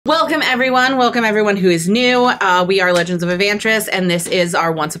everyone. Welcome everyone who is new. We are Legends of Avantris, and this is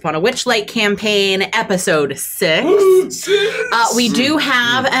our Once Upon a Witchlight campaign, episode 6. We do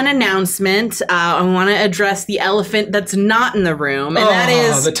have an announcement. I want to address the elephant that's not in the room, and that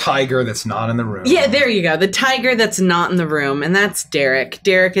is... the tiger that's not in the room. Yeah, there you go. The tiger that's not in the room, and that's Derek.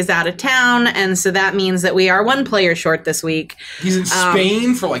 Derek is out of town, and so that means that we are one player short this week. He's in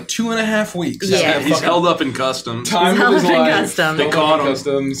Spain for like 2.5 weeks. Yeah. He's held up in customs. He's held up in customs. They caught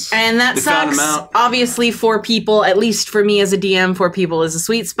him. And that sucks. Obviously, 4 people, at least for me as a DM, 4 people is a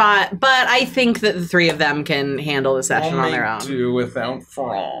sweet spot. But I think that the 3 of them can handle the session on their own. Do without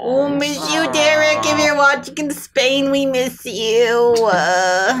Franz. Oh, miss you, Derek. If you're watching in Spain, we miss you.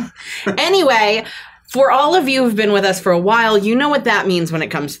 Anyway, for all of you who've been with us for a while, you know what that means when it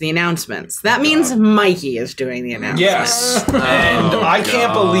comes to the announcements. That means Mikey is doing the announcements. Yes. And I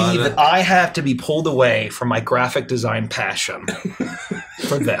can't believe that I have to be pulled away from my graphic design passion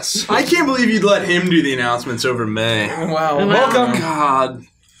for this. I can't believe you'd let him do the announcements over me. Wow. Welcome, God.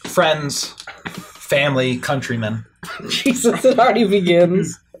 friends, family, countrymen. Jesus, it already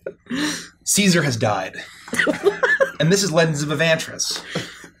begins. Caesar has died. And this is Legends of Avantris.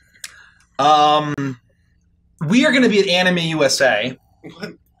 We are going to be at Anime USA.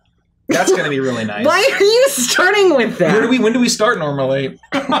 What? That's going to be really nice. Why are you starting with that? When do we start normally?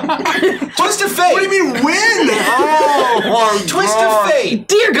 Twist of fate. What do you mean when? Oh, Twist of fate.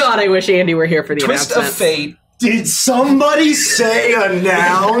 Dear God, I wish Andy were here for the Twist announcement. of fate. Did somebody say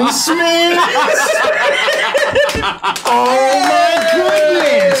announcement? Oh my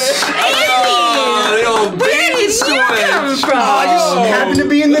goodness! Where did you come from? I just happened to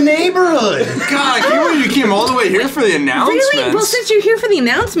be in the neighborhood. God, I can't believe you came all the way here for the announcements. Really? Well, since you're here for the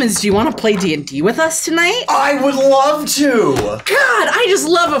announcements, do you want to play D&D with us tonight? I would love to. God, I just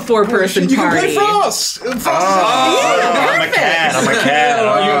love a 4-person You party. can play Frost. I'm a cat. I'm a cat.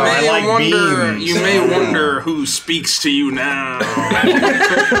 I like beans. You may wonder who speaks to you now.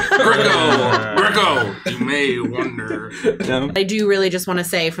 Greco, you may wonder. I do really just want to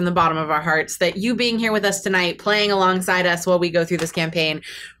say from the bottom of our hearts that you being here with us tonight, playing alongside us while we go through this campaign,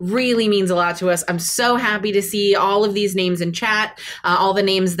 really means a lot to us. I'm so happy to see all of these names in chat, all the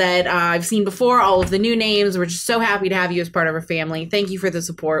names that I've seen before, all of the new names. We're just so happy to have you as part of our family. Thank you for the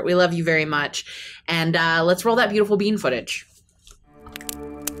support. We love you very much. And let's roll that beautiful bean footage.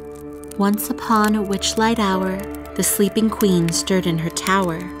 Once upon a witchlight hour, the sleeping queen stirred in her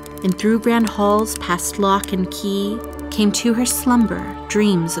tower, and through grand halls past lock and key came to her slumber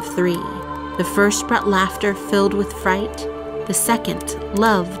dreams of 3. The first brought laughter filled with fright, the second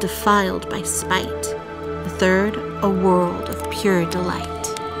love defiled by spite, the third a world of pure delight.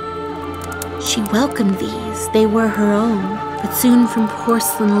 She welcomed these, they were her own, but soon from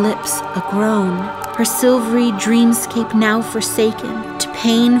porcelain lips a groan, her silvery dreamscape now forsaken, to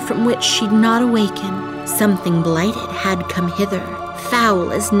pain from which she'd not awaken. Something blighted had come hither,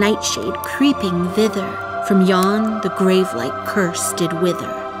 foul as nightshade creeping thither, from yon the grave-like curse did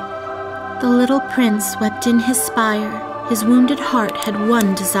wither. The little prince wept in his spire, his wounded heart had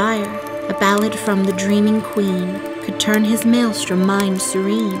one desire, a ballad from the dreaming queen could turn his maelstrom mind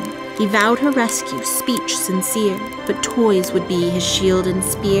serene. He vowed her rescue, speech sincere, but toys would be his shield and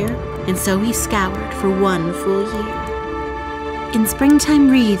spear, and so he scoured for 1 full year. In springtime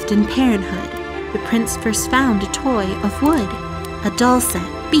wreathed in parenthood, the prince first found a toy of wood, a doll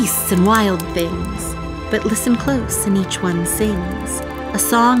set, beasts and wild things. But listen close, and each one sings a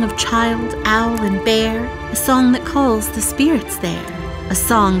song of child, owl, and bear, a song that calls the spirits there, a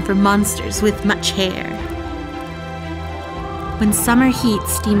song for monsters with much hair. When summer heat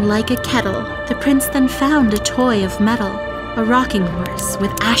steamed like a kettle, the prince then found a toy of metal, a rocking horse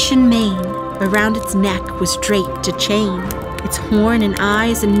with ashen mane. Around its neck was draped a chain. Its horn and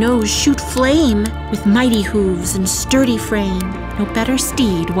eyes and nose shoot flame, with mighty hooves and sturdy frame. No better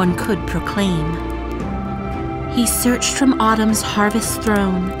steed one could proclaim. He searched from autumn's harvest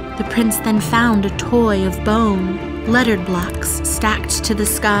throne. The prince then found a toy of bone, lettered blocks stacked to the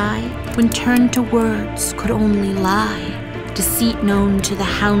sky, when turned to words could only lie. Deceit known to the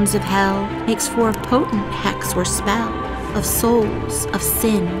hounds of hell makes for a potent hex or spell, of souls, of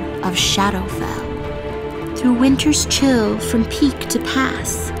sin, of Shadowfell. Through winter's chill from peak to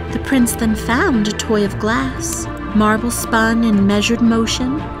pass, the prince then found a toy of glass, marble spun in measured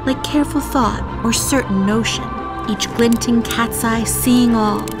motion, like careful thought or certain notion, each glinting cat's eye seeing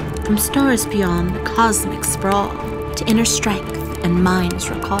all, from stars beyond the cosmic sprawl, to inner strength and mind's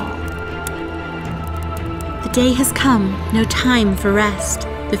recall. The day has come, no time for rest,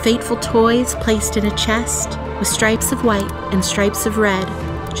 the fateful toys placed in a chest, with stripes of white and stripes of red,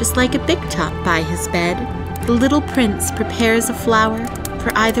 just like a big top by his bed. The little prince prepares a flower,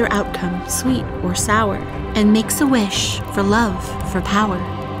 for either outcome, sweet or sour, and makes a wish for love, for power.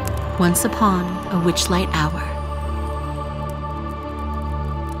 Once upon a Witchlight hour.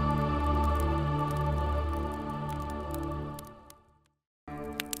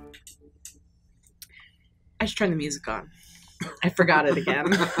 I should turn the music on. I forgot it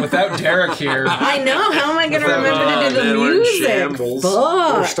again. Without Derek here. I know. How am I going to remember to do the man, we're in music? shambles.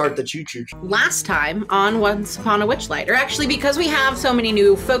 Or Fuck. start the choo-choo. Last time on Once Upon a Witchlight, or actually because we have so many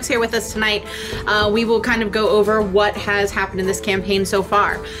new folks here with us tonight, we will kind of go over what has happened in this campaign so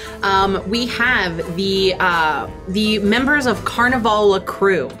far. We have the members of Carnival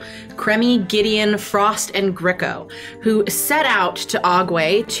krew, Kremi, Gideon, Frost, and Gricko, who set out to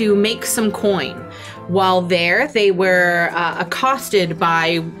Ogway to make some coin. While there, they were accosted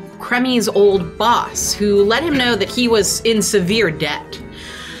by Kremi's old boss, who let him know that he was in severe debt.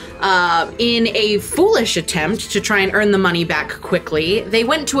 In a foolish attempt to try and earn the money back quickly, they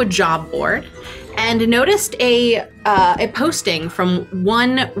went to a job board and noticed a posting from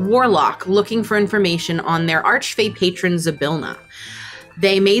one warlock looking for information on their archfey patron Zybilna.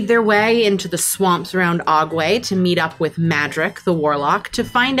 They made their way into the swamps around Ogway to meet up with Madrick, the warlock, to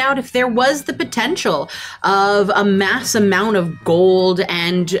find out if there was the potential of a mass amount of gold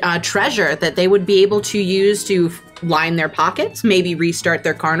and treasure that they would be able to use to line their pockets, maybe restart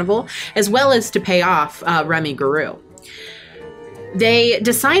their carnival, as well as to pay off Remy Guru. They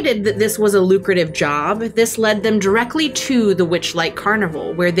decided that this was a lucrative job. This led them directly to the Witchlight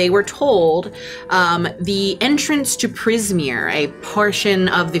Carnival, where they were told the entrance to Prismere, a portion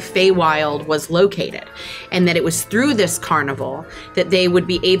of the Feywild, was located, and that it was through this carnival that they would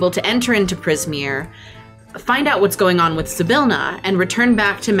be able to enter into Prismere, find out what's going on with Zybilna, and return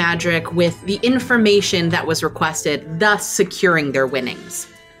back to Madrick with the information that was requested, thus securing their winnings.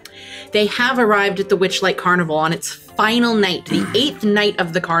 They have arrived at the Witchlight Carnival on its final night, the 8th night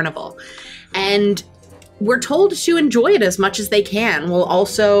of the carnival. And we're told to enjoy it as much as they can, while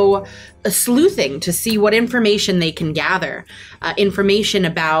also sleuthing to see what information they can gather. Information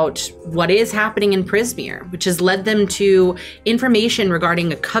about what is happening in Prismere, which has led them to information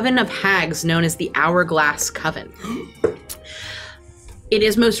regarding a coven of hags known as the Hourglass Coven. It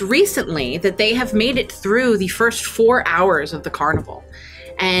is most recently that they have made it through the first 4 hours of the carnival.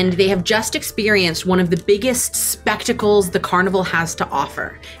 And they have just experienced one of the biggest spectacles the carnival has to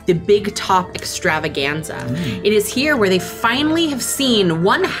offer, the Big Top Extravaganza. It is here where they finally have seen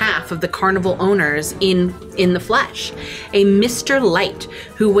one half of the carnival owners in the flesh, a Mr. Light,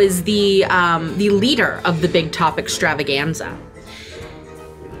 who was the leader of the Big Top Extravaganza.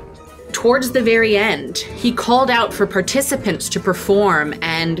 Towards the very end, he called out for participants to perform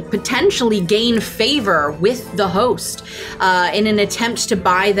and potentially gain favor with the host in an attempt to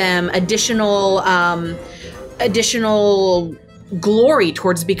buy them additional glory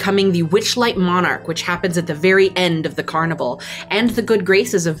towards becoming the Witchlight Monarch, which happens at the very end of the carnival, and the good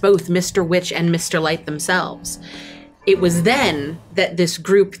graces of both Mr. Witch and Mr. Light themselves. It was then that this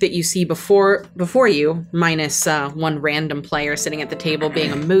group that you see before you, minus one random player sitting at the table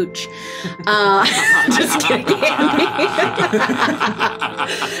being a mooch. Just kidding.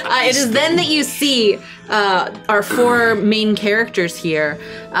 It is then that you see our 4 main characters here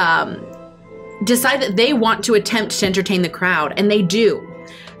decide that they want to attempt to entertain the crowd, and they do.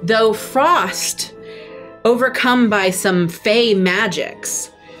 Though Frost, overcome by some fey magics,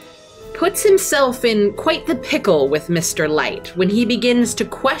 puts himself in quite the pickle with Mr. Light when he begins to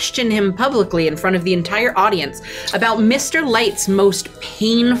question him publicly in front of the entire audience about Mr. Light's most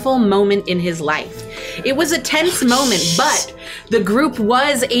painful moment in his life. It was a tense moment, but the group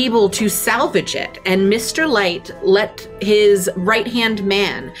was able to salvage it, and Mr. Light let his right-hand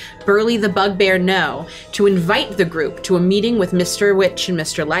man, Burley the Bugbear, know to invite the group to a meeting with Mr. Witch and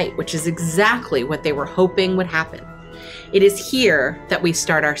Mr. Light, which is exactly what they were hoping would happen. It is here that we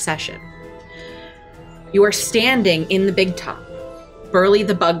start our session. You are standing in the Big Top. Burley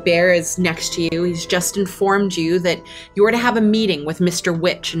the Bugbear is next to you. He's just informed you that you are to have a meeting with Mr.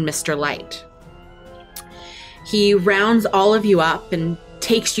 Witch and Mr. Light. He rounds all of you up and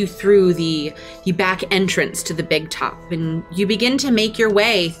takes you through the back entrance to the Big Top, and you begin to make your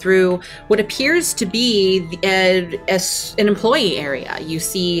way through what appears to be an employee area. You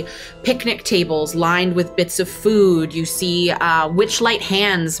see picnic tables lined with bits of food. You see Witchlight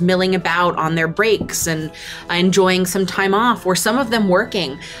hands milling about on their breaks and enjoying some time off, or some of them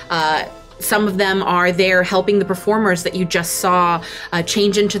working. Some of them are there helping the performers that you just saw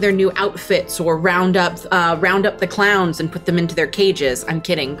change into their new outfits, or round up the clowns and put them into their cages. I'm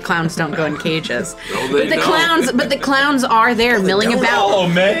kidding. Clowns don't go in cages. No, but the clowns are there milling about. Oh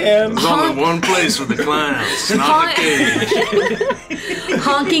man! There's only one place for the clowns, not the cage.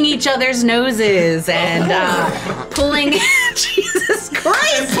 honking each other's noses and pulling. Jesus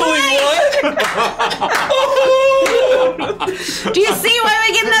Christ! Pulling what? Do you see why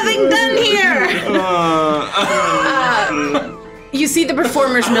we get nothing done here? You see the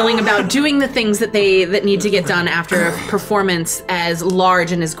performers milling about, doing the things that need to get done after a performance as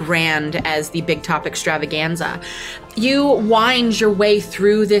large and as grand as the Big Top Extravaganza. You wind your way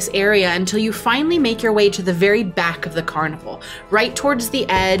through this area until you finally make your way to the very back of the carnival, right towards the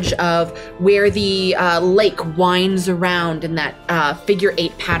edge of where the lake winds around in that figure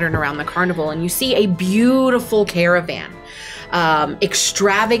 8 pattern around the carnival, and you see a beautiful caravan.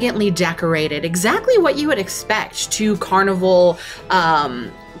 Extravagantly decorated, exactly what you would expect to carnival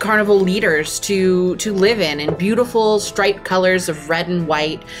leaders to live in beautiful striped colors of red and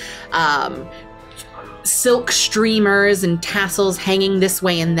white, silk streamers and tassels hanging this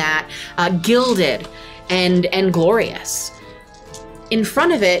way and that, gilded and glorious. In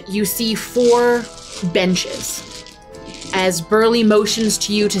front of it, you see 4 benches. As Burley motions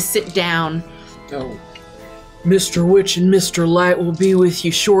to you to sit down. Oh. Mr. Witch and Mr. Light will be with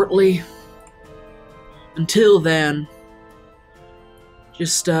you shortly. Until then,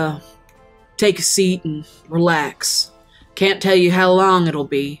 just take a seat and relax. Can't tell you how long it'll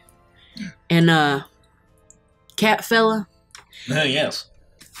be. And cat fella? Yes.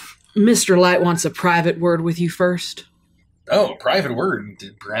 Mr. Light wants a private word with you first. Oh, a private word.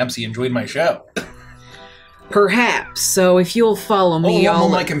 Perhaps he enjoyed my show. Perhaps. So if you'll follow me, will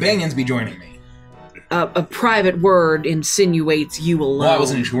my companions be joining me? A private word insinuates you alone. Well, I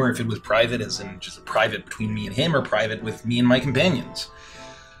wasn't sure if it was private as in just a private between me and him or private with me and my companions.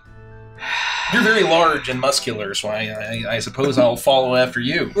 You're very large and muscular, so I suppose I'll follow after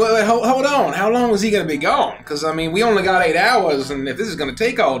you. Wait, hold on. How long was he going to be gone? Because, I mean, we only got 8 hours, and if this is going to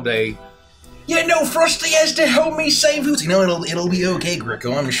take all day... Yeah, no, Frosty has to help me save who's... You know, it'll be okay,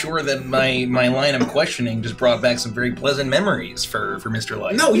 Greco. I'm sure that my line of questioning just brought back some very pleasant memories for Mr.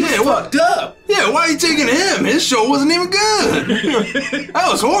 Light. No, you fucked up. Yeah, why are you taking him? His show wasn't even good. That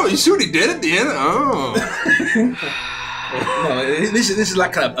was horrible. You see what he did at the end? Oh. No, this is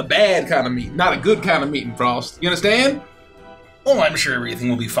like a bad kind of meeting, not a good kind of meeting, Frost. You understand? Oh, I'm sure everything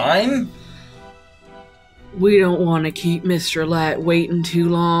will be fine. We don't want to keep Mr. Light waiting too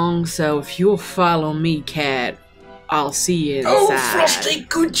long, so if you'll follow me, Cat, I'll see you inside. Oh, Frosty,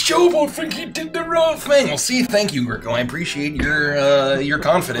 good job. I think you did the right thing. Well, see, thank you, Greco. I appreciate your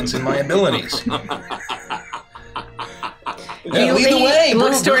confidence in my abilities. Lead the way.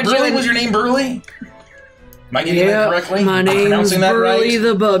 Looks towards you. Burley, was your name Burley? Am I getting that correctly? My name's Burley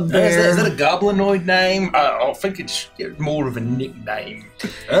the Bugbear. Is that a goblinoid name? I think it's more of a nickname.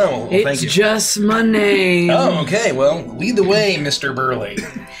 Oh, well, thank you. It's just my name. Oh, okay. Well, lead the way, Mr. Burley.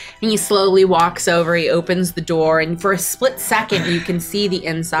 And he slowly walks over, he opens the door, and for a split second you can see the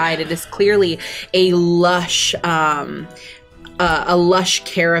inside. It is clearly a lush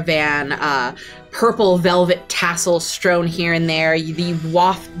caravan, purple velvet tassels strewn here and there.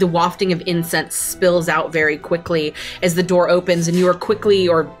 The wafting of incense spills out very quickly as the door opens, and you are quickly,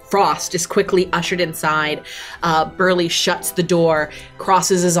 or Frost is quickly ushered inside. Burley shuts the door,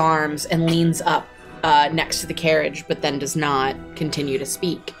 crosses his arms, and leans up next to the carriage, but then does not continue to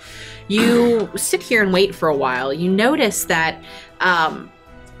speak. You sit here and wait for a while. You notice that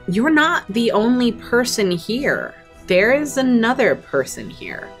you're not the only person here. There is another person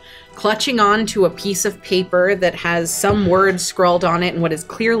here, clutching on to a piece of paper that has some words scrawled on it in what is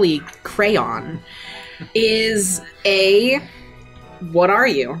clearly crayon, is a... What are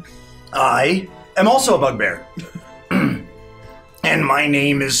you? I am also a bugbear. And my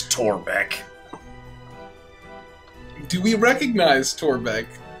name is Torbeck. Do we recognize Torbeck?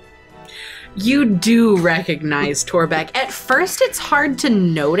 You do recognize Torbeck. At first, it's hard to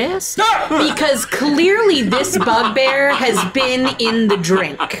notice because clearly this bugbear has been in the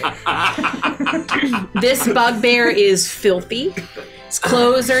drink. This bugbear is filthy. His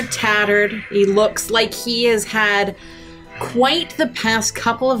clothes are tattered. He looks like he has had quite the past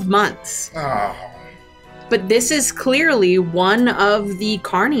couple of months. Oh. But this is clearly one of the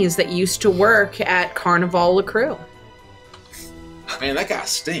carnies that used to work at Carnival La Krew. Man, that guy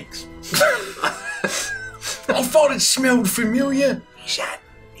stinks. I thought it smelled familiar. Is that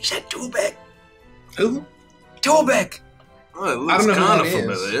Torbeck? Who? Torbeck. Oh, it I looks don't know who kind that of is.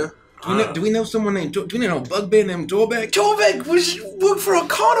 familiar. Do we know someone named? Do we know Bugbear named Torbeck? Torbeck worked for a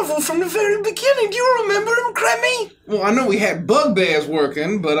carnival from the very beginning. Do you remember him, Kremmy? Well, I know we had Bugbears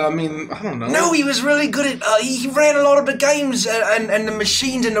working, but I mean, I don't know. No, he was really good at. He ran a lot of the games and the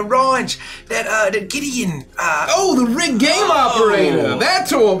machines and the rides that Gideon. The rig game operator. That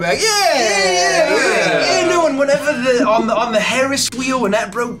Torbeck. Yeah. No, and whenever on the Harris wheel when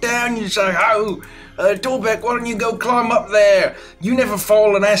that broke down, you say, Torbeck, why don't you go climb up there? You never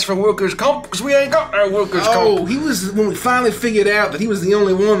fall and ask for workers' comp because we ain't got no workers' comp. Oh, he was when we finally figured out that he was the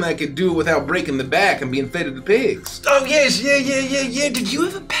only one that could do it without breaking the back and being fed to the pigs. Oh, yes, yeah. Did you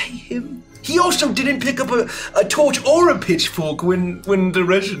ever pay him? He also didn't pick up a torch or a pitchfork when the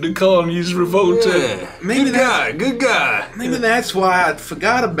rest of the colonies revolted. Yeah, good guy. Maybe that's why I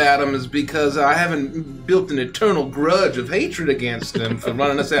forgot about him, is because I haven't built an eternal grudge of hatred against him for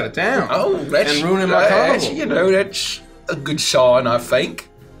running us out of town. Oh, that's... And ruining my carnival. That's a good sign, I think.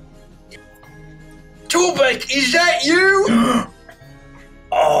 Torbeck, is that you?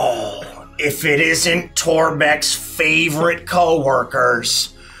 Oh, if it isn't Torbeck's favorite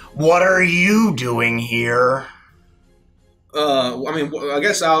co-workers... What are you doing here? I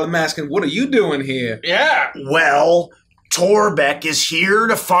guess I'm asking, what are you doing here? Yeah. Well, Torbeck is here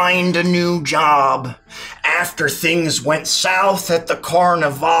to find a new job. After things went south at the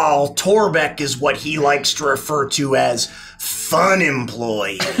carnival, Torbeck is what he likes to refer to as fun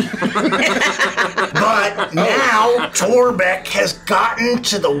employee. But now Torbeck has gotten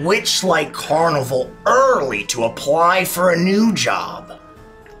to the Witchlight Carnival early to apply for a new job.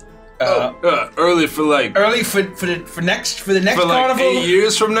 Early for the next carnival? 8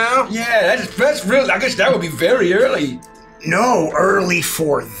 years from now? Yeah, that's real. I guess that would be very early. No, early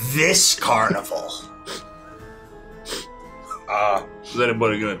for this carnival. Is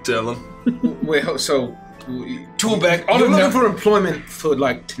anybody gonna tell him? Wait, so Torbeck, you're looking for employment for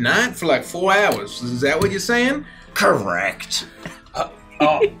like tonight for like 4 hours? Is that what you're saying? Correct.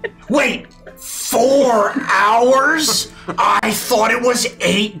 Wait, 4 hours? I thought it was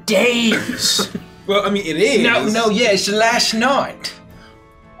 8 days. Well, I mean, it is. No, it's the last night.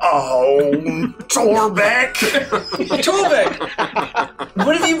 Oh, Torbeck. Torbeck,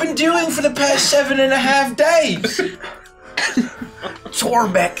 what have you been doing for the past 7.5 days?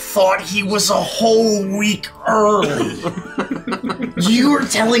 Torbeck thought he was a whole week early. You are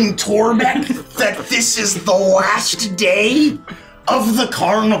telling Torbeck that this is the last day of the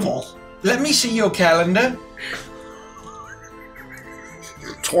carnival? Let me see your calendar.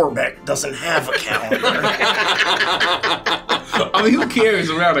 Torbeck doesn't have a calendar. I mean, who cares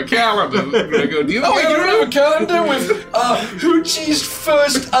around a calendar? Do you you don't have a calendar with Hoochie's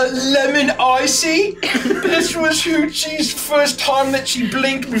first lemon icy? This was Hoochie's first time that she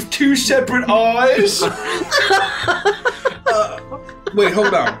blinked with 2 separate eyes. Wait,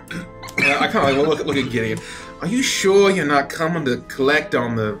 hold on. I kind of look at Gideon. Are you sure you're not coming to collect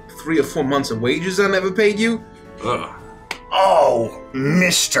on the 3 or 4 months of wages I never paid you? Oh,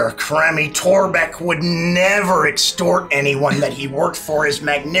 Mr. Kremmy, Torbeck would never extort anyone that he worked for as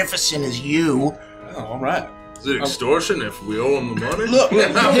magnificent as you. Oh, all right. Is it extortion if we owe him the money? Look,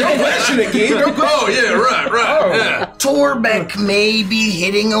 don't question it, Gabe. Don't question Oh, yeah, right, yeah. Torbeck may be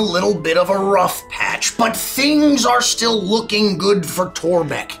hitting a little bit of a rough patch, but things are still looking good for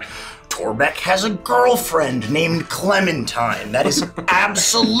Torbeck. Torbeck has a girlfriend named Clementine that is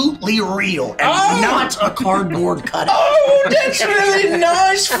absolutely real and not a cardboard cutout. Oh, that's really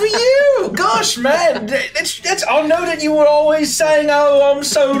nice for you. Gosh, man, that's. I know that you were always saying, "Oh, I'm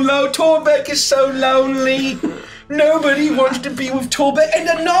so low. Torbeck is so lonely. Nobody wants to be with Torbeck." And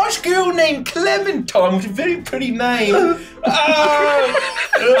a nice girl named Clementine with a very pretty name.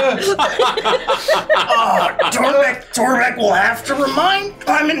 Torbeck will have to remind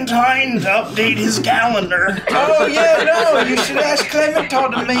Clementine to update his calendar. Oh, yeah, no, you should ask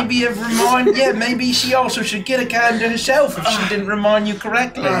Clementine to maybe remind. Yeah, maybe she also should get a calendar herself if she didn't remind you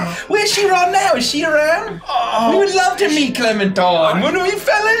correctly. Where's she right now? Is she around? We would love to meet Clementine, wouldn't we,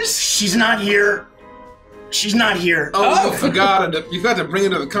 fellas? She's not here. She's not here. Oh, you forgot it. You got to bring her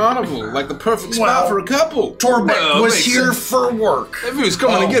to the carnival, like the perfect spot for a couple. Torbeck was here for work. If he was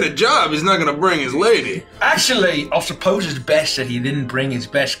coming to get a job, he's not going to bring his lady. Actually, I suppose it's best that he didn't bring his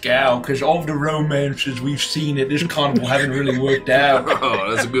best gal, because all the romances we've seen at this carnival haven't really worked out.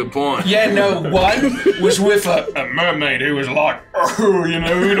 Oh, that's a good point. Yeah, no, one was with a mermaid who was like, oh, you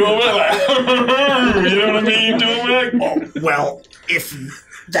know what I mean, Torbeck? Well, if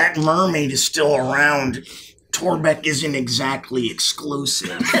that mermaid is still around, Torbeck isn't exactly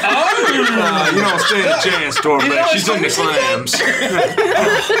exclusive. You don't stand a chance, Torbeck. She's into clams.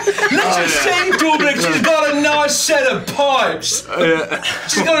 Let's just sing, Torbeck. She's got a nice set of pipes.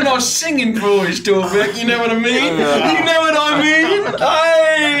 She's got a nice singing voice, Torbeck. You know what I mean? You know what I mean?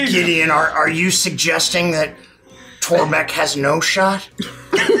 Hey! Gideon, are you suggesting that Torbeck has no shot?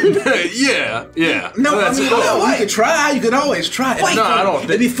 Yeah. No, That's I mean, cool. you could try. You could always try. No, I don't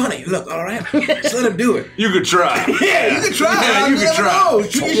It'd be funny. Look, all right? Just let him do it. You could try. Yeah, you could try. Yeah, you could try.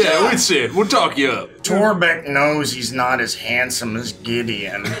 Yeah, we'd see it. We'll talk you up. Torbeck knows he's not as handsome as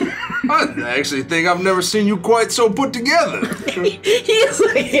Gideon. I actually think I've never seen you quite so put together. He's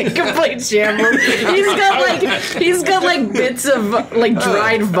like in complete shambles. He's got like bits of like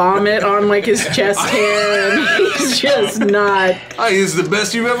dried vomit on like his chest hair, and he's just not. I think it's the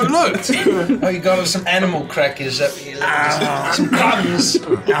best you've ever looked. Oh, you got us some animal crackers up here. Some crumbs.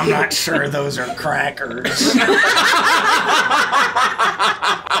 I'm not sure those are crackers.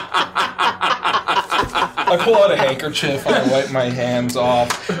 I pull out a handkerchief and I wipe my hands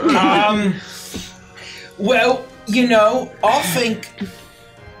off. Well, you know, I think,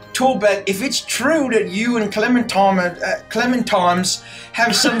 Torbeck, if it's true that you and Clementines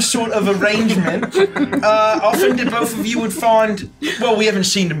have some sort of arrangement, I think that both of you would find. Well, we haven't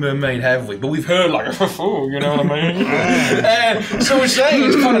seen the mermaid, have we? But we've heard like, oh, you know what I mean? And so we're saying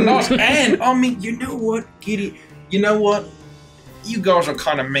it's kind of nice. And I mean, you know what, Giddy? You know what? You guys are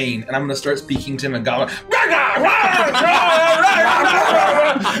kind of mean, and I'm gonna start speaking to him and going, and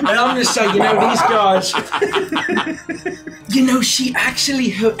I'm gonna say, you know, these guys, you know,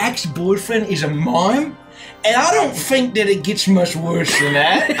 her ex-boyfriend is a mime, and I don't think that it gets much worse than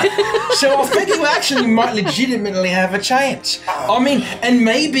that. So I think you actually might legitimately have a chance. I mean, and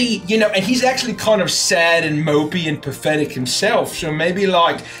maybe, you know, and he's actually kind of sad and mopey and pathetic himself, so maybe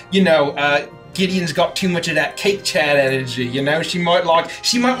like, you know, Gideon's got too much of that cake chat energy, you know? She might want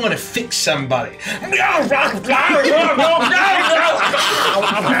to fix somebody. What do you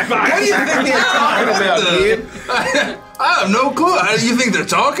think they're talking about, kid? I have no clue. You think they're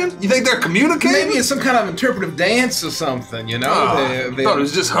talking? You think they're communicating? Maybe it's some kind of interpretive dance or something, you know? I thought it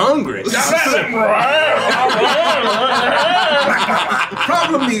was just hungry.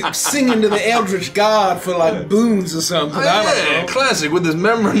 Probably singing to the Eldritch God for like boons or something. I don't know. Classic with his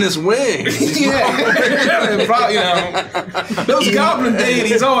membranous wings. You know, those goblin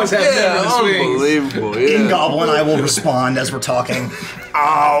deities always have membranous wings. Unbelievable. Yeah. In Goblin, I will respond as we're talking.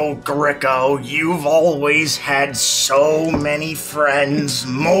 Oh, Gricko, you've always had so many friends,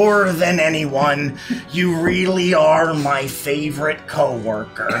 more than anyone. You really are my favorite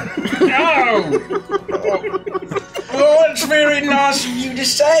coworker. Well, it's very nice of you to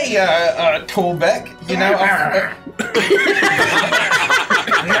say, Torbeck. You know,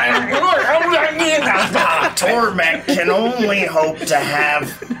 Torbeck can only hope to have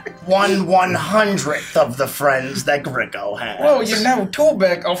 1/100th of the friends that Gricko has. well, you know,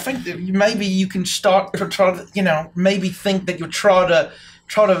 Torbeck, I think that maybe you can start to try to, you know, maybe think that you'll try to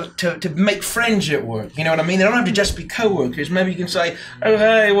make friends at work. You know what I mean? They don't have to just be co-workers. Maybe you can say, oh,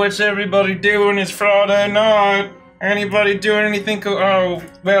 hey, what's everybody doing? It's Friday night. Anybody doing anything?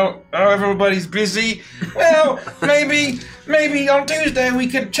 Everybody's busy. Well, maybe on Tuesday we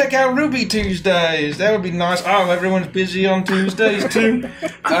could check out Ruby Tuesdays. That would be nice. Oh, everyone's busy on Tuesdays too.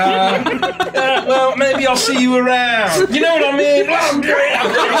 Well, maybe I'll see you around. You know what I mean?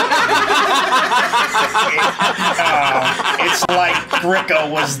 It's like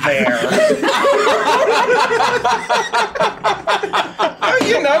Gricko was there.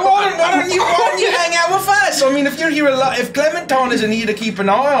 You know, why don't you hang out with us? I mean, if you're here a lot, if Clementine isn't here to keep an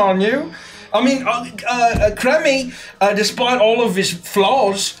eye on you, I mean, Cremmy, despite all of his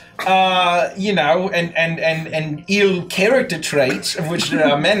flaws, you know, and ill character traits, of which there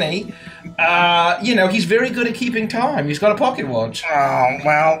are many, you know, he's very good at keeping time. He's got a pocket watch. Oh,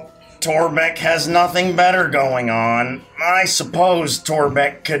 well, Torbeck has nothing better going on. I suppose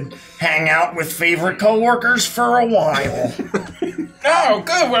Torbeck could hang out with favorite coworkers for a while. Oh,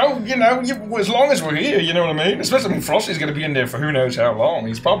 good. Well, you know, as long as we're here, you know what I mean? Especially, I mean, Frosty's going to be in there for who knows how long.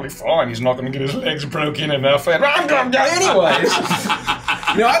 He's probably fine. He's not going to get his legs broken enough. Anyways.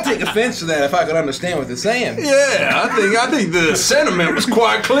 You know, I'd take offense to that if I could understand what they're saying. Yeah, I think the sentiment was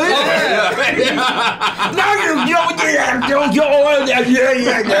quite clear. Yeah.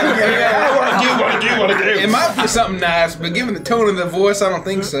 It might be something nice, but given the tone of the voice, I don't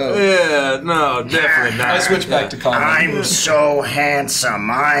think so. Yeah, no, definitely not. I switch back to comedy. I'm so handsome.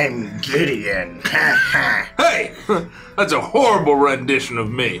 I'm Gideon. Hey, that's a horrible rendition of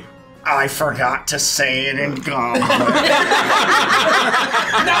me. I forgot to say it in Goblin.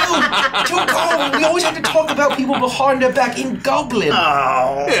 No! Too common! We always have to talk about people behind their back in Goblin.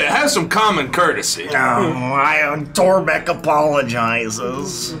 Oh. Yeah, have some common courtesy. No, Torbeck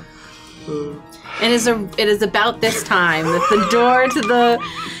apologizes. It is about this time that the door to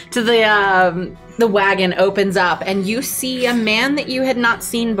the wagon opens up, and you see a man that you had not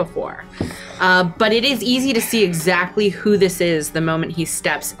seen before. But it is easy to see exactly who this is the moment he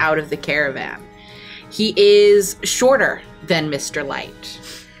steps out of the caravan. He is shorter than Mr. Light,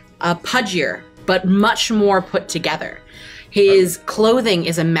 pudgier, but much more put together. His clothing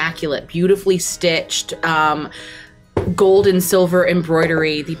is immaculate, beautifully stitched, gold and silver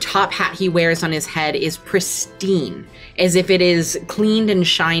embroidery. The top hat he wears on his head is pristine, as if it is cleaned and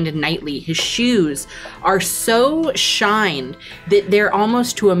shined nightly. His shoes are so shined that they're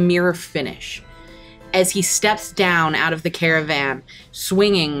almost to a mirror finish. As he steps down out of the caravan,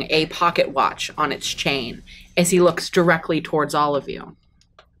 swinging a pocket watch on its chain, as he looks directly towards all of you.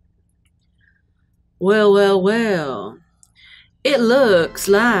 Well, well, well. It looks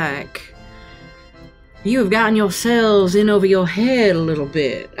like you have gotten yourselves in over your head a little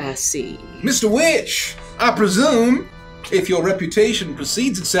bit, I see. Mr. Witch, I presume, if your reputation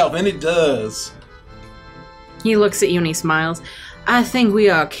precedes itself, and it does. He looks at you and he smiles. I think we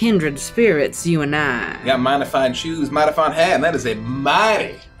are kindred spirits, you and I. Got mighty fine shoes, mighty fine hat, and that is a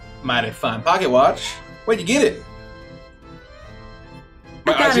mighty, mighty fine pocket watch. Where'd you get it?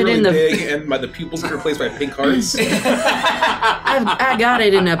 My eyes are really big, and the pupils are replaced by pink hearts. I got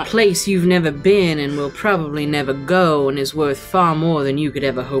it in a place you've never been and will probably never go, and is worth far more than you could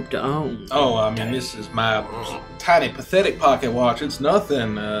ever hope to own. Oh, I mean, this is my tiny, pathetic pocket watch. It's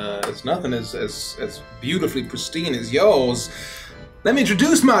nothing. It's nothing as beautifully pristine as yours. Let me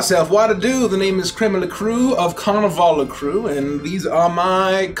introduce myself. What to do? The name is krew of Carnival Crew, and these are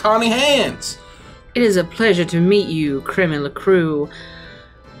my Connie hands. It is a pleasure to meet you, krew.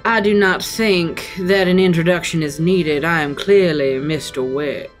 I do not think that an introduction is needed. I am clearly Mr.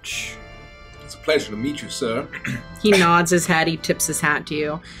 Witch. It's a pleasure to meet you, sir. He nods his head, he tips his hat to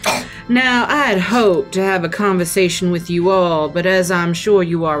you. Now, I had hoped to have a conversation with you all, but as I'm sure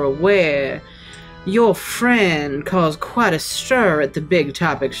you are aware, your friend caused quite a stir at the Big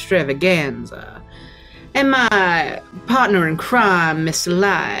Top Extravaganza. And my partner in crime, Mr.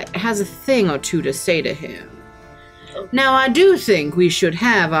 Light, has a thing or two to say to him. Now, I do think we should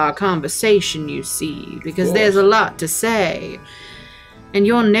have our conversation, you see, because there's a lot to say. And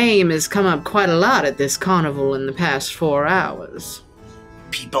your name has come up quite a lot at this carnival in the past 4 hours.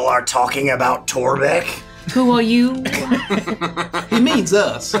 People are talking about Torbeck? Who are you? He means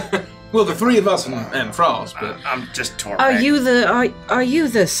us. Well, the three of us and Frost, but I'm just Torbeck. Are you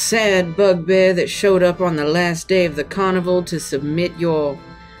the sad bugbear that showed up on the last day of the carnival to submit your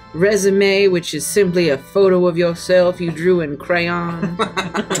resume, which is simply a photo of yourself you drew in crayon?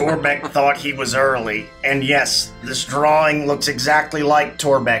 Torbeck thought he was early, and yes, this drawing looks exactly like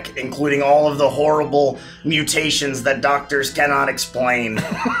Torbeck, including all of the horrible mutations that doctors cannot explain.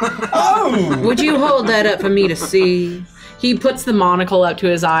 Oh! Would you hold that up for me to see? He puts the monocle up to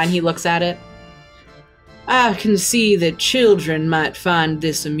his eye and he looks at it. I can see that children might find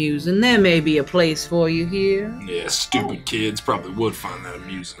this amusing. There may be a place for you here. Yeah, stupid kids probably would find that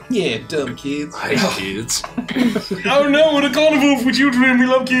amusing. yeah, dumb kids. I hate kids. Oh no, what a carnival for children! We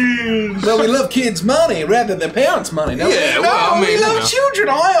love kids. Well, we love kids' money rather than parents' money. Don't Yeah, we? well, I mean, we love you know. children.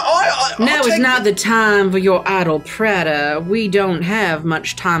 Now is not the time for your idle pratter. We don't have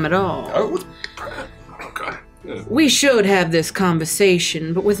much time at all. Oh, Okay. Yeah. We should have this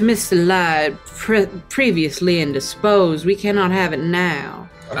conversation, but with Mr. Light previously indisposed, we cannot have it now.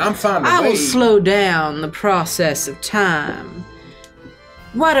 But I'm fine to I will wait. slow down the process of time.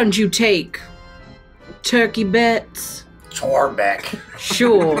 Why don't you take turkey bets? Torbeck.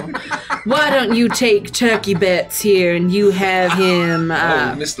 Sure. Why don't you take turkey bets here and you have him,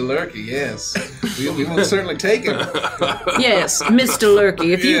 Oh, Mr. Lurky, yes. We will certainly take him. yes, Mr.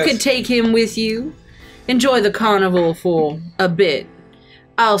 Lurky, if you Yes. could take him with you, enjoy the carnival for a bit.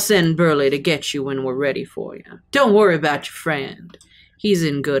 I'll send Burley to get you when we're ready for you. Don't worry about your friend. He's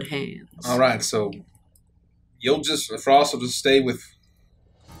in good hands. All right, so Frost will just stay with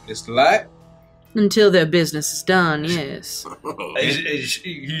Mr. Light. Until their business is done, yes.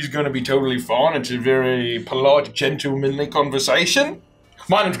 he's going to be totally fine. It's a very polite, gentlemanly conversation.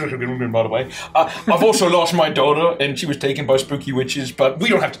 My name's Griffin, by the way. I've also lost my daughter, and she was taken by spooky witches, but we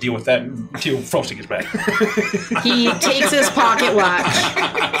don't have to deal with that until Frosty gets back. He takes his pocket watch.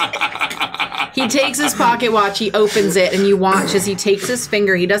 He opens it, and you watch as he takes his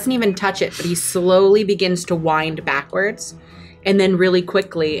finger. He doesn't even touch it, but he slowly begins to wind backwards. and then really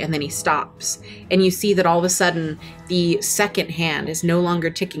quickly, and then he stops. And you see that all of a sudden, the second hand is no longer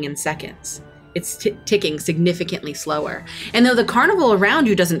ticking in seconds. It's ticking significantly slower. And though the carnival around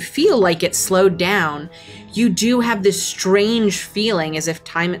you doesn't feel like it's slowed down, you do have this strange feeling as if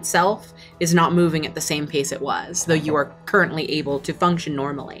time itself is not moving at the same pace it was, though you are currently able to function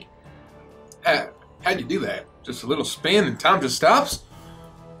normally. How'd you do that? Just a little spin and time just stops?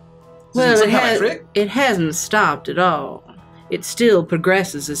 Well, Some kind of trick? it hasn't stopped at all. It still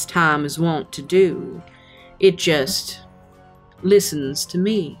progresses as time is wont to do. It just listens to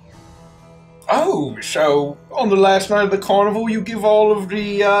me. Oh, so on the last night of the carnival, you give all of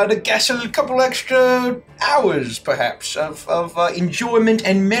the guests a couple extra hours, perhaps, of enjoyment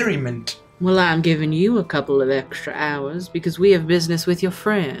and merriment. Well, I'm giving you a couple of extra hours because we have business with your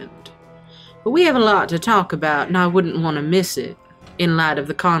friend. But we have a lot to talk about, and I wouldn't want to miss it in light of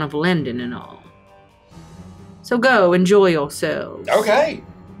the carnival ending and all. So go, enjoy yourselves. Okay.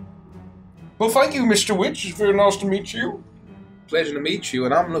 Well, thank you, Mr. Witch. It's very nice to meet you. Pleasure to meet you,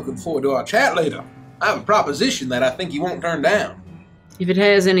 and I'm looking forward to our chat later. I have a proposition that I think you won't turn down. If it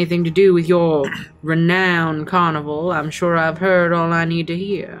has anything to do with your renowned carnival, I'm sure I've heard all I need to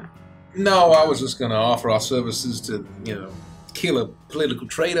hear. No, I was just going to offer our services to, kill a political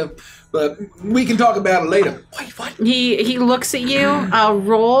traitor, but we can talk about it later. Wait, what? He looks at you.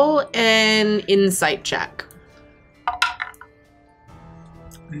 Roll an insight check.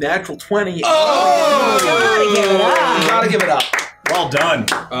 Natural 20. Oh! Gotta give it up. Well done.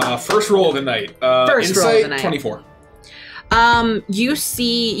 First roll of the night. First roll of Insight, the night. 24. You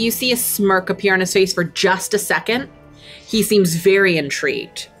see a smirk appear on his face for just a second. He seems very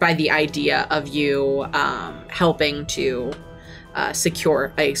intrigued by the idea of you helping to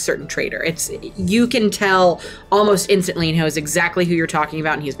secure a certain traitor. You can tell almost instantly he knows exactly who you're talking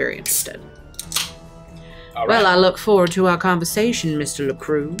about, and he's very interested. All Well, right. I look forward to our conversation, Mr.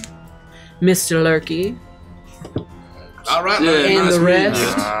 LeCrew, Mr. Lurky, All right. Yeah, and nice the meeting rest.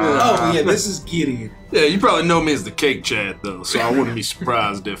 you. Oh, yeah, this is Gideon. Yeah, you probably know me as the Cake Chat, though, so I wouldn't be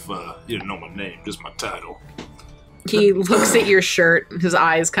surprised if you didn't know my name, just my title. He looks at your shirt. His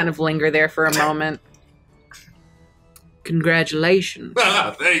eyes kind of linger there for a moment. Congratulations.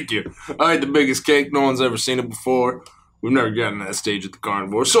 Thank you. I ate the biggest cake. No one's ever seen it before. We've never gotten to that stage at the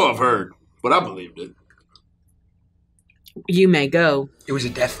carnivore, so I've heard, but I believed it. You may go. It was a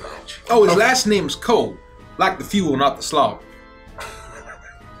death match. Oh, his last name's Cole. Like the fuel, not the slog.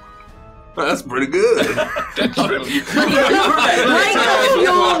 That's pretty good. Like the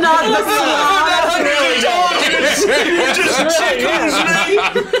fuel, not the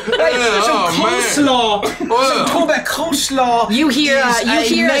Coleslaw. Talk about coleslaw. You hear a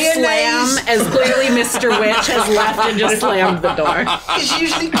mayonnaise. slam as clearly Mr. Witch has left and just slammed the door. It's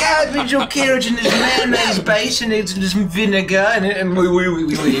usually cabbage or carrots and there's mayonnaise base and it's some vinegar and we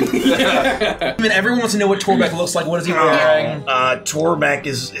leave. I mean, everyone wants to know what Torbeck looks like. What is he wearing? Torbeck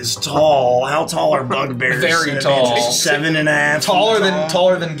is tall. How tall are bugbears? Very tall. 7.5.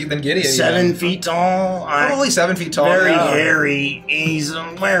 Taller than Gideon. 7 feet tall. Probably 7 feet tall. Very yeah. hairy. He's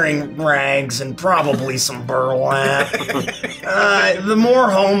wearing rags and probably some burlap. The more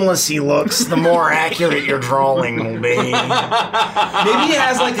homeless he looks, the more accurate your drawing will be. Maybe he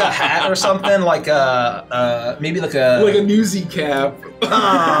has like a hat or something, like maybe like a newsy cap.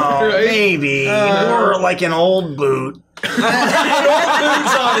 Oh, maybe. Or like an old boot. boots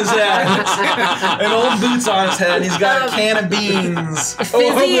on his head. An old boots on his head. He's got a can of beans.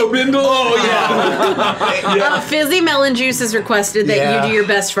 Bindle. Oh yeah. Fizzy Melon Juice has requested that Yeah. you do your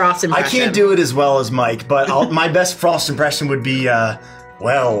best Frost I impression. can't do it as well as Mike, but my best Frost impression would be,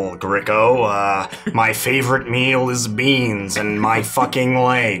 well, Gricko, my favorite meal is beans and my fucking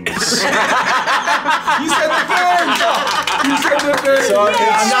legs. You said the third. Sorry,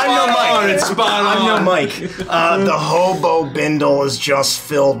 I'm no Mike. It's spot I'm no on. Mike. The hobo bindle is just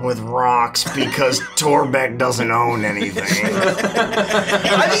filled with rocks because Torbeck doesn't own anything.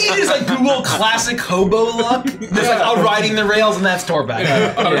 I think you just like Google classic hobo look. There's like riding the rails, and that's Torbeck.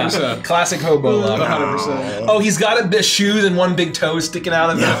 Yeah, 100%. Classic hobo look. 100%. Oh, he's got a bit of shoes and one big toe sticking out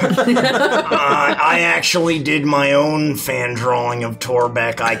of it. I actually did my own fan drawing of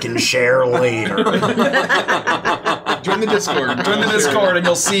Torbeck I can share later. Join the Discord. Join the Discord, and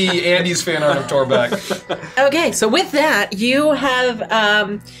you'll see Andy's fan art of Torbeck. Okay, so with that, you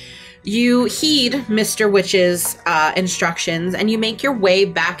have you heed Mr. Witch's instructions, and you make your way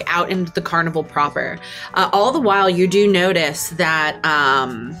back out into the carnival proper. All the while, you do notice that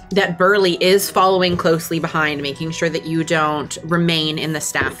that Burley is following closely behind, making sure that you don't remain in the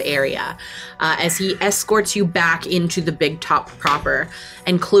staff area, as he escorts you back into the big top proper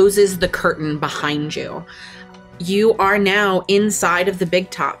and closes the curtain behind you. you are now inside of the Big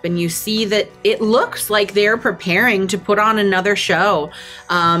Top, and you see that it looks like they're preparing to put on another show.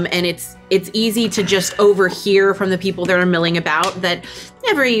 And it's easy to just overhear from the people that are milling about that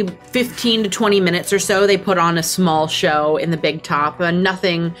every 15 to 20 minutes or so they put on a small show in the Big Top.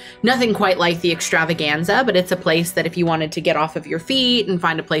 Nothing quite like the extravaganza, but it's a place that if you wanted to get off of your feet and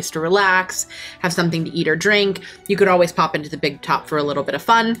find a place to relax, have something to eat or drink, you could always pop into the Big Top for a little bit of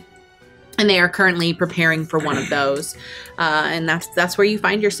fun. And they are currently preparing for one of those. And that's where you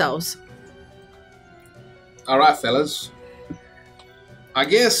find yourselves. All right, fellas. I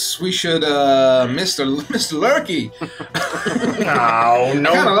guess we should, Mr. Lurky.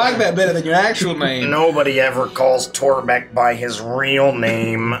 No. I kind of like that better than your actual name. Nobody ever calls Torbeck by his real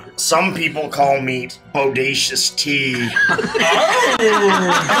name. Some people call me Bodacious T.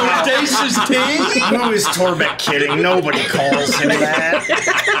 Bodacious T? Who is Torbeck kidding? Nobody calls him that.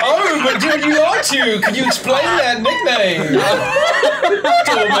 Oh, but dude, you ought to. Could you explain that nickname?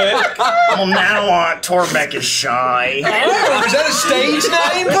 Torbeck. Well, now on, Torbeck is shy. Oh, is that a stage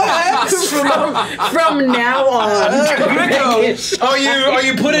name, perhaps? From now on. Are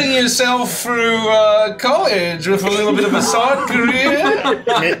you putting yourself through college with a little bit of a side career?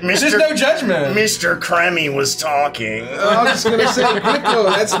 There's no judgment. Mr. Kremmy was talking. I was just gonna say, Gricko,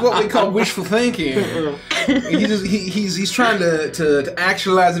 that's what we call wishful thinking. He's trying to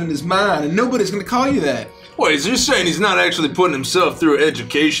actualize it in his mind, and nobody's gonna call you that. Wait, so you're saying he's not actually putting himself through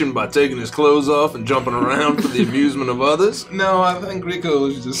education by taking his clothes off and jumping around for the amusement of others? No, I think Gricko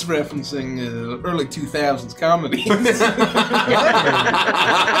was just referencing early 2000s comedy.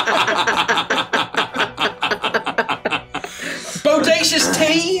 Bodacious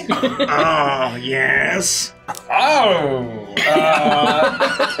T? Oh, yes. Oh.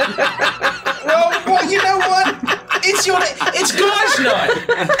 Well, you know what? It's guys' night.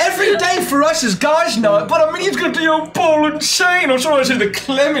 Every day for us is guys' night, but I mean, you've got the old Paul and Shane. I'm sorry, I said the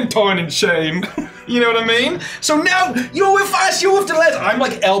Clementine and Shane. You know what I mean? So now you're with us, you're with the lads. I'm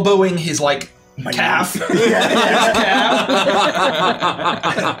like elbowing his calf. So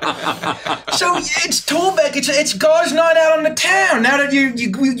it's Torbeck. It's guys' night out on the town. Now that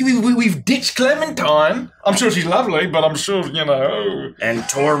we've ditched Clementine, I'm sure she's lovely, but I'm sure And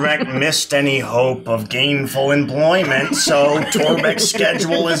Torbeck missed any hope of gainful employment, so Torbeck's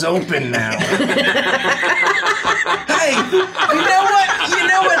schedule is open now. Hey, you know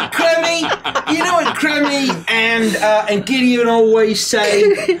what, Kremmy and Gideon always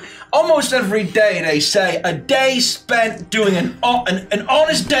say. Almost every day they say a day spent doing an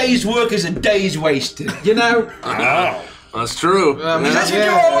honest day's work is a day's wasted. You know? Oh. That's true. That's what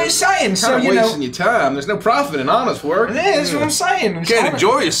you're always saying. So Kind of wasting your time. There's no profit in honest work. Yeah, that's what I'm saying. You can't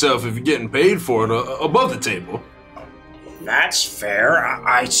enjoy yourself if you're getting paid for it above the table. That's fair.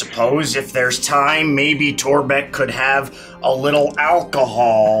 I suppose if there's time, maybe Torbeck could have a little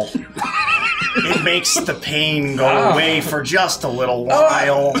alcohol. It makes the pain go away for just a little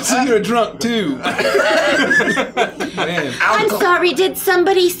while. So you're drunk too. Man. I'm sorry, did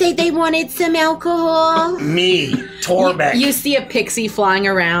somebody say they wanted some alcohol? Me, Torbeck. You see a pixie flying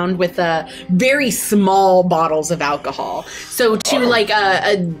around with very small bottles of alcohol. So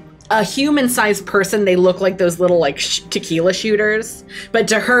to a human-sized person, they look like those little tequila shooters, but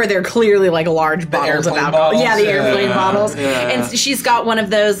to her, they're clearly large bottles of alcohol. Bottles. Yeah, the airplane bottles. Yeah. And she's got one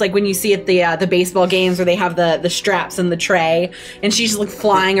of those, when you see at the baseball games where they have the straps in the tray, and she's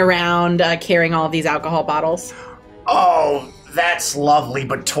flying around carrying all of these alcohol bottles. Oh, that's lovely,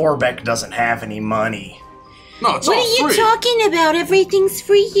 but Torbeck doesn't have any money. No, it's What all are you free. talking about? Everything's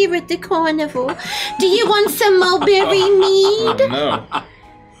free here at the carnival. Do you want some mulberry mead? No.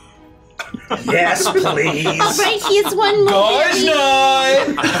 Yes, please. All right, here's one mulberry.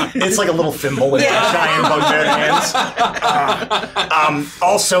 Guys' night. It's like a little thimble with giant bugbear hands.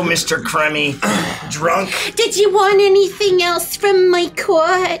 Also, Mr. Kremmy, drunk. Did you want anything else from my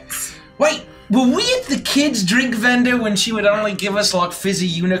court? Wait, were we at the kids' drink vendor when she would only give us fizzy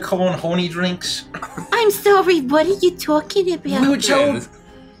unicorn horny drinks? I'm sorry, what are you talking about? We were told.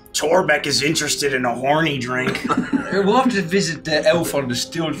 Torbeck is interested in a horny drink. We'll have to visit the elf on the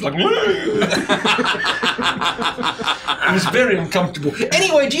stool. It was very uncomfortable.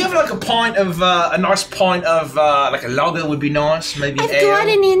 Anyway, do you have a pint of a nice pint of a lager would be nice? Maybe I've ale. got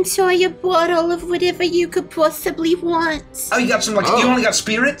an entire bottle of whatever you could possibly want. Oh, you got some you only got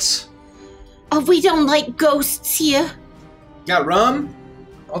spirits? Oh, we don't like ghosts here. Got rum?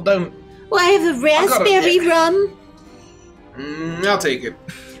 I don't. Well, I have a raspberry rum. I'll take it.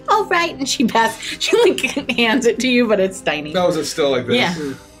 All right, And she hands it to you, but it's tiny. No, is it still like this? Yeah.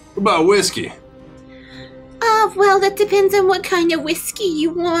 What about whiskey? well, that depends on what kind of whiskey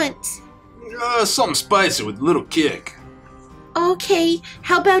you want. Something spicy with a little kick. Okay,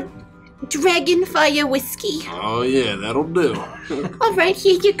 how about dragon fire whiskey? Oh yeah, that'll do. All right,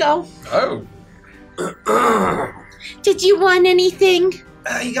 here you go. Oh. Did you want anything?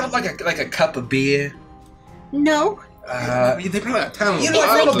 You got like a cup of beer? No. They probably have time. You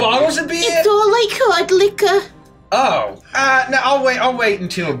like all the bottles of beer? It's all like hard liquor. Oh. No, I'll wait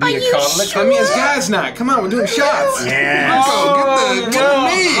until a beer you comes. sure? I mean, it's guys' night. Come on, we're doing shots. Yeah. Get the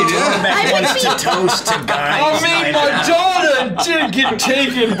mead. Torbeck wants to toast to guys. I mean, my daughter did get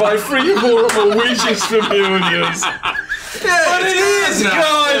taken by 3 horrible witches familiars. But it is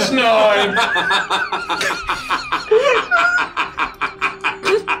guys' night.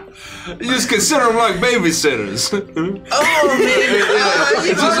 You just consider them like babysitters. Oh, man.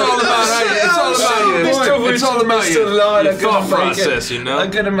 It's just all about how you. It's all about your thought process, you know. I'm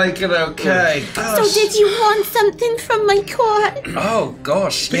gonna make it okay. So did you want something from my court? Oh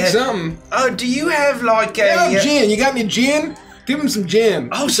gosh, Speak yeah. something. Oh, do you have like Yeah, a? gin. You got any gin? Give him some gin.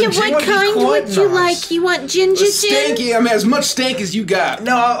 Oh, some Yeah, gin what would be kind quite would you nice. like? You want ginger gin? Stanky. I mean, as much stank as you got.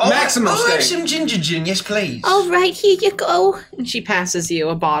 No, I'll Maximum I'll have stank. some ginger gin, yes, please. All right, here you go. And she passes you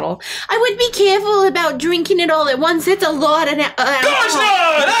a bottle. I would be careful about drinking it all at once. It's a lot of Gosh,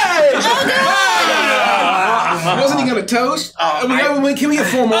 no! Hey! Wasn't he gonna toast? Can we get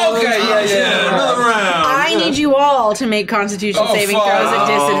 4 more? Okay, yeah. Another round. I need you all to make Constitution Oh, saving fuck. throws at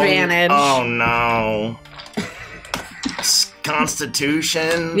disadvantage. Oh no.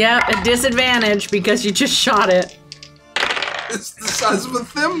 Constitution. Yep, at disadvantage because you just shot it. It's the size of a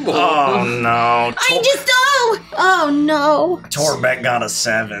thimble. Oh no. Oh no. Torbeck got a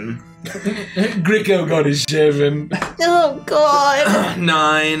 7. Gricko got his 7. Oh god.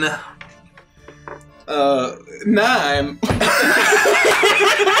 9. 9.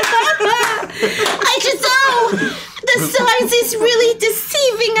 The size is really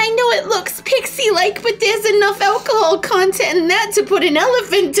deceiving. I know it looks pixie-like, but there's enough alcohol content in that to put an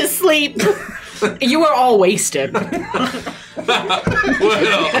elephant to sleep. You are all wasted. Well,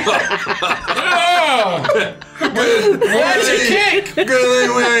 What's a kick? good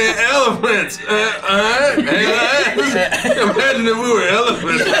thing we ain't elephants. Imagine if we were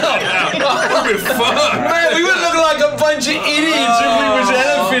elephants. We'd be fucked. Man, we would look like a bunch of idiots if we was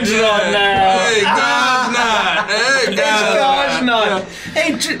elephants right now. Hey, God's not. Hey, Gosh, not.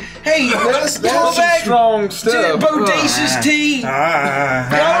 Hey, That's some Torbeck, strong stuff. Bodacious tea. Why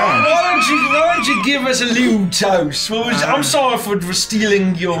don't you give us a little toast? I'm sorry for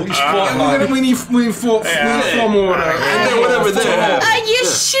stealing your spotlight. We need 4 more. And then whatever that happens. Are you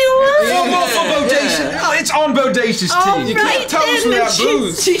sure? One more for Bodacious. Oh, it's on Bodacious tea. All You right can't toast then. without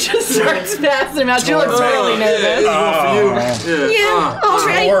booze. She just starts passing him out. She looks really nervous. Yeah, all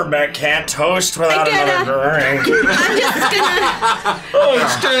right. Torbeck can't toast without I gotta- another drink. I'm just gonna. Oh, it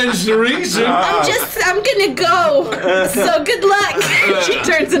stands to reason. I'm gonna go. So good luck. She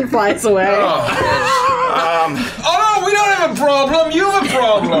turns and flies away. Oh no, we don't have a problem. You have a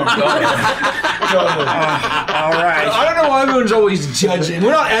problem. All right. I don't know why everyone's always judging.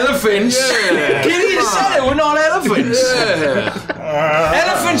 We're not elephants. Yeah. Kitty just said it. We're not elephants.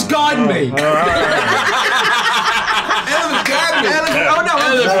 Elephants guide me. Elephant got me. Oh no.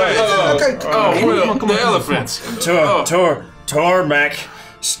 Okay. Oh, well, the elephants.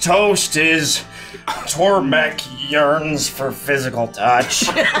 Torbeck's toast is Torbeck yearns for physical touch. Is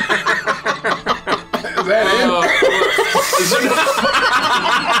that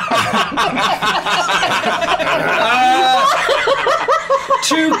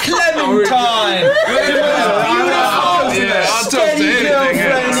To Clementine. I'll toast to Steady anything.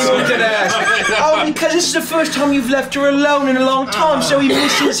 girlfriend you could ask. Oh, because this is the first time you've left her alone in a long time, so he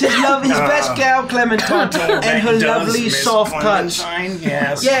misses his best gal, Clementine, and her lovely soft touch.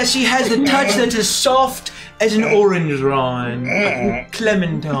 Yes. Yeah, she has the touch that's as soft as an orange rind.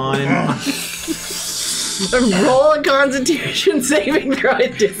 Clementine. Roll a Constitution saving throw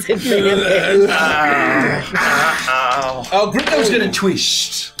at disadvantage. Oh, Gricko's gonna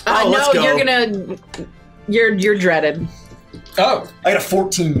twist. No, you're gonna. You're dreaded. Oh. I got a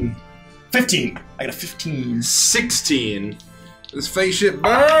 14. 15. I got a 15. 16. This face shit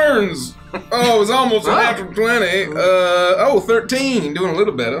burns. Oh, it was almost a natural 20. 13. Doing a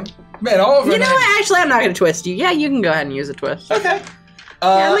little better. Man, all of You it. know what? Actually, I'm not gonna twist you. Yeah, you can go ahead and use a twist. Okay.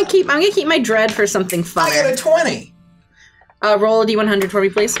 Yeah, I'm gonna keep my dread for something fun. I got a 20. Roll a d100 for me,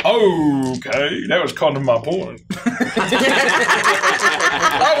 please. Okay, that was kind of my point.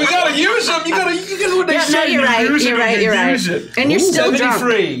 Oh, we gotta use them. You gotta when they Yeah, say no, you're right. use You're it, right. you You're right. use it. And you're still drunk.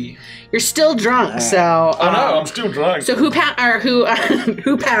 73. You're still drunk. So. I know. I'm still drunk. So who passed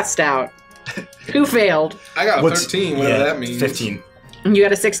out? Who failed? I got a 13, whatever that means. 15. You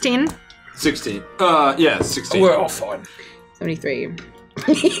got a 16. 16. Yeah, 16. We're all fine. 73.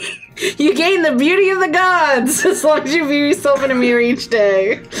 You gain the beauty of the gods as long as you view yourself in a mirror each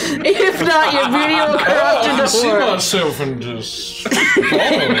day. If not, your beauty will corrupt into see horror. myself and just.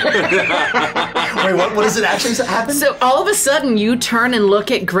 Wait, what does it actually happen? So all of a sudden, you turn and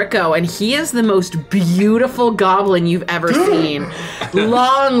look at Gricko, and he is the most beautiful goblin you've ever seen.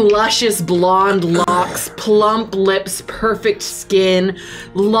 Long, luscious blonde locks, plump lips, perfect skin,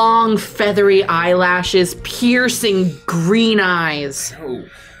 long, feathery eyelashes, piercing green eyes.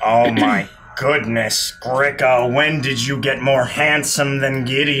 Oh my goodness, Gricko, when did you get more handsome than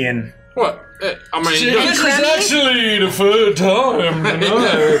Gideon? What? I mean, This is actually the third time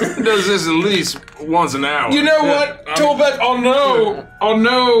tonight. he does this at least once an hour. You know what, Torbeck? I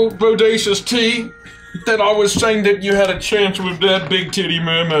know, Bodacious T, that I was saying that you had a chance with that big titty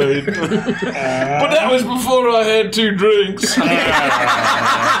mermaid. But that was before I had 2 drinks.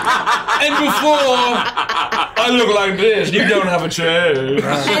 And before I look like this, you don't have a chance.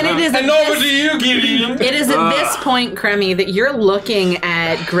 And it is And over to you, Gideon. It is at this point, Kremmy, that you're looking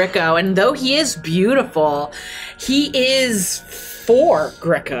at Gricko, and though he is beautiful, he is 4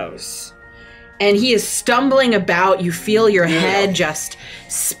 Grickos. And he is stumbling about. You feel your head just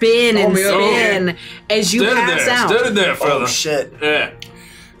spin and spin as you pass out. Steady there, fella. Oh shit. Yeah.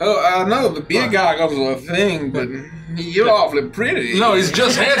 Oh, I know the beer guy got a thing, but you're awfully pretty. No, he's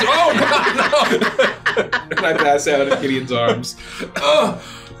just handsome. Oh, God, no. And I pass out in Gideon's arms.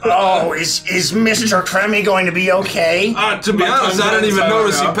 Oh, is Mr. Kremmy going to be okay? To be honest, I didn't even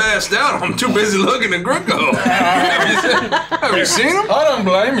notice he passed out. I'm too busy looking at Gricko. Have you seen him? I don't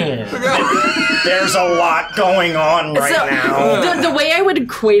blame you. There's a lot going on right now. The way I would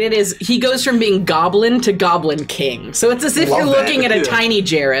equate it is he goes from being goblin to goblin king. So it's as if you're looking at a tiny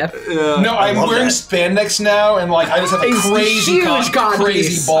Jareth. No, I'm wearing spandex now, and like I just have a crazy, huge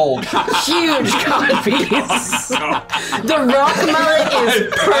crazy bulge. Huge codpiece. The rock mullet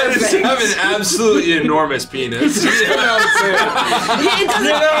is I just have an absolutely enormous penis. It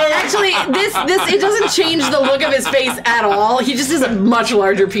doesn't actually. It doesn't change the look of his face at all. He just has a much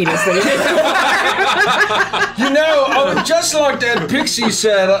larger penis than it is. You know, just like that pixie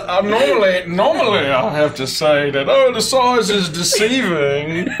said, normally I have to say that the size is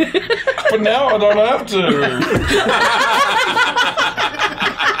deceiving, but now I don't have to.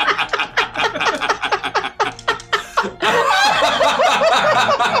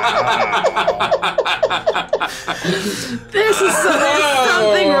 There's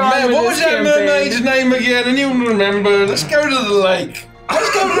something wrong man, with what this was that campaign. mermaid's name again? And you remember? Let's go to the lake.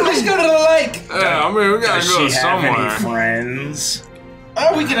 Let's go to the lake. Yeah, I mean, we gotta go somewhere. Friends?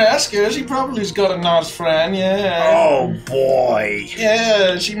 Oh, we can ask her. She probably's got a nice friend. Yeah. Oh boy.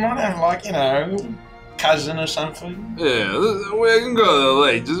 Yeah, she might have like cousin or something. Yeah, we can go to the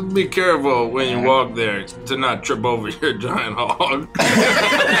lake. Just be careful when you walk there to not trip over your giant hog.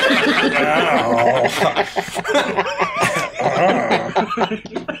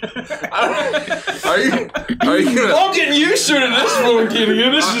 Are you gonna... I'm getting used to this one,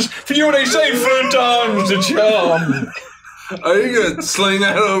 Gideon. This is, you know what they say, 3 times the charm. Are you gonna sling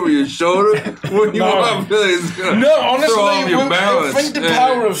that over your shoulder when you walk? It's gonna No, honestly, throw off your I balance. think the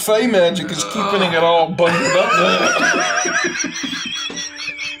power of Fey magic is keeping it all bundled up there.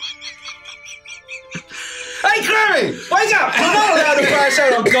 Hey, Kremmy! Wake up! You're not allowed to pass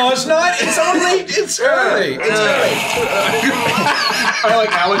out on God's night. It's early. It's early. I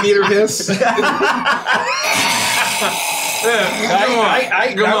like alligator hiss. Come on.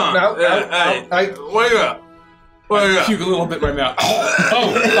 Wake up. Wake up. Puke a little bit in my mouth.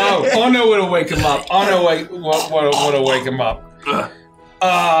 I know what'll wake him up. I know what'll wake him up.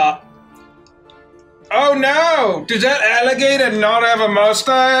 Oh no! Does that alligator not have a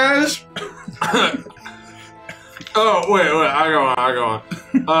mustache? Oh, wait, I go on.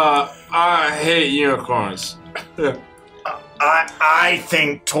 I hate unicorns. I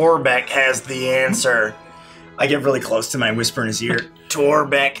think Torbeck has the answer. I get really close to my whisper in his ear.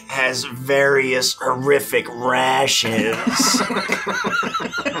 Torbeck has various horrific rashes.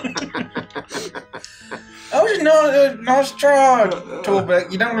 Oh, nice try,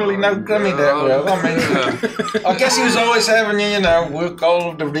 Torbeck. You don't really know Grimmy that well. I mean, I guess he was always having work all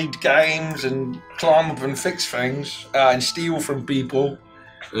of the read games and climb up and fix things and steal from people.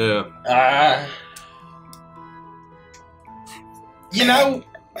 Yeah.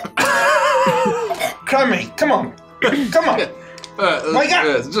 Grimmy, come on. Wake up.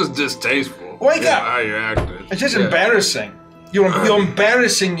 Yeah, it's just distasteful. Wake up. How you acting. It's just embarrassing. You're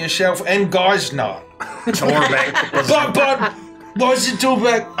embarrassing yourself and guys not. Torbeck was What's it,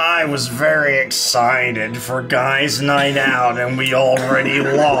 Torbeck? I was very excited for guys' night out, and we already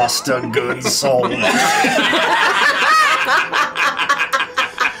lost a good soul.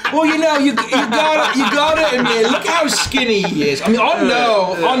 Well, you know, you gotta admit, look how skinny he is. I mean, I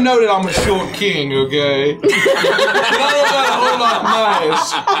know that I'm a short king, okay? But I don't got a whole lot of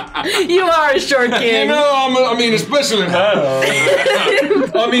mass. You are a short You king. know, I mean, especially now.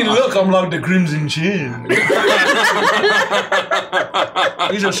 I mean, look, I'm like the Crimson Chin.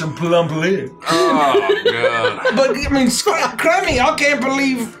 These are some plump lips. Oh, God. But, I mean, Crummy, I can't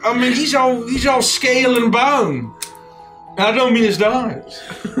believe, I mean, he's all scale and bone. And I don't mean his eyes.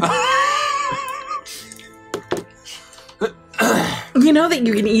 You know that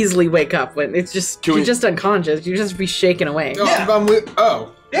you can easily wake up when it's just you're just unconscious. You just be shaken away.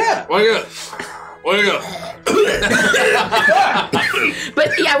 Oh, Yeah. Yeah. Wake up. Wake up.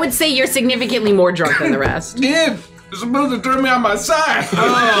 But yeah, I would say you're significantly more drunk than the rest. Yeah. You're supposed to throw me on my side.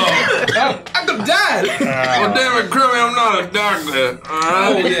 Oh. I could die. Well, damn it, Crummy, I'm not a doctor.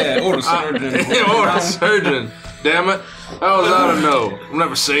 Oh, yeah. Or a surgeon. Yeah, or a surgeon. Damn it. How was I to know? I've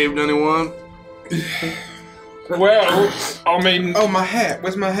never saved anyone. Well, I mean... Oh, my hat.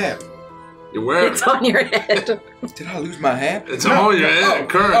 Where's my hat? You wear It's it. on your head. Did I lose my hat? It's on your head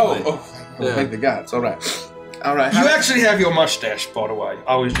currently. Yeah. Thank the gods. All right. All right. You actually have your mustache, by the way.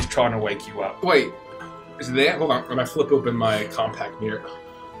 I was just trying to wake you up. Wait. Is it there? Hold on. When I flip open my compact mirror.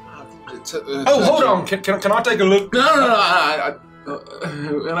 Oh, hold on. Can I take a look? No.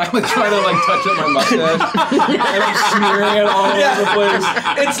 And I would try to like touch up my mustache, and I'm smearing it all over the place.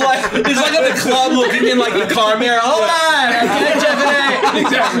 It's like at the club looking in like the car mirror. Hold on, okay, Tiffany.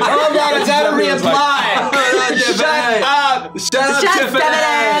 Exactly. Hold on, it's how to reapply. Shut up. Shut up, Shut Tiffany.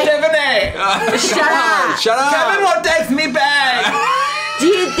 Tiffany. Shut up. Shut up. Kevin won't text me back. Do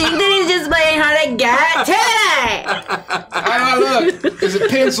you think that he's just playing hard to get? Today! How do I look? Is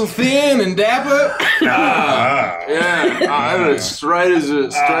it pencil thin and dapper? Yeah, it's straight as a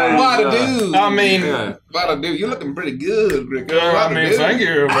What to do? I mean, Yeah. What to do? You're looking pretty good, Rick. I mean, thank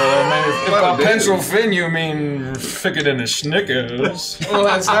you, but I mean, if What by to do? pencil thin you mean thicker than a Snickers. Well,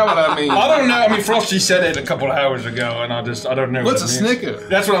 that's not what I mean. I don't know. I mean, Frosty said it a couple of hours ago, and I don't know. What's what a it means. Snicker?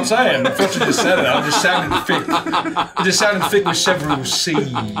 That's what I'm saying. Frosty just said it. I just sounded thick. It just sounded thick with several C's,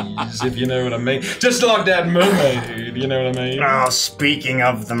 if you know what I mean. Just like that mermaid, you know what I mean? Oh, speaking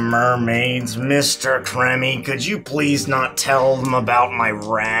of the mermaids, Mr. Kremmy, could you please not tell them about my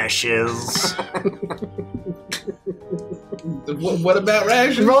rashes? What about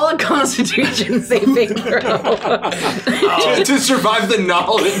rashes? Roll a Constitution saving throw. To survive the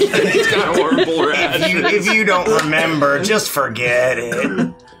knowledge that he's got horrible rashes. If you don't remember, just forget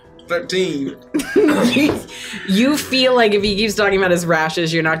it. 13. You feel like if he keeps talking about his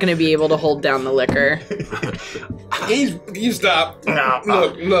rashes, you're not going to be able to hold down the liquor. You stop.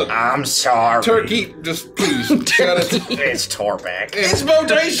 No, Look. I'm sorry. Turkey, just please shut it. It's Torbeck. It's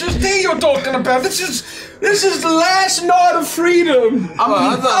bodacious tea you're talking about. This is the last night of freedom.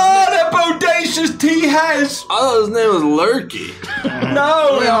 That bodacious tea has. I thought his name was Lurky.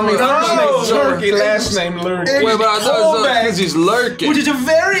 No, Well, I mean, first no. name Turkey, last name Lurky. Wait, but I thought it was because he's lurking. Which is a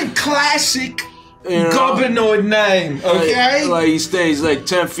very classic You know? goblinoid name, okay? Like he stays like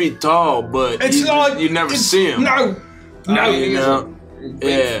 10 feet tall, but It's like you never see him. No, You know?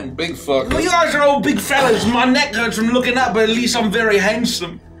 Yeah. Big fuck. Well, you guys are all big fellas. My neck hurts from looking up, but at least I'm very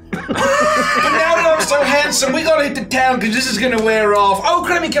handsome. But now that I'm so handsome, we gotta hit the town because this is gonna wear off. Oh,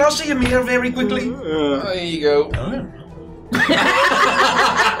 Cremmy, can I see your mirror very quickly? There you go.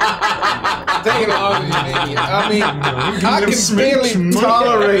 Taking longer than me. I mean, I can barely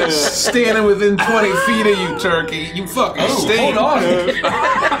tolerate standing within 20 feet of you, Turkey. You fucking stink. Hold on.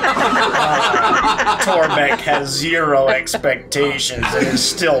 Torbeck has zero expectations and is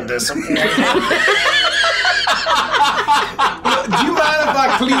still disappointed. Do you mind if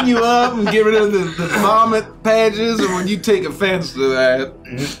I clean you up and get rid of the vomit patches, or would you take offense to that?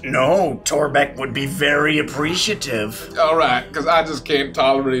 No, Torbeck would be very appreciative. All right, because I just can't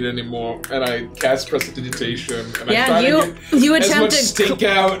tolerate it anymore, and I cast prestidigitation, and Yeah, I try you to get as attempt much to stink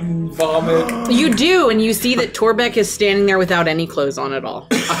out and vomit. You do, and you see that Torbeck is standing there without any clothes on at all.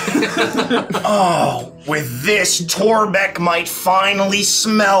 Oh, with this, Torbeck might finally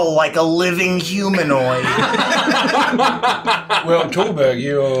smell like a living humanoid. Well, Torberg,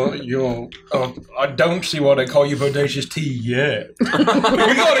 you're. I don't see why they call you bodacious tea yet. We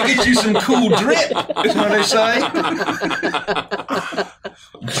gotta get you some cool drip. Is what they say.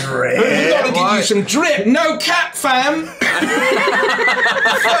 We Drip. gotta get you some drip. No cap, fam. I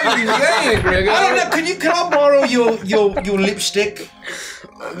don't know. Can I borrow your lipstick?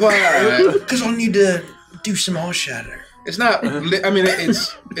 Why? Because I need to do some eyeshadow. It's not. I mean,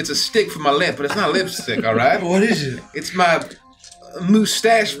 it's a stick for my lip, but it's not lipstick. All right. What is it? It's my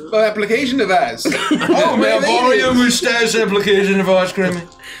mustache application device. Oh, may I borrow your mustache application device, Grimmy?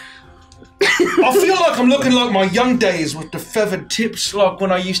 I feel like I'm looking like my young days with the feathered tips, like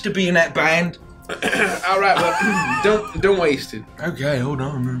when I used to be in that band. All right, well, don't waste it. Okay, hold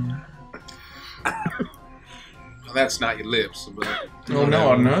on. Well, that's not your lips. But Oh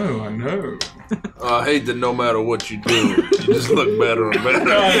no, I know. I hate that no matter what you do, you just look better and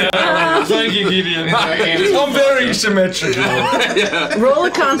better. Thank you, Gideon. I'm very symmetrical. Yeah. Roll a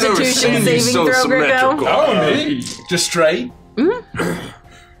Never Constitution seen you saving so throw, Greco. symmetrical. Oh, me? Just straight?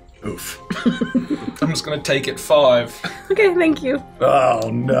 Oof. I'm just gonna take it 5. Okay, thank you. Oh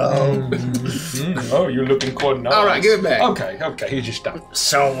no. Oh, you're looking quite nice. all right, give it back. Okay, here's your stuff.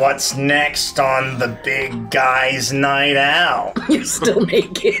 So what's next on the big guy's night out? You're still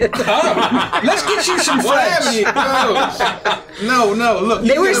naked. Let's get you some What flesh. happened? No. Look,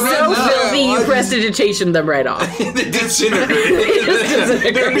 They you were get a so red nut. filthy you prestidigitation them right off. They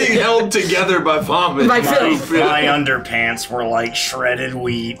disintegrate. They're being held together by vomit. By filth. My underpants were like shredded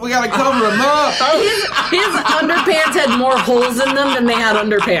wheat. We gotta cover him up. His underpants had more holes in them than they had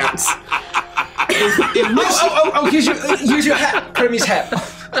underpants. Oh, here's your hat. Creamy's hat.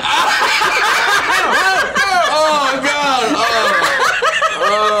 Oh God!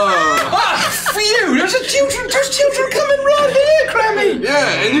 Phew, there's children coming right here, Crammy.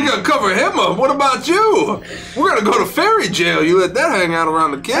 Yeah, and you're gonna cover him up. What about you? We're gonna go to fairy jail. You let that hang out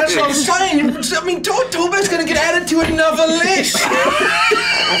around the That's what I'm kitchen. saying. I mean, Torbeck's gonna get added to another list.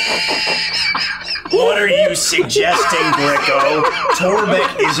 What are you suggesting, Glico?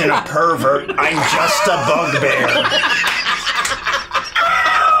 Torbeck isn't a pervert. I'm just a bugbear.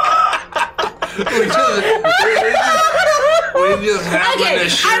 We just happen Okay, to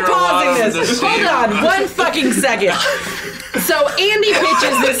share I'm a lot pausing of the this. Hold same- on, one fucking second. So Andy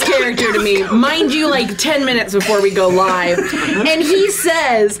pitches this character to me, mind you, like 10 minutes before we go live, and he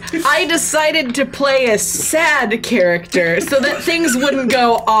says, I decided to play a sad character so that things wouldn't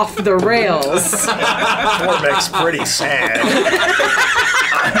go off the rails. Torbeck's pretty sad.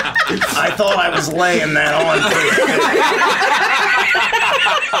 I thought I was laying that on pretty good.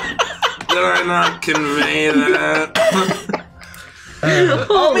 Did I not convey that?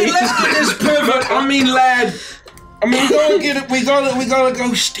 I mean, let's get this pervert. I mean, lad. I mean, we gotta get it. We gotta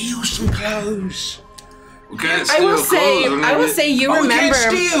go steal some clothes. We can't I will steal say, clothes, I will say, you Oh, we remember.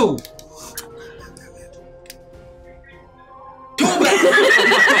 can't steal.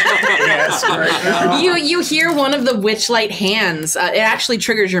 Yes, right. You hear one of the Witchlight hands. It actually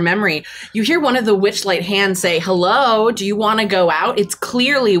triggers your memory. You hear one of the Witchlight hands say, "Hello, do you want to go out?" It's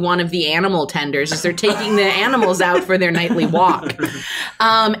clearly one of the animal tenders as they're taking the animals out for their nightly walk.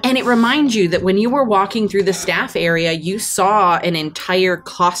 And it reminds you that when you were walking through the staff area, you saw an entire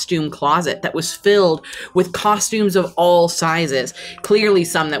costume closet that was filled with costumes of all sizes. Clearly,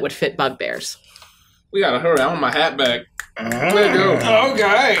 some that would fit bugbears. We gotta hurry. I want my hat back. Let go.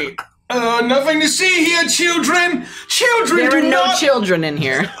 Okay. Nothing to see here, children. Children, There are do no not. children in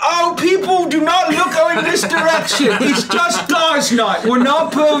here. Oh, people, do not look in this direction. It's just guys' night. We're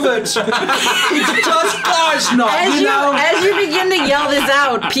not perverts. It's just guys' night. As you begin to yell this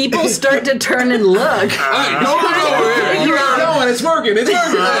out, people start to turn and look. Hey, no one over here. You're going. It's working. It's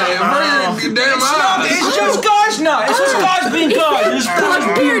working. Hey, I'm ready to damn eyes. It's just guys' night. It's just guys being guys. It's guys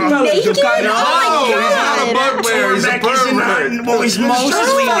being fellas, naked? okay? Oh my He's not a God. bugbear. He's a Torbeck is pervert. not. Well, he's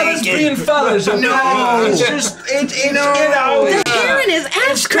mostly Fellas naked. being fellas, okay? No. It's just, it's you know. The hair in his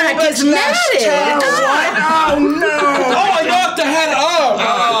ass crack is Torbeck's matted. last Oh no! Oh, I knocked the head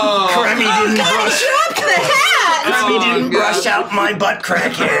up. Crummy didn't brush. Drop the hat. Crummy didn't brush out my butt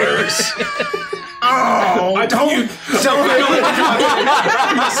crack hairs. Oh,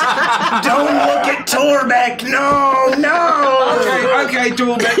 don't look at Torbeck. No. Okay,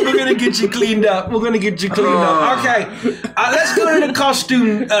 Torbeck, we're gonna get you cleaned up. Okay, let's go to the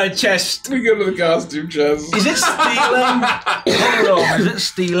costume chest. We go to the costume chest. Is it stealing? Hold on, is it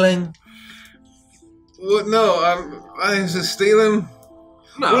stealing? What? No, I think it's stealing.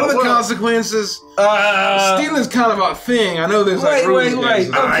 No, What are the well, consequences? Stealing's kind of a thing. I know there's like wait, rules wait. against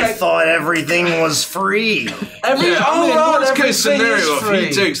it. I Okay. thought everything was free. worst case everything scenario, is if free.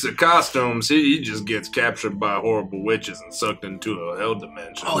 he takes the costumes, he just gets captured by horrible witches and sucked into a hell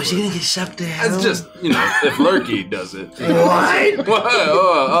dimension. Oh, is he gonna get sucked to hell? That's just, if Lurky does it. What?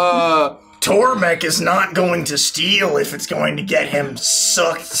 What? Torbeck is not going to steal if it's going to get him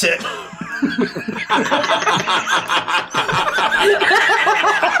sucked to...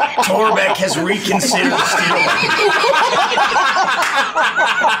 Torbeck has reconsidered stealing.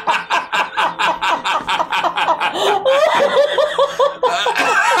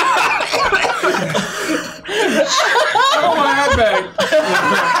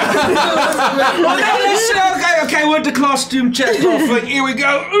 the costume chest off. Like, here we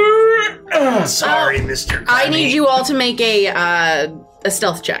go. Sorry, Mr. I need you all to make a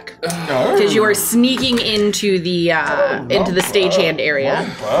stealth check because you are sneaking into the stagehand area.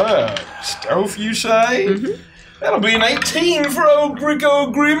 Not bad. Stealth, you say? Mm-hmm. That'll be an 18 for old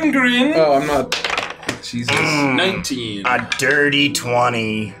Gricko Grimgrin. Oh, I'm not. Jesus. 19. A dirty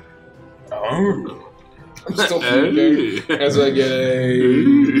 20. Oh. I'm still thinking as I get a.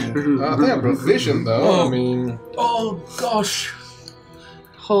 I think I'm proficient though. I mean. Oh gosh.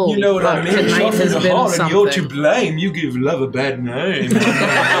 Holy You know what I fuck, mean? tonight It's has the been heart, and you're to something. blame. You give love a bad name. 9.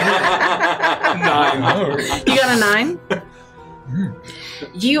 You got a 9?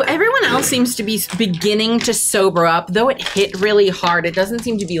 Everyone else seems to be beginning to sober up, though it hit really hard. It doesn't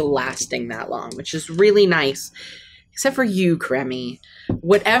seem to be lasting that long, which is really nice. Except for you, Kremmy.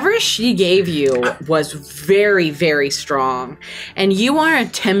 Whatever she gave you was very, very strong. And you are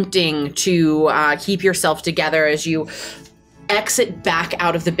attempting to keep yourself together as you exit back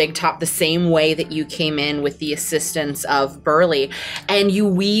out of the big top the same way that you came in with the assistance of Burley, and you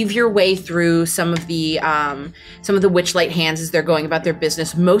weave your way through some of the Witchlight hands as they're going about their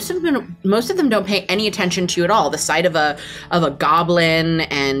business. Most of them don't pay any attention to you at all. The sight of a goblin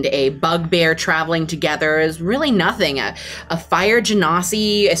and a bugbear traveling together is really nothing. A fire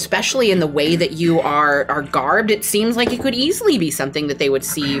genasi, especially in the way that you are garbed, it seems like it could easily be something that they would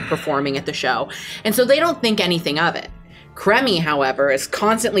see performing at the show, and so they don't think anything of it. Kremmy, however, is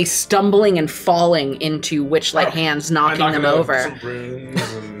constantly stumbling and falling into Witchlight hands, knocking them over.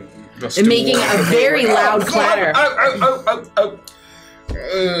 And making a very loud clatter.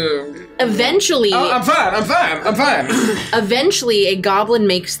 Eventually... I'm fine. Eventually, a goblin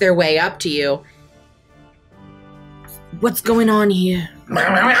makes their way up to you. What's going on here?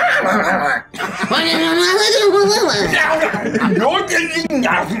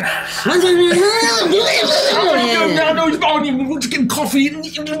 Coffee. Roll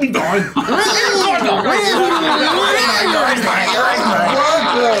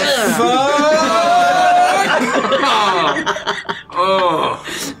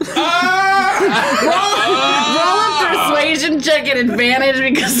a persuasion check at advantage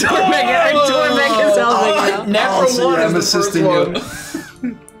because Torbeck is helping you. Natural one. I'm assisting you.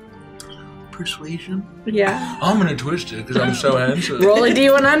 Persuasion? Yeah. I'm gonna twist it because I'm so handsome. Roll a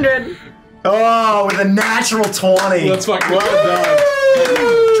d100. Oh, with a natural 20. That's fucking well done.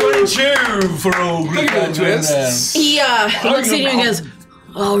 22 for old Look at that twist. He looks at you and goes,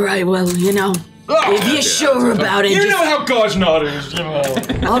 all right, well, if you're sure about it, You just... know how God's not is, you know.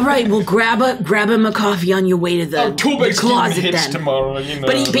 All right, well, grab him a coffee on your way to the closet hits then. tomorrow, you know.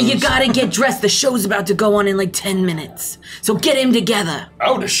 But you gotta get dressed. The show's about to go on in like 10 minutes. So get him together.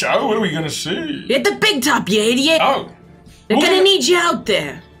 Oh, the show? What are we gonna see? At the big top, you idiot. Oh. They're gonna need you out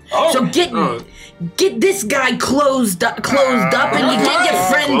there. Oh. So get this guy closed up and you get your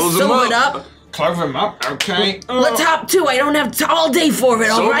friends sobered up. Close him up, okay. Let's hop to. I don't have all day for it,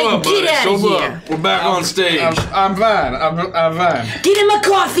 all right? Get out of here. We're back on stage. I'm fine. I'm fine. Get him a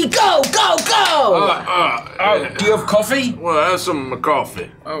coffee. Go, go, go. Do you have coffee? Well, have some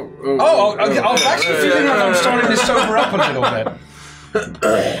coffee. I was actually feeling like I'm starting to sober up a little bit.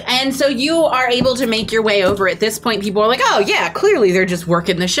 And so you are able to make your way over. At this point, people are like, oh, yeah, clearly they're just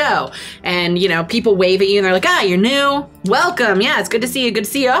working the show. And, people wave at you and they're like, you're new? Welcome. Yeah, it's good to see you. Good to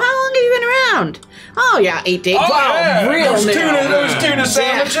see you. How long have you been around? Oh, yeah, 8 days. Wow, real those new. those tuna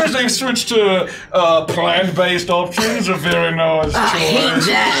sandwiches, they've switched to plant-based options. Are very nice. I hate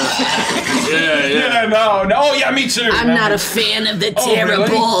that. Yeah, no. Oh, yeah, me too. I'm not a fan of the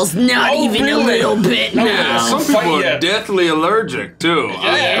terribles. Really? Not even a little bit, no. Some people are deathly allergic, too.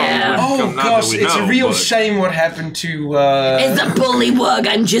 Yeah. Oh, gosh, it's a real shame what happened to... As a bullywug,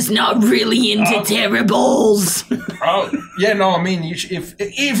 I'm just not really into terribles. I mean, if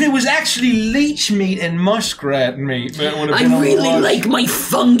it was actually leech meat and muskrat meat, that would have been I really like my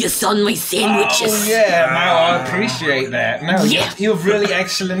fungus on my sandwiches. Oh, yeah, no, I appreciate that. No, Yeah. you have really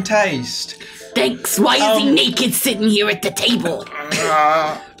excellent taste. Thanks. Why is he naked sitting here at the table?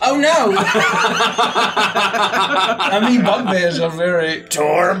 Oh, no. I mean, bugbears are very...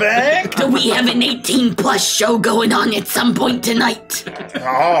 Torbeck? Do we have an 18-plus show going on at some point tonight?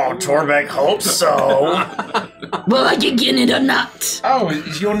 Oh, Torbeck hopes so. Well, are you getting it or not? Oh,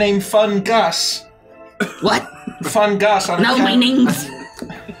 is your name Fun Gus? What? Fun Gus. No, my name's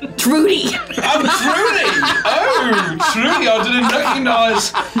Trudy. I'm Trudy! Oh, Trudy, I didn't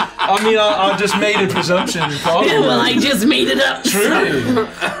recognize... I mean, I just made a presumption. Yeah, well, I just made it up. Trudy.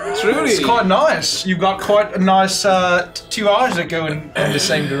 It's quite nice. You've got quite a nice 2 eyes that go in the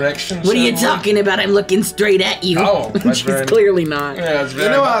same direction. What are you talking about? I'm looking straight at you. Oh, that's She's clearly not. Yeah, that's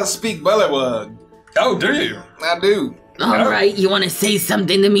very I speak Bullywug. Oh, do you? I do. All right, you want to say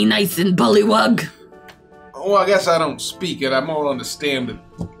something to me nice and bullywug? Oh, I guess I don't speak it. I more understand it.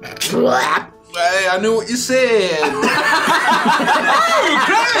 Hey, I knew what you said.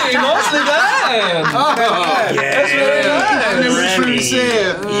 Okay, mostly that. That's very nice. I knew what you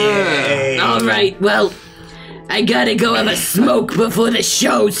said. All right, well, I gotta go have a smoke before the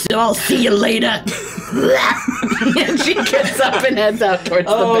show, so I'll see you later. And she gets up and heads out towards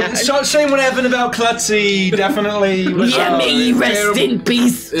the back. Shame what happened about Klutzy. Definitely. Yeah, may he rest in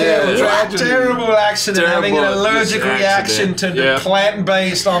peace. Terrible accident. Having an allergic reaction to the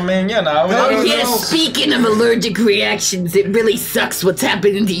plant-based. I mean, you know. Oh, yeah, speaking of allergic reactions, it really sucks what's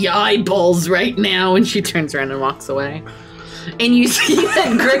happening to your eyeballs right now. And she turns around and walks away. And you see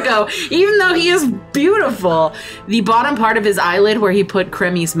that Gricko, even though he is beautiful, the bottom part of his eyelid where he put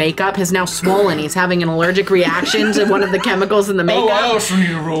Kremmy's makeup has now swollen. He's having an allergic reaction to one of the chemicals in the makeup. Oh, I also need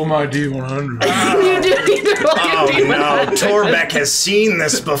to roll my D100. You do need to roll your D100. No, Torbeck has seen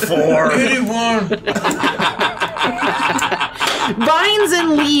this before. Vines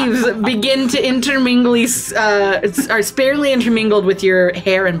and leaves begin to intermingle, are sparely intermingled with your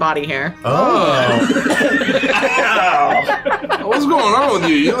hair and body hair. What's going on with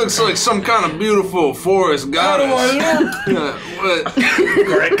you? You look like some kind of beautiful forest goddess. How do I look? What?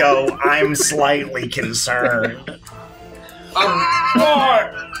 Greco, I'm slightly concerned.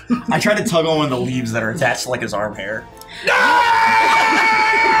 I try to tug on one of the leaves that are attached to like his arm hair.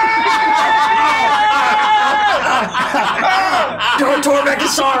 Torbeck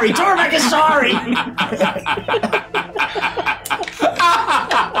is sorry! Torbeck is sorry!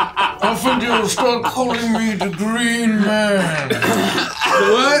 I think you'll start calling me the Green Man.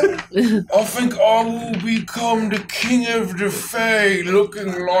 What? I think I will become the King of the Fae,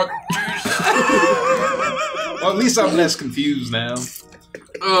 looking like this. Well, at least I'm less confused now.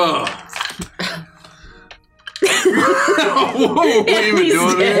 What were you even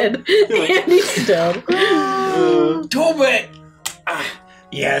doing dead. Andy's dead. Torbeck,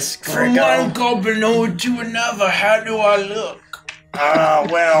 Yes, from one goblin over to another, how do I look?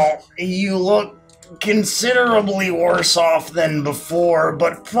 Well, you look considerably worse off than before,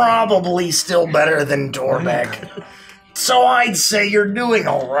 but probably still better than Torbeck. So I'd say you're doing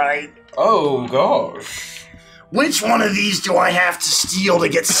alright. Oh, gosh. Which one of these do I have to steal to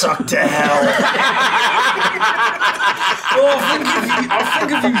get sucked to hell? Well, I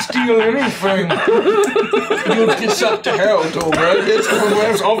think if you steal anything, you'll get sucked to hell, Torbeck.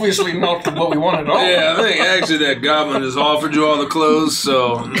 That's obviously not what we want at all. Yeah, I think actually that goblin has offered you all the clothes,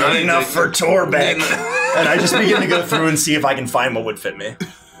 so... Good enough for Torbeck. And I just begin to go through and see if I can find what would fit me.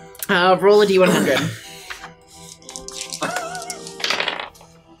 Roll a D100.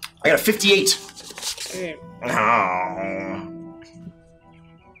 I got a 58. Oh.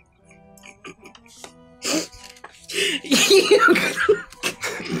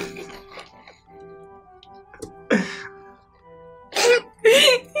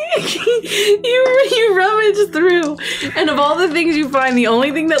 You rummage through, and of all the things you find, the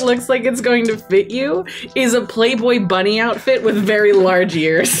only thing that looks like it's going to fit you is a Playboy bunny outfit with very large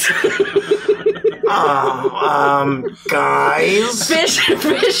ears. Guys?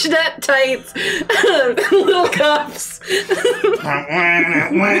 Fishnet tights, little cuffs. The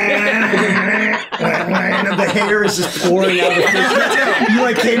hair is just pouring out of the fishnet. You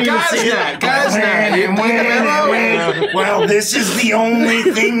like can't even see it. Well, this is the only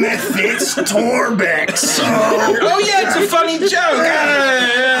thing that fits Torbeck, so... Oh, yeah, it's a funny joke.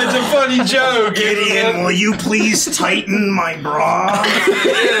 It's a funny joke. Gideon, will you please tighten my bra?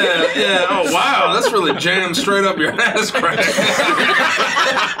 Yeah. Oh, wow. That's really jammed straight up your ass crack.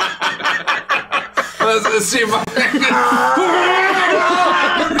 Let's see if I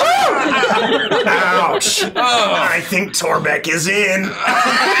Ouch. I think Torbeck is in.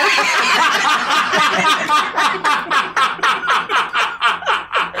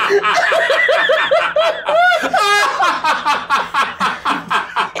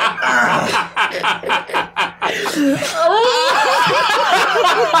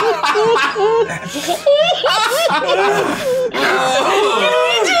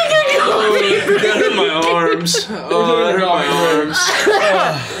 That hurt my arms. Oh, that hurt my arms.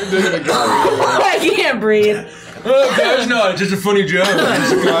 I can't breathe. Oh, guys, no, it's just a funny joke.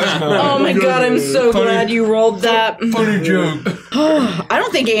 Oh my god, I'm so glad you rolled that. Funny joke. I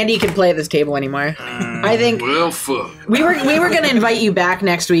don't think Andy can play at this table anymore. I think Well, fuck. we were going to invite you back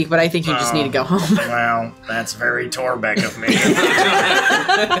next week, but I think you just need to go home. Well, that's very Torbeck of me.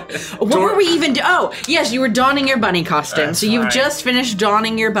 What were we even oh, yes, you were donning your bunny costume. That's so you've right. just finished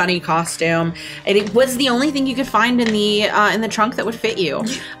donning your bunny costume, and it was the only thing you could find in the trunk that would fit you.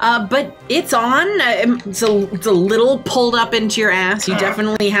 But it's on. It's a little pulled up into your ass. You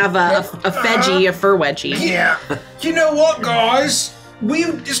definitely have a fedgie, a fur wedgie. Yeah. You know what, guys?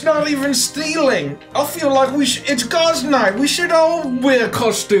 It's not even stealing. I feel like it's God's night. We should all wear a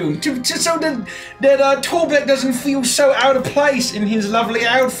costume so that Torbeck doesn't feel so out of place in his lovely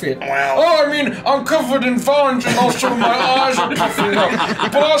outfit. Wow. Oh, I mean, I'm covered in vines and also my eyes are puffing up,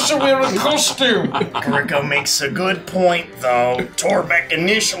 but I also wear a costume. Greco makes a good point, though. Torbeck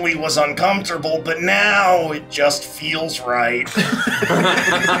initially was uncomfortable, but now it just feels right.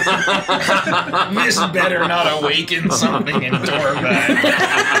 This better not awaken something in Torbeck.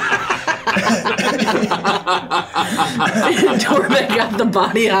 Torbeck got the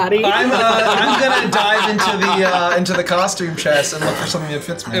body hottie. I'm gonna dive into the costume chest and look for something that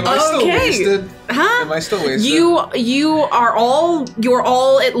fits me. Am I still wasted? Huh? Am I still wasted? You're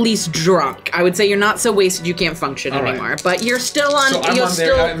all at least drunk. I would say you're not so wasted you can't function anymore, but you're still on. So I'm you'll on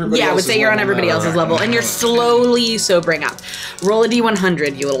still. everybody I would say else's you're on level everybody now, else's right? level, and you're slowly sobering up. Roll a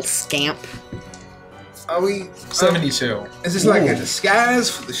d100, you little scamp. Are we 72. Is this like a disguise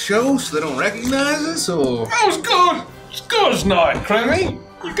for the show so they don't recognize us, or? That was good. It's God's night, Cremmy.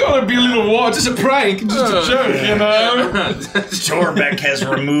 You gotta be a little wild. It's just a prank. It's just a joke, you know? Torbeck has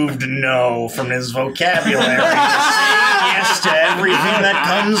removed no from his vocabulary. Yes to everything that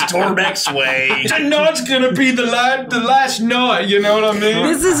comes Torbeck's way. Tonight's gonna be the last night, you know what I mean?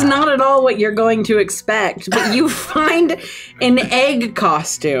 This is not at all what you're going to expect, but you find an egg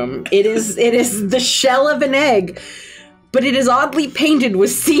costume. It is the shell of an egg, but it is oddly painted with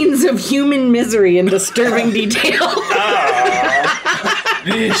scenes of human misery and disturbing detail.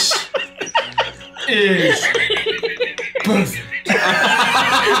 This is perfect.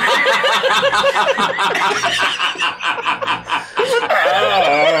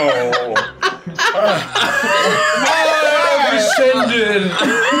 Ascended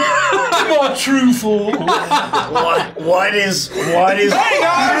to my true form. What is what's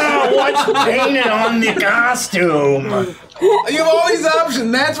painted on the costume? You have all these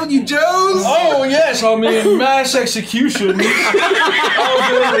options. That's what you chose. Oh yes, I mean mass execution. Look at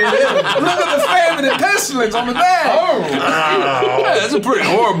the famine and pestilence on the back. Yeah, that's a pretty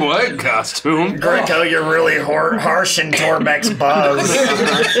horrible egg costume. Greco, you're really harsh in Torbeck's buzz.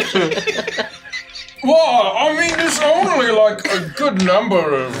 Well, I mean, there's only like a good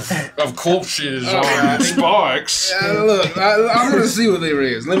number of corpses on spikes. Look, I'm gonna see what there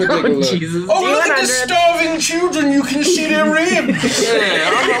is. Let me take a look. Jesus. Oh, look at the starving children! You can see their ribs.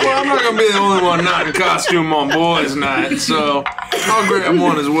 Yeah, I'm not gonna be the only one not in costume on boys' night, so I'll grab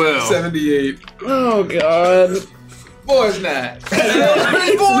one as well. 78. Oh god. Boys' night.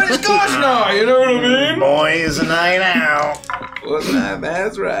 Boys, gosh, now you know what I mean. Boys' night out. Boys' night.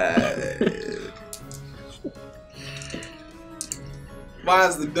 That's right. Why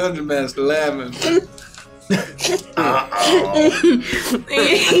is the dungeon master laughing?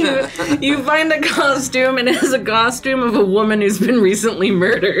 You find a costume, and it is a costume of a woman who's been recently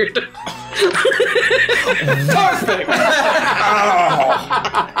murdered. Perfect.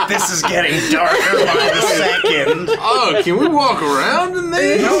 Oh, this is getting darker by the second. Oh, can we walk around in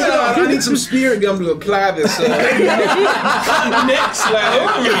there? No, I need some spirit gum to apply this. Next level.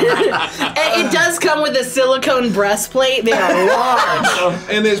 It does come with a silicone breastplate. They are large.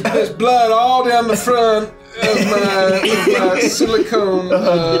 And there's blood all down the front of my silicone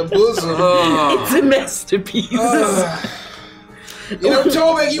bosom. It's a masterpiece. You know,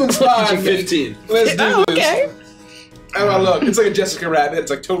 Torbeck, you inspired me. 15. Let's do this. Okay. How do I look? It's like a Jessica Rabbit.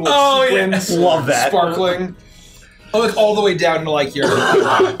 It's like total sequins. Love that. Sparkling. Oh, like all the way down to like your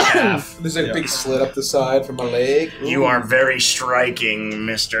calf. There's like a big slit up the side from my leg. You are very striking,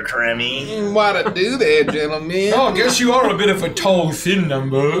 Mr. Kremmy. What to do there, gentlemen? Oh, I guess you are a bit of a tall, thin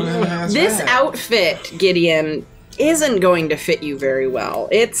number. This outfit, Gideon, isn't going to fit you very well.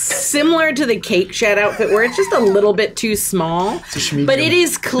 It's similar to the Cake Shed outfit where it's just a little bit too small. But it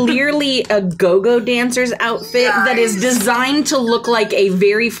is clearly a go-go dancer's outfit that is designed to look like a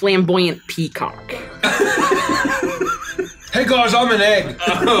very flamboyant peacock. Hey guys, I'm an egg.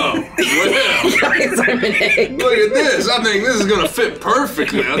 Oh, well. Guys, I'm an egg. Look at this. I think this is gonna fit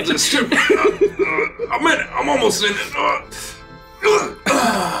perfectly. I'm almost in it.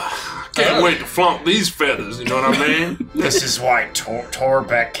 Can't wait to flaunt these feathers, you know what I mean? This is why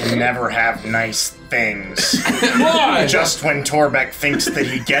Torbeck can never have nice things. Why? Just when Torbeck thinks that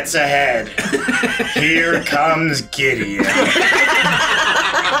he gets ahead, here comes Gideon.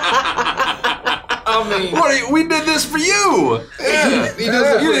 I mean, We did this for you. Yeah. he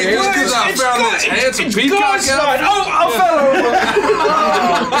does it You think just because I found this handsome peacock out? I fell over.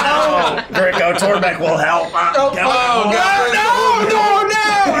 No, Greco, Torbeck will help. Oh, God.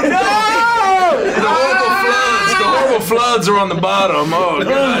 The horrible floods are on the bottom. Oh,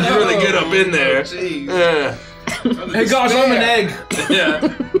 God, you really get up in there. Yeah. Hey guys, I'm an egg. Yeah.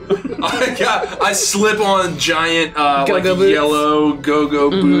 I slip on giant, like Go-go boots. yellow go-go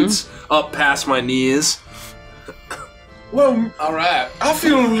boots up past my knees. Well, all right. I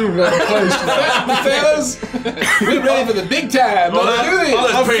feel a little bit close to that. Fellas, we're ready for the big time. Let's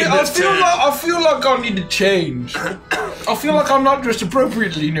do this. I feel like I need to change. I feel like I'm not dressed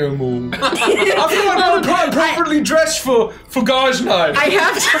appropriately no more. I feel like I'm appropriately dressed for guys' night. I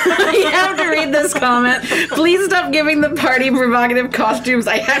have to read this comment. Please stop giving the party provocative costumes.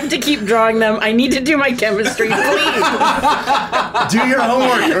 I have to keep drawing them. I need to do my chemistry, please. Do your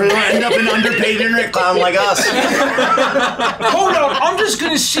homework, or you'll end up an underpaid internet clown like us. Hold on, I'm just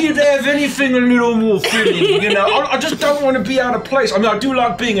gonna see if they have anything a little more fitting, you know? I just don't want to be out of place. I mean, I do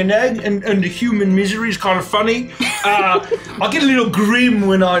like being an egg, and the human misery is kind of funny. I get a little grim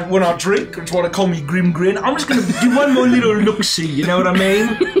when I drink. That's why they call me Grim Grin. I'm just gonna do one more little look-see, you know what I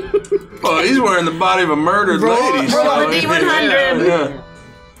mean? Oh, he's wearing the body of a murdered lady. Roll the D100. Yeah.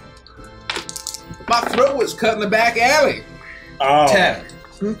 My throat was cut in the back alley. Oh. 10.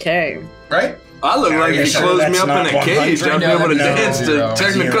 Okay. Right? I look like you you sure closed me that's up in a not cage. 100? I'll be able to No, dance to zero.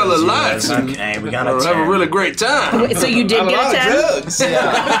 Technicolor Zeros. lights and Okay, we got a have a 10. really great time. Wait, so you did A get lot a of 10? drugs.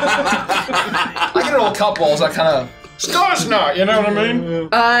 I get all couples, I kind of... Stars not, you know what I mean?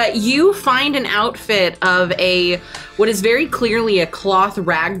 You find an outfit of what is very clearly a cloth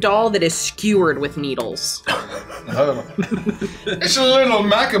rag doll that is skewered with needles. Oh. It's a little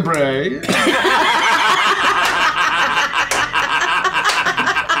macabre.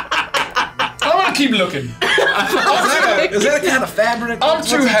 I'm gonna keep looking. Is that a kind of fabric? I'm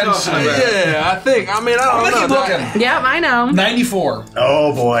too handsome. Yeah, I don't I'm gonna know. keep looking. Yep, I know. 94.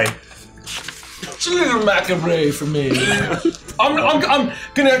 Oh boy. It's a little macabre for me. I'm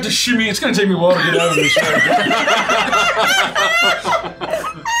gonna have to shimmy. It's gonna take me a while to get out of this.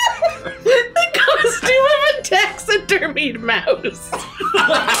 The costume of a taxidermied mouse.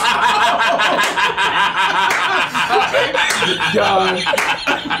 God.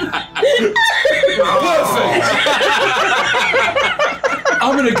 Perfect.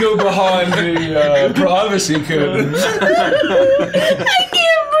 I'm gonna go behind the privacy curtain. I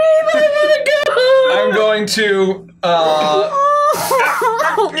can't breathe. I'm gonna go home. I'm going to.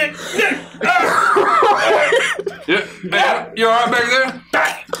 Yeah, you alright back there?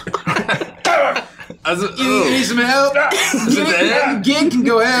 You need some help? Is it the end? Gig can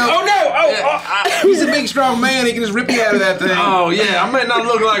go help. Oh no! He's a big, strong man. He can just rip you out of that thing. Oh yeah, I may not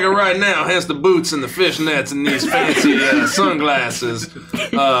look like it right now, hence the boots and the fishnets and these fancy sunglasses.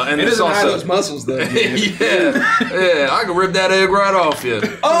 And It it's doesn't hide also those muscles, though. yeah, I can rip that egg right off you.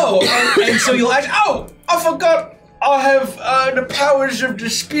 Oh, and so you'll ask. Oh, I forgot. I have the powers of the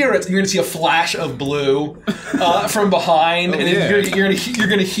spirit. You're gonna see a flash of blue from behind, and you're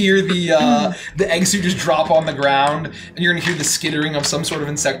gonna hear the egg suit just drop on the ground, and you're gonna hear the skittering of some sort of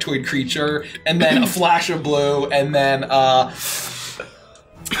insectoid creature, and then a flash of blue, and then I'll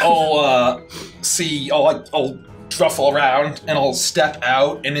truffle around and I'll step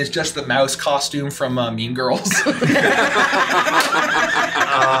out, and it's just the mouse costume from Mean Girls.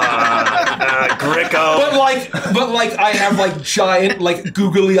 Greco. But like I have like giant like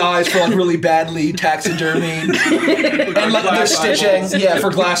googly eyes for like really badly taxidermied, and like they're stitching for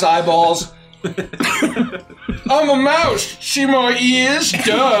glass eyeballs. I'm a mouse. See my ears?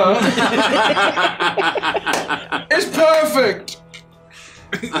 Duh. It's perfect.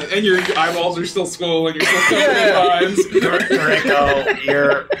 And your eyeballs are still swollen. You're still covered in lines. Greco,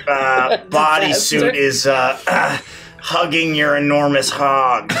 your bodysuit is hugging your enormous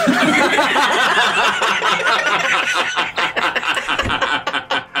hog.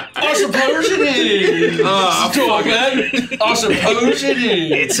 I suppose it is. I suppose it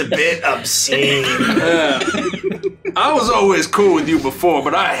is. It's a bit obscene. I was always cool with you before,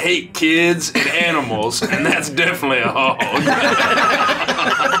 but I hate kids and animals, and that's definitely a hog.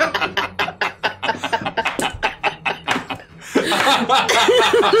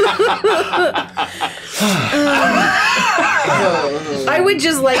 I would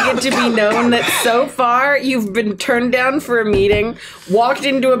just like it to be known that so far you've been turned down for a meeting, walked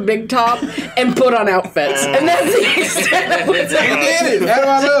into a big top, and put on outfits. And that's the extent of what's You did it. How do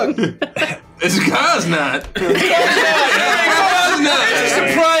I look? It's God's not. It's just a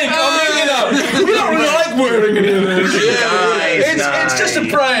prank. I mean, you know, we don't like wearing it in this. It's just a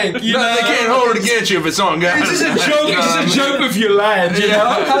prank. You know, they can't hold it against you if it's on God. It's just a joke. It's just a joke if you land. You know,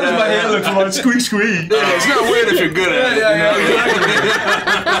 how does my hair look like squeak squeak? Yeah, it's not weird if you're good at it.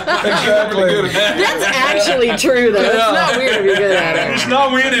 Exactly. That's actually true, though. It's not weird if you're good at it. It's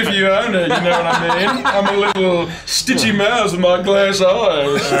not weird if you own it. You know what I mean? I'm a little stitchy mouse with my glass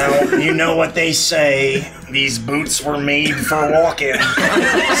eyes. Well, you know what they say. These boots were made for walking.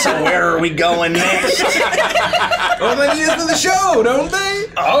 So where are we going next? Well, they need it for the show, don't they?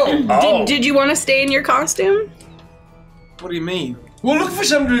 Did you want to stay in your costume? What do you mean? We'll look for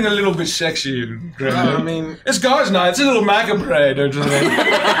something a little bit sexy. I mean, It's guys' night. It's a little macabre, don't you think?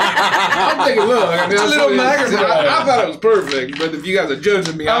 I'll take a look. I mean, It's a little macabre. I thought it was perfect, but if you guys are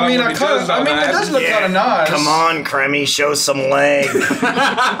judging me, I mean, it does look kind of nice. Come on, Kremmy, show some leg.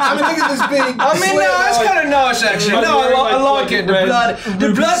 I mean, look at this big. I mean, no, it's kind of nice actually. No, I like it.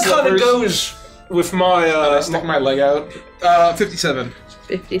 The blood kind of goes with my. Stick my leg out. 57.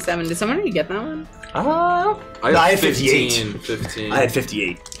 57. Did someone already get that one? I had 15. 58. I had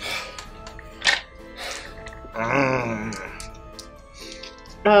 58.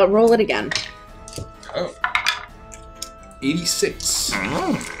 Roll it again. 86.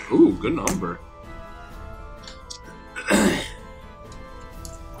 Ooh, good number. Where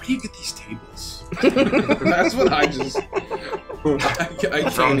do you get these tables? That's what I just. I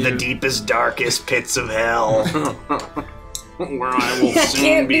From the deepest, darkest pits of hell. Where I will I soon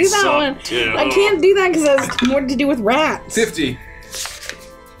can't be do that one. sucked to. I can't do that because it has more to do with rats. 50.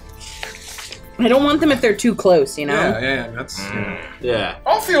 I don't want them if they're too close, you know? Yeah, that's. Yeah.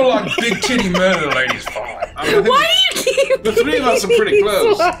 I feel like Big Titty Murder Lady's fine. I mean, Why do you keep the three of us are pretty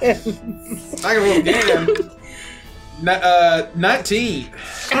close. ones? I can roll again. 19.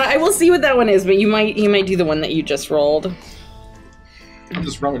 I will see what that one is, but you might do the one that you just rolled. I'm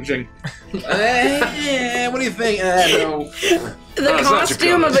just rummaging. What do you think? No. The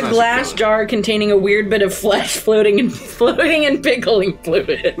costume of a glass jar containing a weird bit of flesh floating and pickling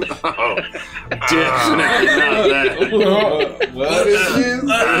fluid. Oh, definitely not that. What is this?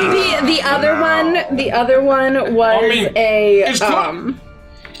 The other one was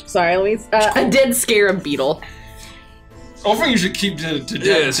sorry, Louise. A dead scarab beetle. I think you should keep to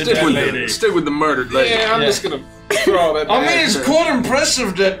Yeah, stick with the murdered lady. Yeah, I'm just gonna throw that. I mean, it's quite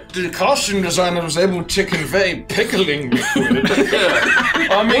impressive that the costume designer was able to convey pickling liquid.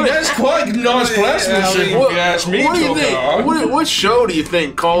 I mean, that's quite nice craftsmanship, if you ask me. What do you think? What show do you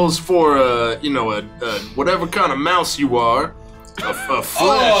think calls for whatever kind of mouse you are? A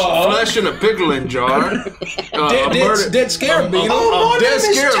flesh in a pickling jar. Dead scarab beetle. Oh, my dead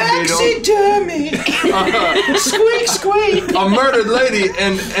name is Taxidermy. Squeak, squeak. A murdered lady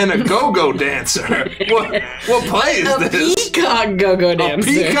and a go-go dancer. What play is A this? peacock go-go dancer.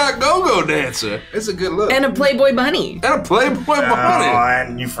 A peacock go-go dancer. It's a good look. And a Playboy bunny. And a Playboy bunny.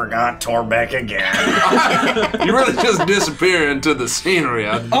 And you forgot Torbeck again. You really just disappear into the scenery.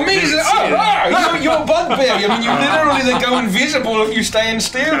 I mean, you're a bugbear. I mean, you literally go invisible if you stand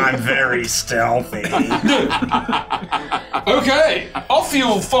still. I'm very stealthy. Okay, I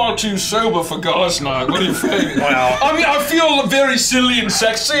feel far too sober for guys' night. What do you think? Well, I mean, I feel very silly and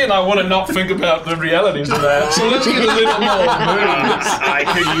sexy, and I want to not think about the realities of that. So let's get a little more booze. I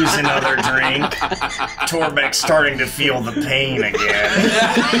could use another drink. Torbeck's starting to feel the pain again.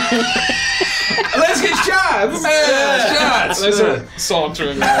 Let's get shots. Shots. Let's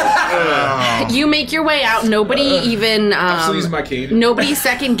sauntering. You make your way out. Nobody even I'm still using my cane. nobody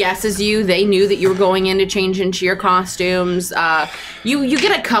second guesses you. They knew that you were going in to change into your costumes. You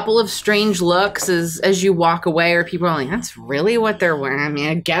get a couple of strange looks as you walk away, or people are like, "That's really what they're wearing." I mean,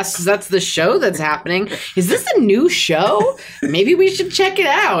 I guess that's the show that's happening. Is this a new show? Maybe we should check it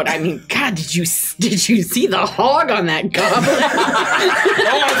out. I mean, God, did you see the hog on that goblin?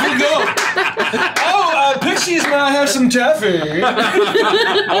 Pixies may I have some taffy?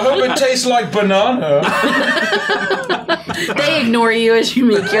 I hope it tastes like banana. They ignore you as you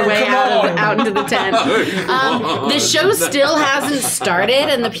make your way out into the tent. The show still hasn't started,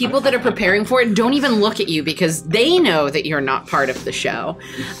 and the people that are preparing for it don't even look at you because they know that you're not part of the show.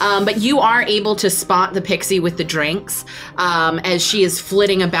 But you are able to spot the pixie with the drinks as she is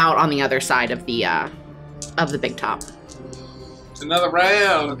flitting about on the other side of the big top. Another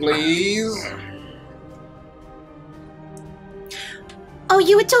round, please. Oh,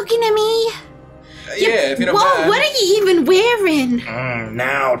 you were talking to me? Yeah, if you don't mind. What are you even wearing?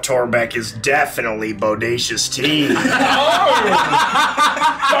 Now Torbeck is definitely bodacious tea.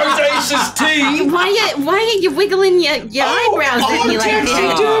 Bodacious tea. Why are you wiggling your eyebrows at me like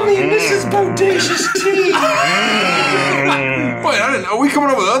that? This is bodacious tea. Wait, I didn't. Are we coming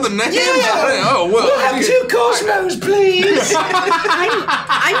up with other names? Yeah. Oh well. We'll have 2 Cosmos, please.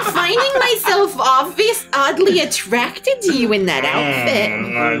 I'm finding myself oddly attracted to you in that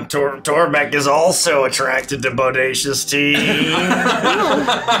outfit. Torbeck is also attracted to bodacious tea.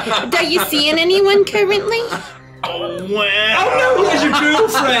 Are you seeing anyone currently? Well, Oh no, here's your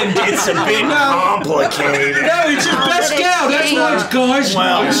girlfriend. it's a bit complicated. No, it's your best gal. That's why it's guys.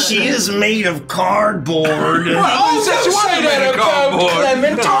 Well, she is made of cardboard. Oh, don't say that about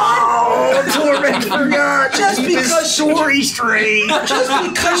Clementine. Oh, Torbeck forgot. Just because story straight. Just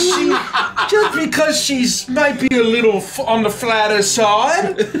because she's might be a little on the flatter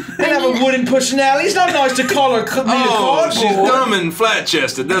side and have a wooden personality, it's not nice to call her made of cardboard. She's dumb and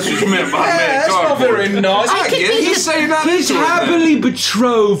flat-chested. That's what you meant by Yeah, made that's not cardboard. very nice. I get it. He's saying not He's into it then. happily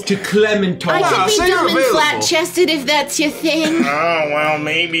betrothed to Clementine. I could be say you're dumb and available. flat-chested if that's your thing. Oh, well,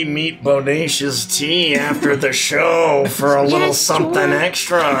 maybe meet bodacious tea after the show for a little Yes, something sure.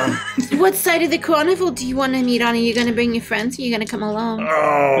 extra. What side of the carnival do you want to meet on? Are you going to bring your friends or are you going to come alone?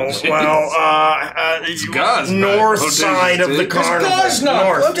 Oh, well, God's north not side of the bodacious tea. carnival. God's not.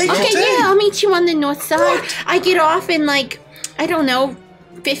 North. Okay, yeah, I'll meet you on the north side. I get off in I don't know,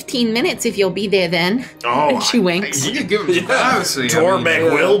 15 minutes if you'll be there then. Oh, And she winks. You can give him some privacy.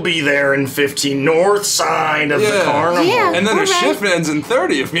 Torbeck will be there in 15, north side of the Yeah. carnival. Yeah. And then her Alright. shift ends in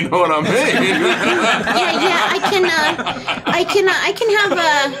 30, if you know what I mean.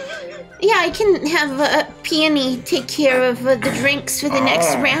 I can have Peony take care of the drinks for the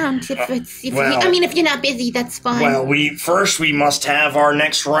next round. If you're not busy, that's fine. Well, we must have our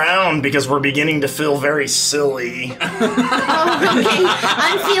next round because we're beginning to feel very silly. Okay,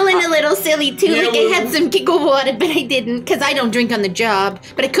 I'm feeling a little silly too. I had some giggle water, but I didn't because I don't drink on the job.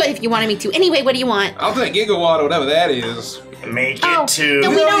 But I could if you wanted me to. Anyway, what do you want? I'll take gigawatt, whatever that is. Make it No,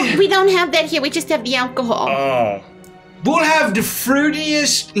 to. we don't have that here. We just have the alcohol. Oh. We'll have the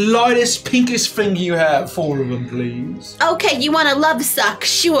fruitiest, lightest, pinkest thing you have. 4 of them, please. Okay, you want a love suck?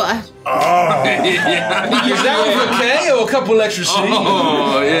 Sure. Oh. Is that with a K or a couple extra C's?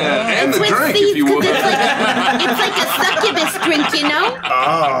 Oh, yeah. And the With drink, seeds, if you 'cause would. it's like a succubus drink, you know?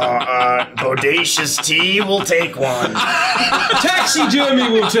 Bodacious tea will take one.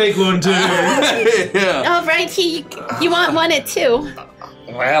 Taxidermy will take one too. Yeah. All right, here you want one or two?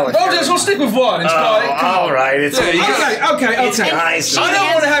 Well, if We'll stick with one. It's fine. all right. It's Yeah, you got- Okay. It's nice. I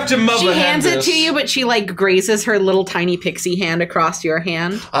don't want to have to mother She hands hand it this. to you, but she grazes her little tiny pixie hand across your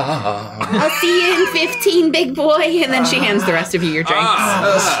hand. I'll see you in 15, big boy. And then she hands the rest of you your drinks.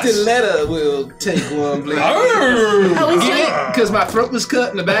 Stiletto will take one, please. Oh, is it? Because my throat was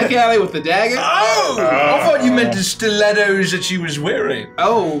cut in the back alley with the dagger. Oh, I thought you meant the stilettos that she was wearing.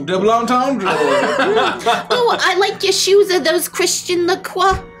 Oh, double entendre. Oh, I like your shoes. Are those Christian Lacroix?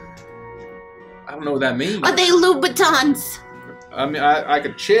 I don't know what that means. Are they Louboutins? I mean, I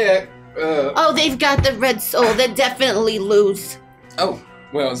could check. Oh, they've got the red sole. They're definitely loose. Oh,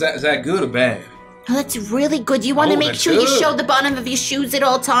 well, is that good or bad? Oh, that's really good. You want to Oh, make that's sure you good. show the bottom of your shoes at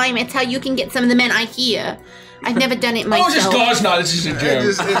all time. It's how you can get some of the men I hear. I've never done it myself. Oh, just guys, no, this is a joke. It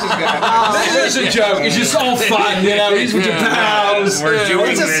just got. This is a joke. It's just all fun, you know. He's with your pals. We're doing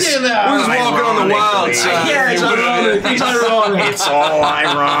It's just, this. you know. We're just walking on the wild ironically. side. Yeah, it's ironic. It's ironic. It's all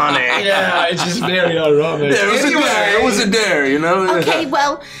ironic. Yeah, it's just very ironic. Yeah, it was a dare. It was a dare, you know? Okay,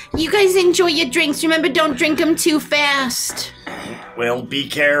 well, you guys enjoy your drinks. Remember, don't drink them too fast. Well, be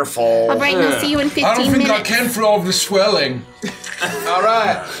careful. All right, and I'll see you in 15 I don't think minutes. I can for all the swelling. All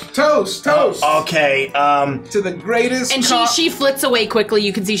right, toast. Okay, To the greatest. And she flits away quickly.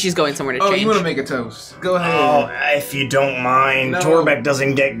 You can see she's going somewhere to Oh, change. you want to make a toast? Go ahead. Oh, if you don't mind, No. Torbeck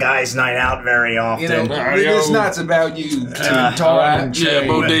doesn't get guys' night out very often. You know, this night's about you. Time. Yeah,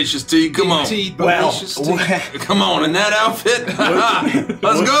 bodacious tea. Come on. Well, Come on, in that outfit?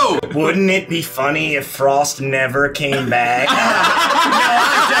 Let's go. wouldn't it be funny if Frost never came back? No,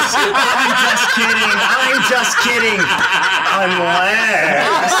 I'm just kidding.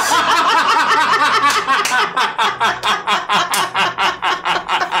 Unless.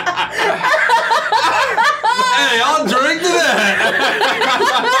 Hey, I'll drink to that.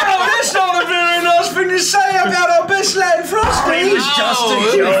 Oh, that's not a very nice thing to say about our best lad Frosty. It was just a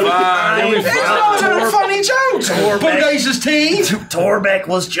Oh, joke. fine. It's not a funny joke. Bodacious tea. Torbeck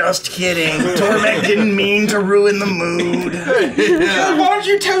was just kidding. Torbeck didn't mean to ruin the mood. Why don't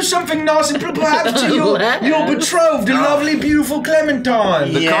you tell something nice and perhaps to your betrothed, the lovely, beautiful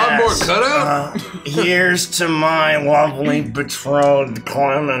Clementine? The cardboard cutout? Here's to my lovely betrothed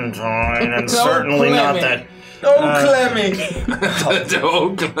Clementine, and certainly not that. Clemmy.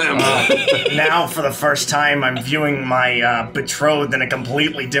 Oh, Clemmy. Now, for the first time, I'm viewing my betrothed in a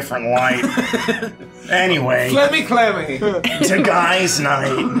completely different light. Anyway. Clemmy. To guys'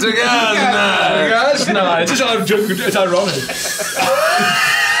 night. To guys' night. It's ironic.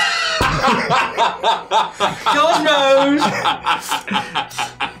 Cosmos!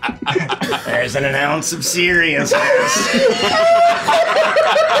 There's an ounce of seriousness.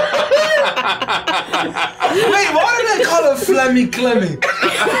 Wait, why did they call her Flemmy Clemmy?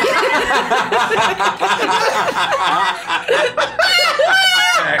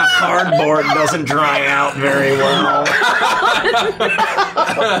 That cardboard doesn't dry out very well.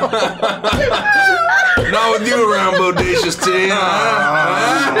 Not with you around, Bodacious T.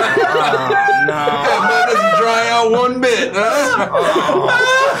 No. That mud doesn't dry out one bit,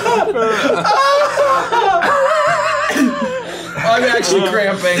 I'm actually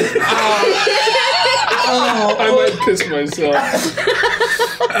cramping. I might piss myself.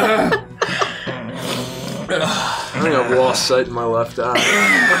 I think I've lost sight in my left eye.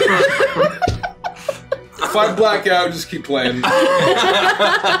 If I black out, just keep playing.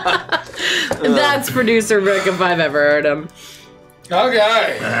 That's producer Rick if I've ever heard him.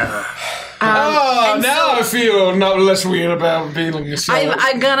 Okay. Now I feel not less weird about being like yourself.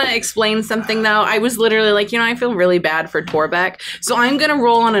 I'm gonna explain something though. I was literally like, I feel really bad for Torbeck, so I'm gonna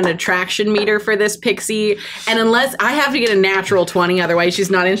roll on an attraction meter for this pixie, and unless I have to get a natural 20, otherwise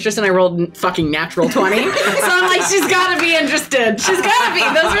she's not interested. I rolled fucking natural 20, so I'm like, she's gotta be interested. She's gotta be.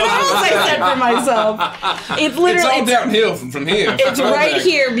 Those are the rules I set for myself. It's literally all downhill from here. It's right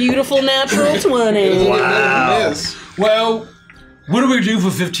here, beautiful natural 20. Wow. Well, what do we do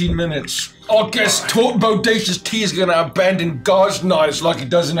for 15 minutes? I guess Bodacious T is gonna abandon God's nights like he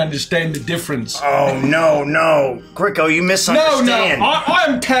doesn't understand the difference. Oh, no. Gricko, you misunderstand. No,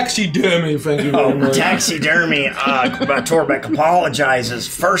 I'm taxidermy, thank you very much. Taxidermy. Torbeck apologizes.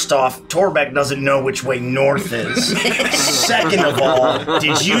 First off, Torbeck doesn't know which way north is. Second of all,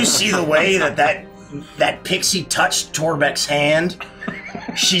 did you see the way that pixie touched Torbeck's hand?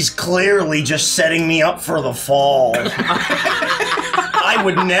 She's clearly just setting me up for the fall. I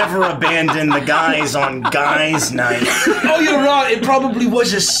would never abandon the guys on guys' night. Oh, you're right. It probably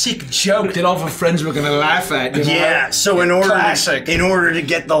was a sick joke that all her friends were gonna laugh at. You know? Yeah. So in order Classic. to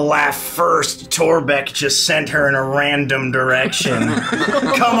get the laugh first, Torbeck just sent her in a random direction.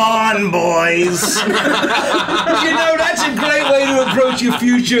 Come on, boys. That's a great way to approach your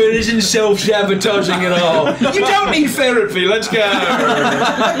future. It isn't self-sabotaging at all. You don't need therapy. Let's go.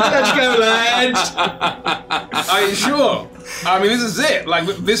 Let's go, lads. Are you sure? I mean, this is it. Like,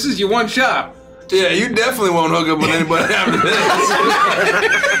 this is your one shot. Yeah, you definitely won't hook up with anybody after this.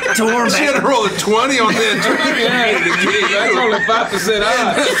 Torbeck. She had to roll a 20 on that. That's only 5%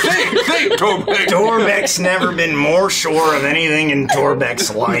 off. Think, Torbeck. Torbeck's never been more sure of anything in Torbeck's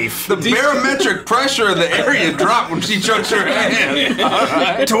life. The barometric pressure of the area dropped when she touched her hand.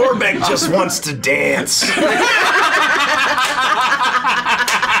 Right. Torbeck just wants to dance.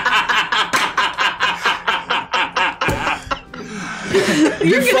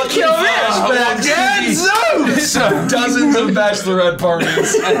 You're gonna kill Rich. Dozens of bachelorette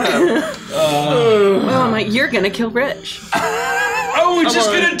parties. Oh my! You're gonna kill Rich. Oh, we're just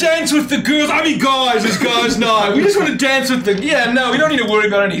gonna dance with the girls. I mean, guys, it's guys' night. We just want to dance with the. Yeah, no, we don't need to worry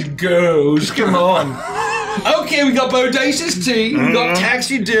about any girls. Come on. Okay, we got Bodacious T, we got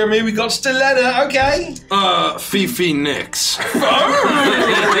Taxidermy, we got Stiletto, okay? Fifi Nix. Fifi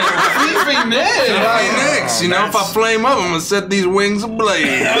Nix? Fifi Nix, if I flame up, I'm gonna set these wings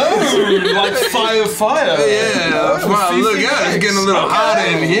ablaze. Oh, like fire. Yeah, wow, look out, it's getting a little hot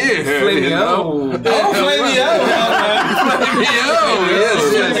in here. Flamio. Oh, Flamio. Yes.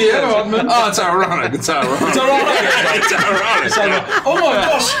 Oh, it's ironic. Oh my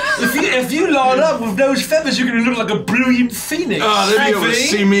gosh, if you line up with those feathers, you're gonna look like a brilliant phoenix. Oh, they'd be able to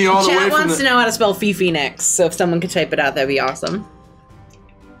see me all the way Chat from wants the... to know how to spell Fifi next, so if someone could type it out, that'd be awesome.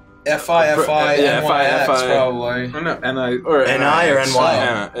 F-I-F-I-N-Y-X, probably. N-I or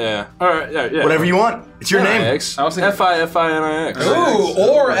N-Y. Yeah. Alright, yeah. Whatever you want. It's your name. I was thinking F-I-F-I-N-I-X. Ooh,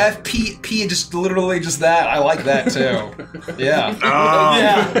 or F-P, just literally just that. I like that too. Yeah.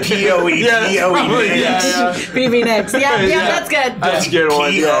 P-O-E-P-O-E-N-X. Fifi next. Yeah, that's good. That's a good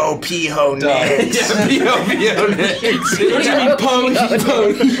one. P-O-P-O Nix. Yeah, P-O-P-O Nix. What do you mean,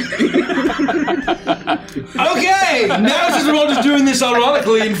 Okay, now since we're all just doing this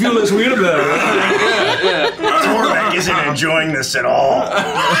ironically and feel less weird about it. Torbeck isn't enjoying this at all.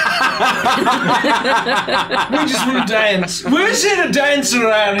 We just want to dance. We're here to dance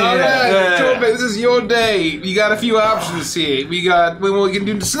around here. All right, Torbeck, this is your day. You got a few options here. We can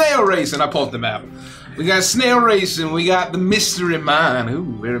do the snail racing. I pulled the map. We got snail racing. We got the mystery mine.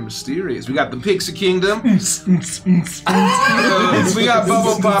 Ooh, very mysterious. We got the Pixie Kingdom. We got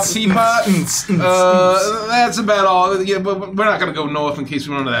Bubble Pop Teapot. That's about all. Yeah, but we're not gonna go north in case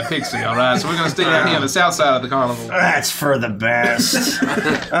we run into that pixie. All right, so we're gonna stay down here on the south side of the carnival. That's for the best.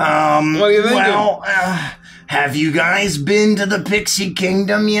 What do you think? Well, have you guys been to the Pixie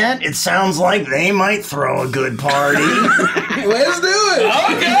Kingdom yet? It sounds like they might throw a good party. Let's do it.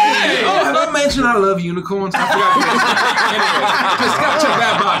 Okay. Oh, have I mentioned I love unicorns? I forgot to mention. Anyway, just gotta check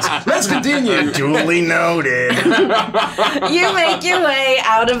that box. Let's continue. Duly noted. You make your way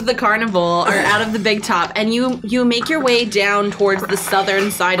out of the carnival, or out of the big top, and you make your way down towards the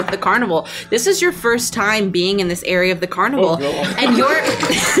southern side of the carnival. This is your first time being in this area of the carnival, and you're...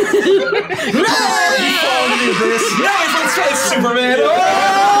 This. No, let's face Superman. Oh,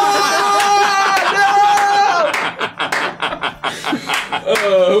 no!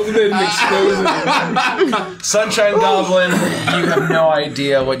 Hope they didn't expose it. Sunshine Goblin, you have no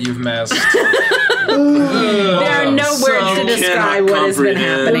idea what you've missed. There are no words to describe what has been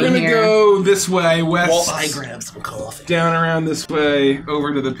happening We're gonna here. go this way, west. While I grab some coffee. Down around this way,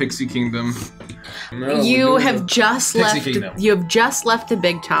 over to the Pixie Kingdom. You have just Pixie left. Kingdom. You have just left the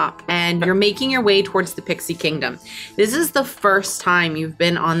big top, and you're making your way towards the Pixie Kingdom. This is the first time you've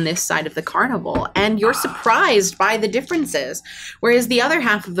been on this side of the carnival, and you're surprised by the differences. Whereas the other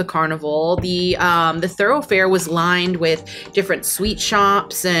half of the carnival, the thoroughfare was lined with different sweet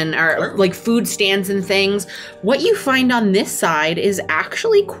shops and like food stands and things. What you find on this side is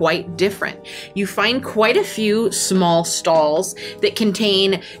actually quite different. You find quite a few small stalls that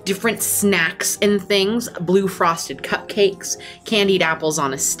contain different snacks and things, blue frosted cupcakes, candied apples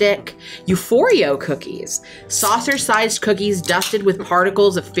on a stick, Euphoria cookies, saucer-sized cookies dusted with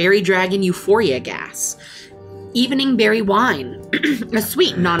particles of fairy dragon euphoria gas, evening berry wine, a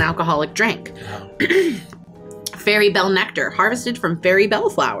sweet non-alcoholic drink, fairy bell nectar harvested from fairy bell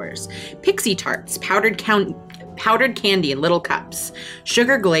flowers, pixie tarts, powdered candy in little cups,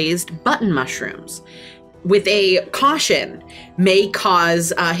 sugar glazed button mushrooms, with a caution, may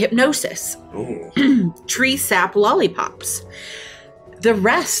cause hypnosis. Tree sap lollipops. The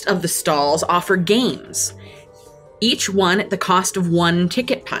rest of the stalls offer games, each one at the cost of 1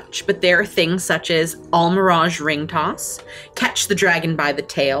 ticket punch, but there are things such as All Mirage Ring Toss, Catch the Dragon by the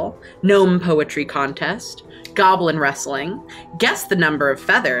Tail, Gnome Poetry Contest, Goblin Wrestling, Guess the Number of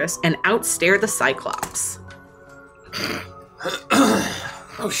Feathers, and Outstare the Cyclops.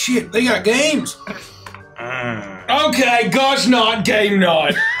 Oh shit, they got games. Okay, gosh, not game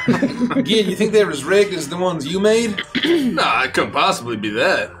night. Again, you think they're as rigged as the ones you made? Nah, it couldn't possibly be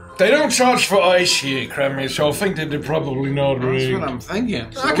that. They don't charge for ice here, Kremmy, so I think that they're probably not That's rigged. what I'm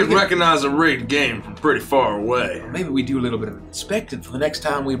thinking. So I could recognize a rigged game from pretty far away. Maybe we do a little bit of inspecting for the next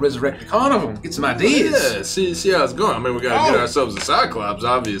time we resurrect the carnival. Get some ideas. Yeah, see how it's going. I mean, we gotta get ourselves a Cyclops,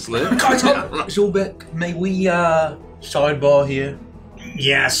 obviously. Zolbeck, may we sidebar here?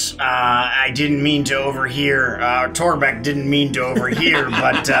 Yes, I didn't mean to overhear, Torbeck didn't mean to overhear,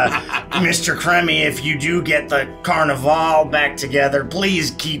 but, Mr. Kremmy, if you do get the Carnival back together,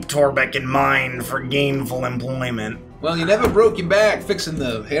 please keep Torbeck in mind for gainful employment. Well, you never broke your back fixing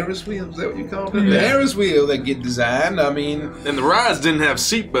the Harris wheel. Is that what you called it? The Harris wheel that get designed. I mean, And the rides didn't have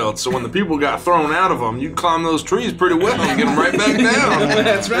seatbelts, so when the people got thrown out of them, you'd climb those trees pretty well and get them right back down.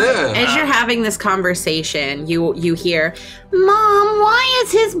 That's right. Yeah. As you're having this conversation, you hear, "Mom, why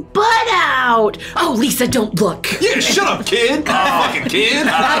is his butt out?" "Oh, Lisa, don't look." Yeah, shut up, kid. Fucking kid.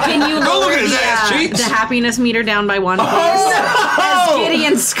 Can you Go lower look at his ass the cheeks. happiness meter down by 1, please? As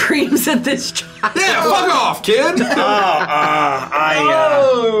Gideon screams at this child. Yeah, fuck off, kid.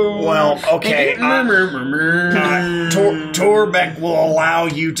 Well, okay. Torbeck will allow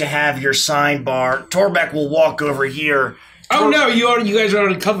you to have your sidebar. Torbeck will walk over here. Oh no, you guys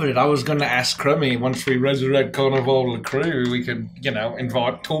already covered it. I was going to ask Kremmy, once we resurrect Carnival the Crew, we could,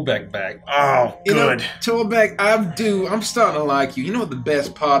 invite Torbeck back. Oh, you know, good. Torbeck, I'm starting to like you. You know what the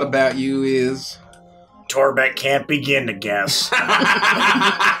best part about you is? Torbeck can't begin to guess.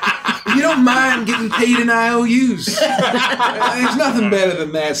 You don't mind getting paid in IOUs. There's nothing better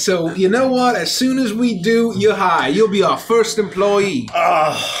than that. So, you know what? As soon as we do, you're hired. You'll be our first employee.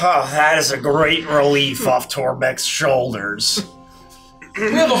 Oh, that is a great relief off Torbeck's shoulders.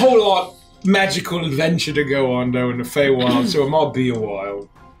 We have a whole lot magical adventure to go on, though, in the Feywild, so it might be a while.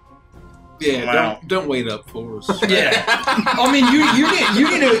 Yeah, Wow. don't wait up for us. Yeah. I mean, you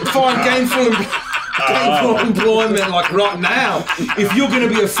need to find gainful gainful employment like right now. If you're going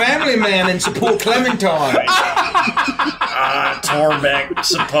to be a family man and support Clementine. Torbeck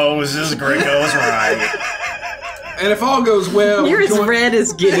supposes Grigo's right. And if all goes well, You're as red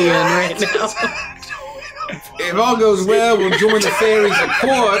as Gideon right now. if all goes well, we'll join the fairies at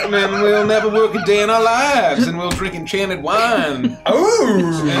court, and then we'll never work a day in our lives, and we'll drink enchanted wine.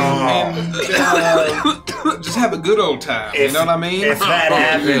 And just have a good old time. You know what I mean? If that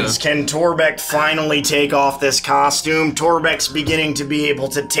happens, can Torbeck finally take off this costume? Torbeck's beginning to be able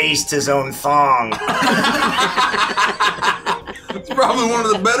to taste his own thong. It's probably one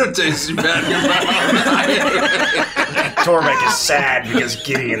of the better tastes you've had in your mouth. Torbeck is sad because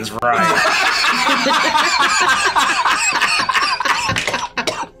Gideon's right.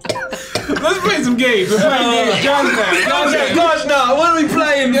 Let's play some games. Guys, now, what are we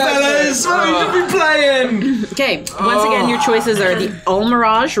playing, fellas? What are we playing? Okay, once again, your choices are the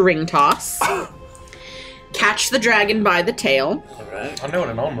Almirage Ring Toss, Catch the Dragon by the Tail, I know what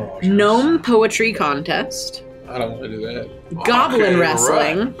an Almirage is. Gnome Poetry Contest, I don't want to do that. Goblin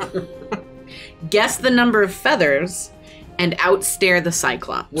Wrestling, Guess the Number of Feathers, and Outstare the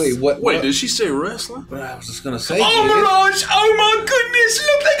Cyclops. Wait, what? Wait, did she say wrestling? I was just gonna say. Almirage! Oh my goodness!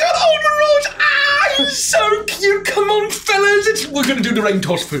 Look, they got Almirage! Ah, he's so cute! Come on, fellas! We're gonna do the ring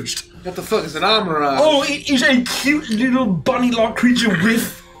toss first. What the fuck is an Almirage? Oh, it is a cute little bunny-like creature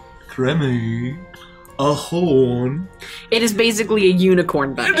with Cremmy, a horn. It is basically a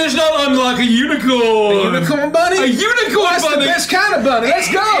unicorn bunny. It is not unlike a unicorn. A unicorn bunny? A unicorn That's bunny. the best kind of bunny.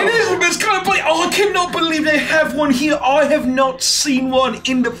 Let's go. It is the best kind of bunny. Oh, I cannot believe they have one here. I have not seen one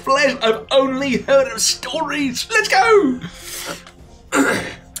in the flesh. I've only heard of stories. Let's go.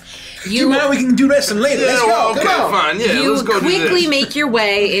 Now we can do wrestling later. Let's go. Okay, Come on. fine. Yeah, You let's go do quickly this. make your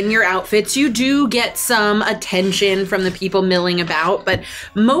way in your outfits. You do get some attention from the people milling about, but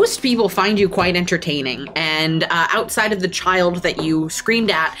most people find you quite entertaining. And outside of the child that you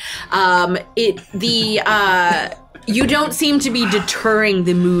screamed at, you don't seem to be deterring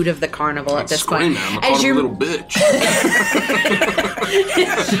the mood of the carnival at this point. I'm a little bitch.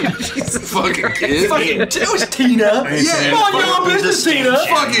 Fucking kid. It was Tina. Yeah. Mind your business, Tina.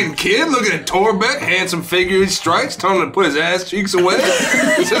 Fucking kid looking at Torbeck, handsome figure he strikes, telling him to put his ass cheeks away.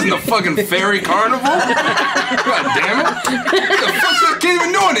 This isn't a fucking fairy carnival. God damn it. What the fuck's that kid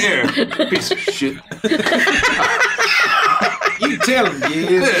even doing here? Piece of shit. You tell him,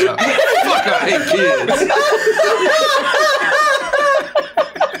 kid. Yeah. Fuck, I hate kids.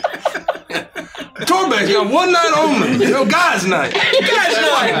 Torbeck's got one night only. Guys' night. Guys'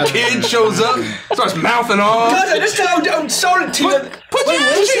 night. Kid shows up, starts mouthing off. Guys, I just I'm sorry, Tina. Put your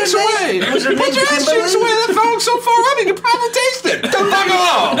ass cheeks away. Put your ass cheeks away. That thong's so far up, you can probably taste it. Don't fuck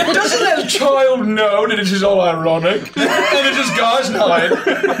off. Doesn't that child know that it is all ironic? And it is guys' night.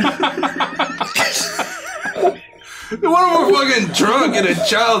 What if we're fucking drunk in a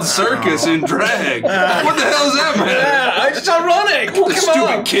child circus in drag? What the hell is that, man? Yeah, it's ironic. The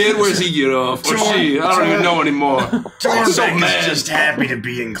stupid kid, where's he get off? Or she? I don't even know anymore. Torbeck is just happy to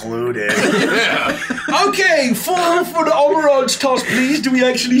be included. Yeah. Okay, for the Almirage toss, please. Do we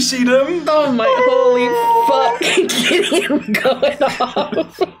actually see them? Oh my holy fuck. Gideon going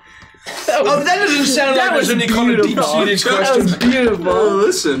off. Oh, that doesn't sound like there's any kind of deep-seated question. That was beautiful. Oh,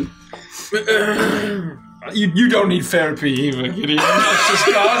 listen. You don't need therapy either, Gideon. It's just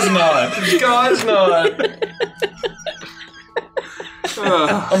guys' night. It's guys' night.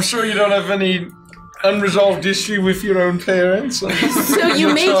 I'm sure you don't have any unresolved issue with your own parents. So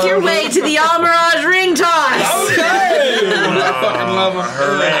you make your way to the Almirage Ring Toss. Okay! I fucking love him.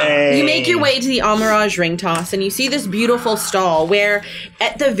 Hooray. You make your way to the Almirage Ring Toss, and you see this beautiful stall where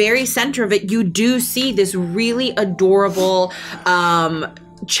at the very center of it, you do see this really adorable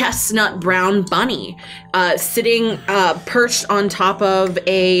chestnut brown bunny sitting perched on top of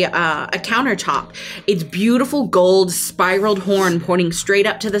a countertop. Its beautiful gold spiraled horn pointing straight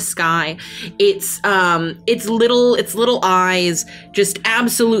up to the sky. Its little eyes just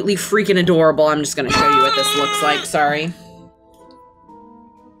absolutely freaking adorable. I'm just gonna show you what this looks like. Sorry.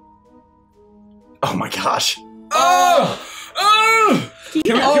 Oh my gosh.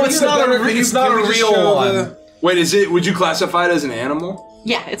 It's not a real one. Wait, is it? Would you classify it as an animal?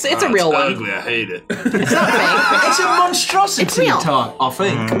 Yeah, it's a real It's one. ugly. I hate it. It's not fake. It's a monstrosity It's real. type, I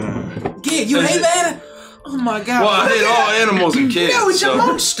think. Yeah, you hate that? Oh my god. Well, I hate all animals and kids. No, it's so. a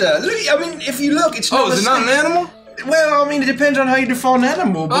monster. Look, I mean, if you look, it's not. Oh, is it not an animal? Well, I mean, it depends on how you define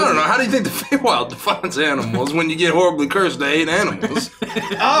animal. But I don't know. How do you think the Feywild defines animals when you get horribly cursed to hate animals?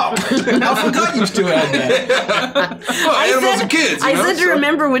 Oh, I forgot you still had that. Well, animals and kids. I said to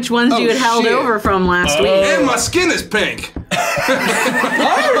remember which ones you had held shit. over from last week. And my skin is pink.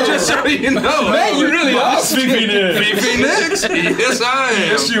 Just so you know. Man, you really are Fifi Nix. Fifi Nix? Yes, I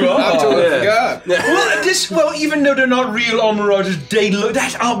am. Yes, you are. I totally forgot. Well, even though they're not real almirages, they look.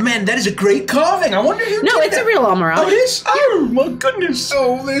 Oh man, that is a great carving. I wonder who. No, did it's that. a real almirage. Oh, it is. Oh my goodness.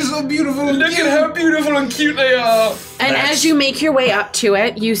 Oh, they're so beautiful. And Look at how beautiful and cute they are. And as you make your way up to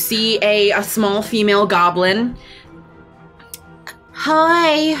it, you see a small female goblin.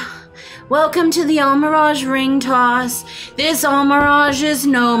 Hi. Welcome to the Almirage Ring Toss. This Almirage is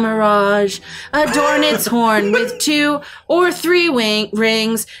no mirage. Adorn its horn with 2 or 3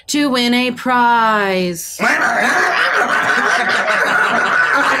 rings to win a prize.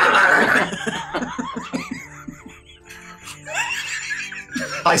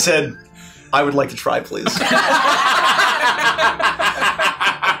 I said, I would like to try, please.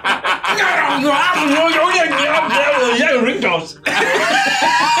 Ring toss. Of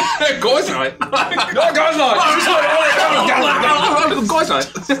course not. Of course not. Of course not.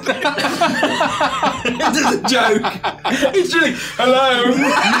 This is a joke. It's really, hello,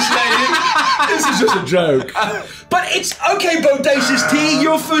 Miss Lady. This is just a joke. But it's okay, Bodacious T.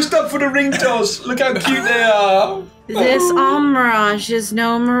 You're first up for the ring toss. Look how cute they are. This Almirage is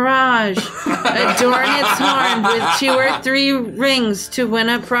no mirage. Adorn its horn with 2 or 3 rings to win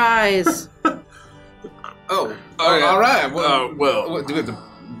a prize. Oh, all right. Well, do we have to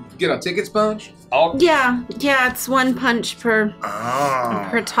get our tickets punched? Yeah, it's 1 punch per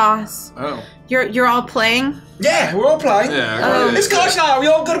toss. Oh. You're all playing? Yeah, we're all playing. Yeah. It's gosh now. We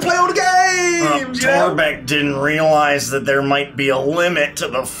all got to play all the games. You know? Torbeck didn't realize that there might be a limit to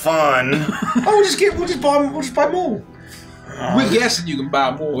the fun. We'll just buy more. We're guessing you can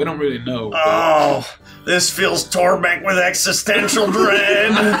buy more. We don't really know. Oh, this fills Torbeck with existential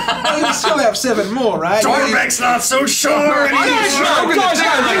dread. Oh, you still have 7 more, right? Torbeck's not so sure. I'm gonna take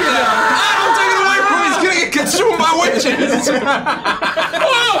it like that. Don't take it away from me. He's gonna get consumed by witches.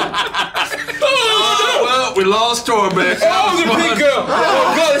 Well, we lost Torbeck. Oh, the big girl.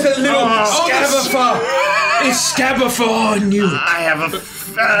 Oh, God, it's a little Scabifer. It's Scabifer on you. I have a...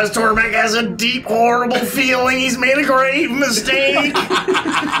 Torbeck has a deep, horrible feeling he's made a grave mistake.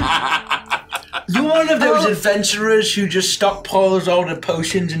 You're one of those adventurers who just stockpiles all the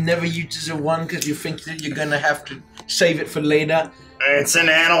potions and never uses a one because you think that you're gonna have to save it for later. It's an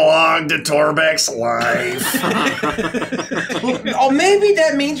analog to Torbeck's life. Or maybe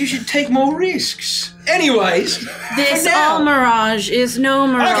that means you should take more risks. Anyways, This Almirage is no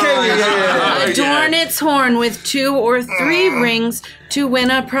mirage. Okay, Adorn its horn with 2 or 3 rings to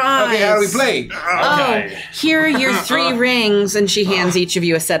win a prize. Okay, how do we play? Oh, here are your 3 rings, and she hands each of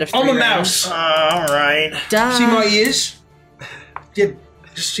you a set of 3 I'm a rings. mouse. All right. Duh. See my ears? Yeah,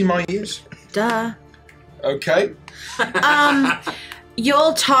 just see my ears. Duh. Okay.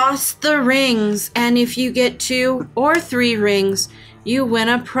 You'll toss the rings, and if you get 2 or 3 rings, you win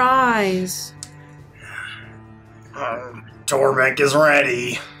a prize. Torbeck is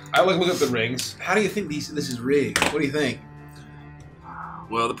ready. I look at the rings. How do you think this is rigged? What do you think?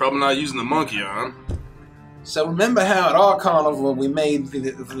 Well, they're probably not using the monkey on. So remember how at our carnival we made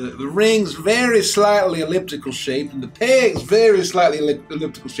the rings very slightly elliptical shaped and the pegs very slightly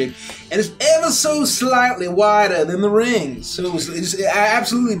elliptical shaped, and it's ever so slightly wider than the rings. So it's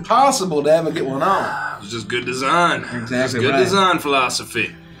absolutely impossible to ever get one on. It was just good design. Exactly Just good right. design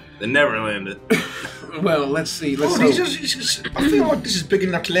philosophy. They never landed. Well, let's see. Let's Oh, hope. I feel like this is big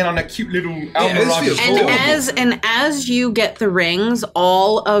enough to land on that cute little this Almirage. feels And horrible. as you get the rings,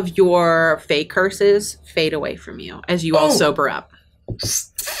 all of your fey curses fade away from you as you all sober up.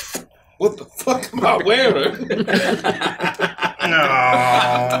 What the fuck am I wearing?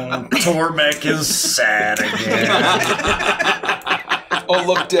 No, Torbeck is sad again. Oh,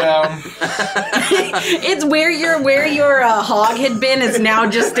 look down. It's where your hog had been is now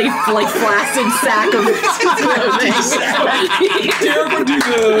just a flaccid sack of clothing. Derek would do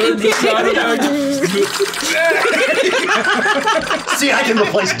the side of See, I can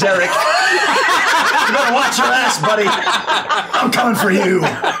replace Derek. You better watch your ass, buddy. I'm coming for you.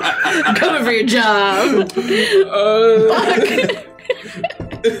 I'm coming for your job.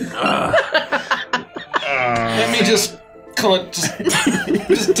 Let me just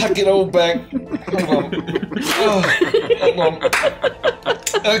tuck it all back. Hold on. Hold on.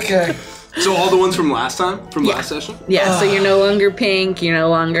 Okay. So all the ones from last time? From last session? Yeah, so you're no longer pink, you no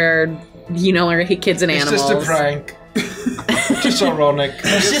longer hate kids and It's animals. just a prank. Just ironic.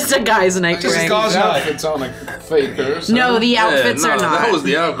 It's just a guy's night Just a prank. guy's These night. outfits on a faker. So. No, the outfits are not. That was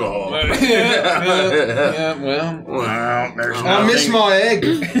the alcohol. Yeah, well. Well, there's I miss my egg.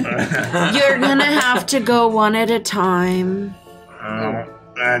 You're gonna have to go one at a time. All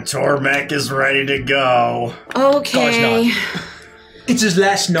Torbeck is ready to go. Okay. It's his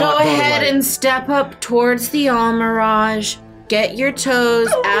last night. Go ahead and step up towards the Almirage. Get your toes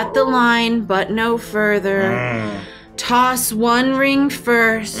at the line, but no further. Toss one ring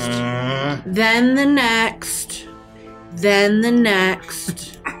first, then the next, then the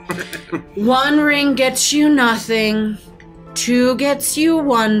next. One ring gets you nothing. 2 gets you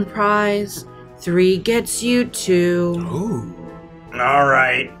 1 prize. 3 gets you 2. Ooh. All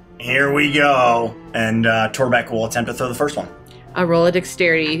right, here we go. And Torbeck will attempt to throw the first one. Roll a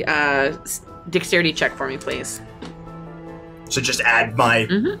dexterity check for me, please. So just add my...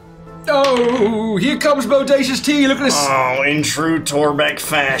 Oh, here comes Bodacious T. Look at this. Oh, in true Torbeck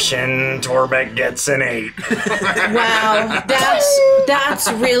fashion, Torbeck gets an 8. Wow,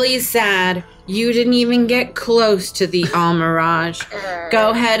 that's really sad. You didn't even get close to the Almirage.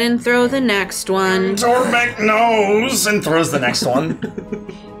 Go ahead and throw the next one. Torbeck knows and throws the next one.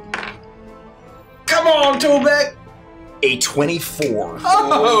 Come on, Torbeck. A 24.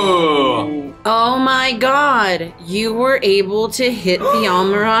 Oh my god, you were able to hit the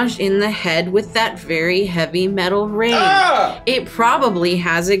Almirage in the head with that very heavy metal ring. It probably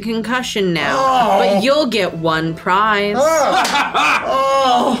has a concussion now, but you'll get 1 prize.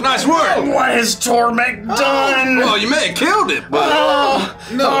 Nice work. What has Torbeck done? Well, you may have killed it, but...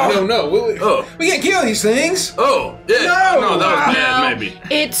 No. We can't kill these things. Oh, yeah. No, that was bad, maybe.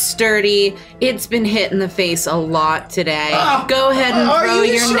 It's sturdy. It's been hit in the face a lot today. Go ahead and throw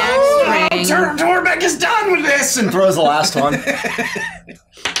your next ring. Torbeck is done with this! And throws the last one.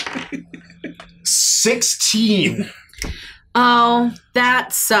 16. Oh,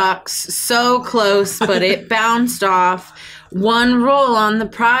 that sucks. So close, but it bounced off. 1 roll on the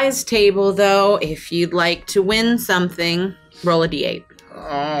prize table, though. If you'd like to win something, roll a d8.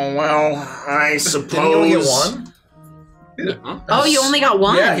 Oh, well, I suppose... Did he only get 1? Oh, you only got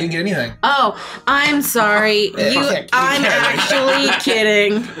 1? Yeah, he didn't get anything. Oh, I'm sorry. I'm actually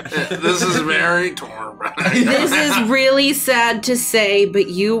kidding. This is very Torbeck. This is really sad to say, but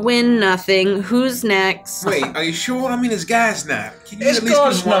you win nothing. Who's next? Wait, are you sure? I mean, it's gas night. Can you It's at least give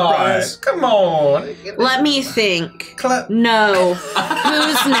gosh him 1 not. prize? Come on. Let me think. No.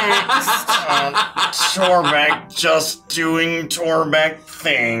 Who's next? Torbeck just doing Torbeck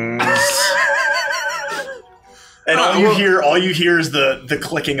things. And all you hear is the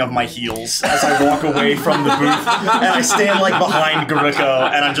clicking of my heels as I walk away from the booth, and I stand like behind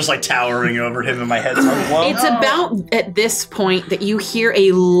Gariko, and I'm just like towering over him, and my head's low. It's about at this point that you hear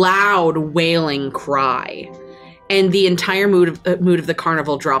a loud wailing cry, and the entire mood of the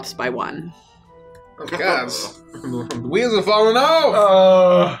carnival drops by 1. Oh, God. The wheels are falling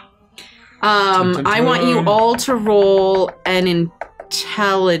off. I want you all to roll an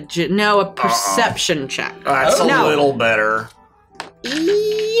a perception check. That's a little better.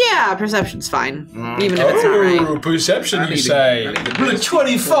 Yeah, perception's fine, even if it's not right. Perception, you say. Will a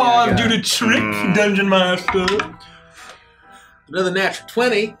 25 do the trick, Dungeon Master? Another natural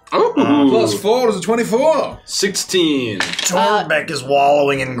 20. Ooh. Plus 4 is a 24. 16. Torbeck is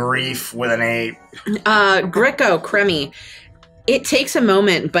wallowing in grief with an 8. Greco, Kremi, it takes a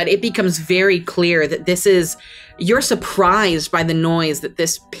moment, but it becomes very clear that you're surprised by the noise that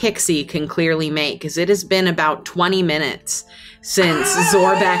this pixie can clearly make, as it has been about 20 minutes since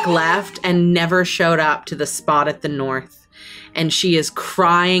Zorbeck left and never showed up to the spot at the north. And she is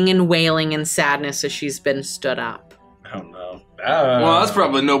crying and wailing in sadness as she's been stood up. Oh no. Well, that's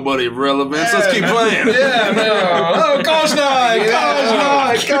probably nobody of relevance. Let's keep playing. Yeah, no. Oh, gosh not.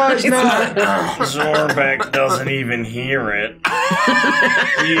 Zorbeck doesn't even hear it.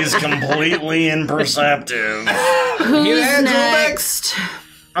 He's completely imperceptive. Who's next?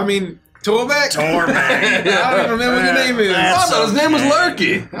 I mean, Torbeck? Torbeck. I don't remember what your name is. I thought his name was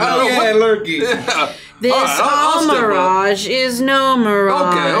Lurky. Oh, yeah, Lurky. Yeah. This Almirage is no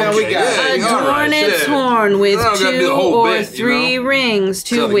mirage. Okay. we got it. Adorn its horn with I don't gotta do the 2 whole or bit, 3 rings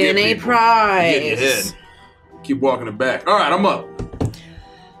to Tell to win get a people. Get in your prize. head. Keep walking it back. All right, I'm up.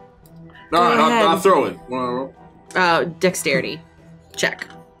 All right, ahead. I'll throw it. Wanna roll? Dexterity check.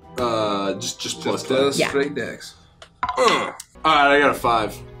 Just plus that. Just straight decks. All right, I got a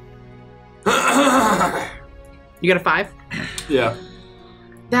 5. You got a 5? Yeah.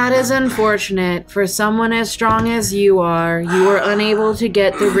 That is unfortunate. For someone as strong as you are unable to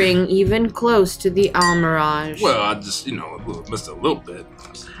get the ring even close to the Almirage. Well, I just, missed a little bit.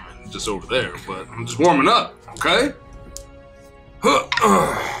 Just over there, but I'm just warming up, okay? Wow.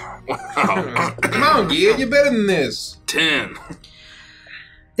 Come on, Gid, you're better than this. 10.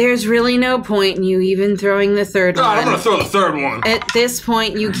 There's really no point in you even throwing the third one. I'm gonna throw the third one. At this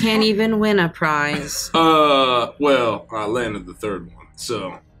point, you can't even win a prize. Well, I landed the third one.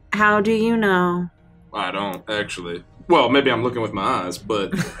 So. How do you know? I don't, actually. Well, maybe I'm looking with my eyes,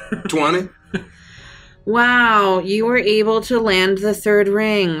 but 20? Wow, you were able to land the third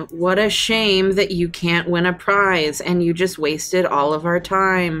ring. What a shame that you can't win a prize and you just wasted all of our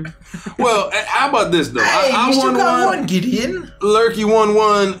time. Well, how about this, though? Hey, I you still won got one. one, Gideon. Lurky won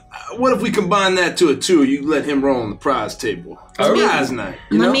one. What if we combine that to a 2? You let him roll on the prize table. It's guys' night.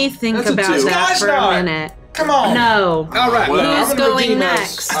 Let me think That's a about 2. that for a minute. Come on. No. All right, well, Who's I'm gonna going redeem us.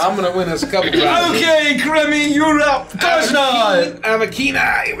 next? I'm gonna win us a couple prizes. Okay, Kremmy, you're up. Guys, night. I have a keen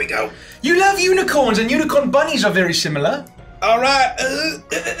eye. Here we go. You love unicorns, and unicorn bunnies are very similar. All right.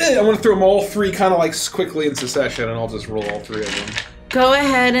 I'm gonna throw them all 3 kind of like quickly in succession, and I'll just roll all 3 of them. Go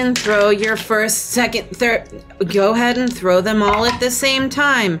ahead and throw your first, second, third. Go ahead and throw them all at the same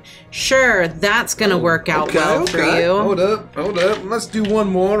time. Sure, that's gonna work out well for you. Hold up. Let's do one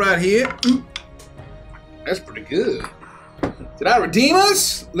more right here. Ooh. That's pretty good. Did I redeem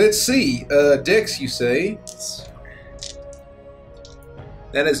us? Let's see. Dex, you say?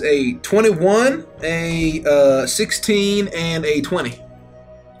 That is a 21, a 16, and a 20.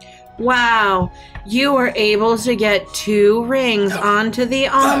 Wow, you were able to get 2 rings onto the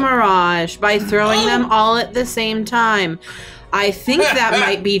Almirage by throwing them all at the same time. I think that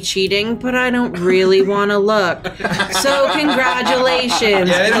might be cheating, but I don't really want to look. So congratulations.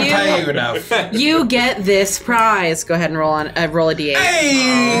 Yeah, they don't pay you enough. You get this prize. Go ahead and roll a d8.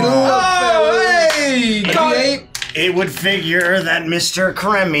 Hey! Hey! It would figure that Mr.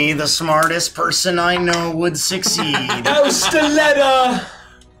 Kremmy, the smartest person I know, would succeed. Oh, Stiletta!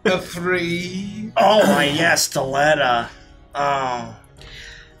 A 3. Oh, yes, Stiletta. Oh.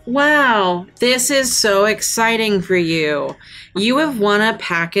 Wow, this is so exciting for you. You have won a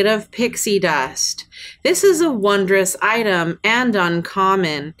packet of pixie dust. This is a wondrous item and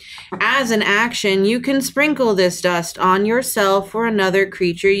uncommon. As an action, you can sprinkle this dust on yourself or another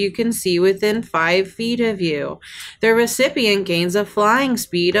creature you can see within 5 feet of you. The recipient gains a flying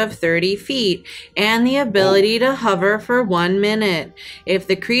speed of 30 feet and the ability to hover for 1 minute. If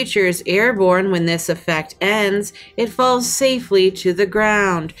the creature is airborne when this effect ends, it falls safely to the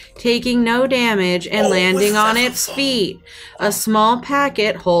ground, taking no damage and landing on its feet. A small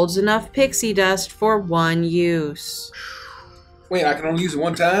packet holds enough pixie dust for 1 use. Wait, I can only use it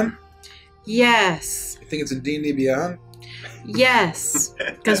 1 time? Yes. You think it's in D&D Beyond? Yes.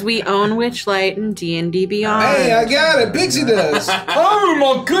 Because we own Witchlight and D&D Beyond. Hey, I got it! Pixie dust! Oh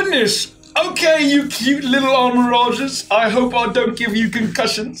my goodness! Okay, you cute little Almirages. I hope I don't give you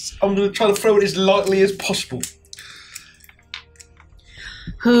concussions. I'm gonna try to throw it as lightly as possible.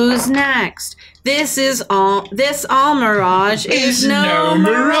 Who's next? This Almirage is no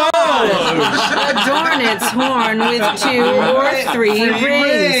mirage. Adorn its horn with 2 or 3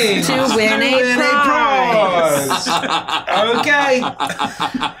 rings to win a prize. Okay.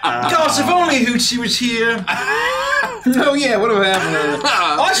 Gosh, if only Hoochie was here. Oh yeah, what happened?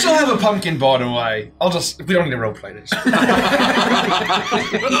 I still have a pumpkin, by the way. We don't need to roleplay this.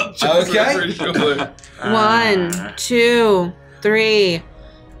 Okay. 1, 2, 3.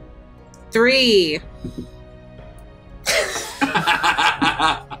 3.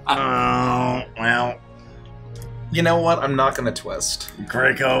 Oh, well. You know what? I'm not gonna twist.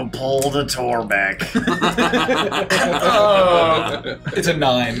 Greco pulled a Torbeck. Oh, it's a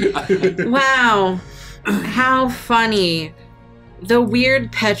 9. Wow. How funny. The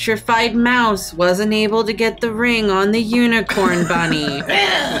weird petrified mouse wasn't able to get the ring on the unicorn bunny.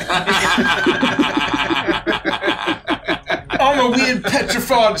 I'm a weird,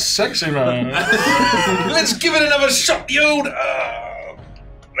 petrified, sexy man. Let's give it another shot, the old...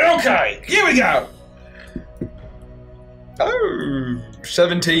 Okay, here we go. Oh,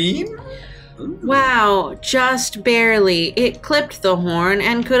 17? Wow, just barely. It clipped the horn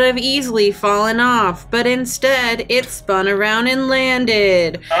and could have easily fallen off, but instead it spun around and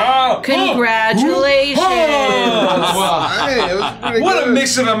landed. Oh, Congratulations! Hey, it was pretty What good. a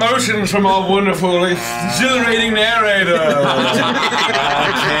mix of emotions from our wonderful, exhilarating narrator.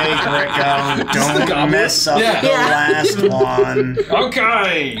 Okay, Greco, don't mess up Yeah. the last one.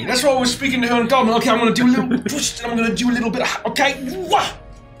 Okay, that's why we're speaking to her in Goblin. Okay, I'm gonna do a little twist and I'm gonna do a little bit of... Okay, wah!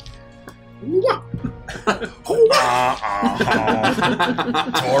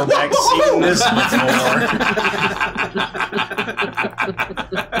 Torbeck's seen this before.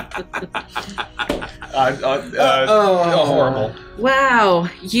 Horrible. Wow,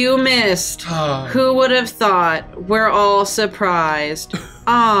 you missed. Who would have thought? We're all surprised.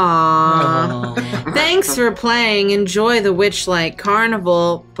 Aww. Thanks for playing. Enjoy the Witchlight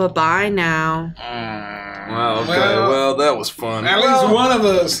Carnival. Bye-bye now. Wow, okay, well, that was fun. At least one of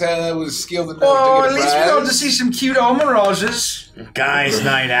us was skilled enough Oh, to at get a least we got prize. to see some cute almirages. Guys'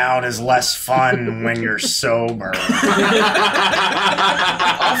 night out is less fun when you're sober. I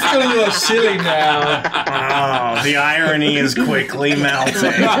feel a little silly now. Oh, the irony is quickly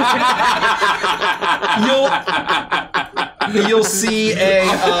melting. You'll see a.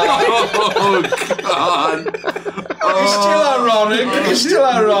 Oh, God. It's still ironic. It's still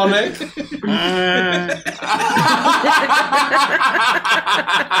ironic.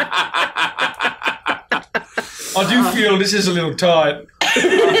 I do feel this is a little tight.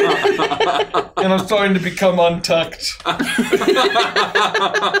 And I'm starting to become untucked. I'm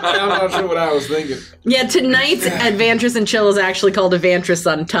not sure what I was thinking. Yeah, tonight's Avantris and Chill is actually called Avantris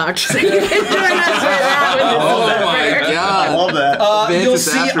Untucked. So you can join us for that when this Oh, is over. my God. I love that. You'll Vantis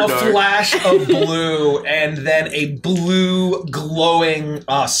see After a Dark. flash of blue, and then a blue glowing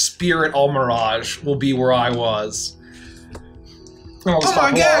spirit almirage will be where I was. Oh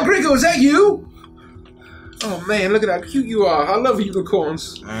my God, Gringo, is that you? Oh man, look at how cute you are. I love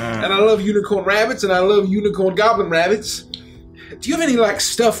unicorns. And I love unicorn rabbits, and I love unicorn goblin rabbits. Do you have any, like,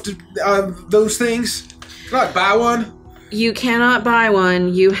 stuff to, those things? Can I buy one? You cannot buy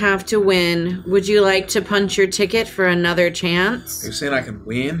one. You have to win. Would you like to punch your ticket for another chance? You're saying I can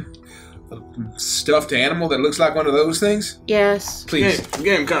win? A stuffed animal that looks like one of those things? Yes. Please. The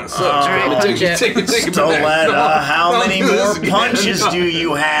game kind of sucks. Alright, punch it. Take it back. Stoletta, how many more This is punches good. do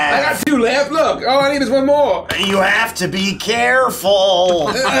you I have? got 2 left. Look, all I need is 1 more. You have to be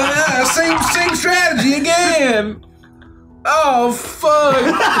careful. Same strategy again. Oh, fuck.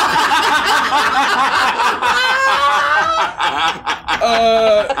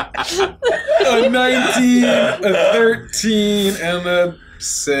 A 19, a 13, and a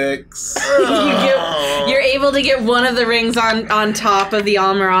 6. You're able to get one of the rings on top of the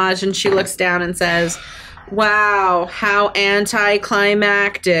Almirage, and she looks down and says, "Wow, how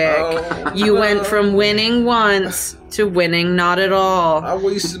anticlimactic. You went from winning once to winning not at all. I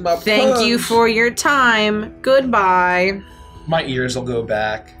wasted my Thank you punch. for your time. Goodbye." My ears will go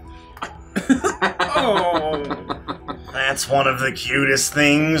back. Oh. That's one of the cutest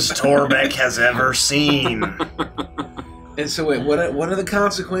things Torbeck has ever seen. And so wait, what are the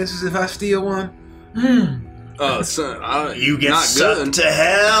consequences if I steal one? Son, You get not sucked good. to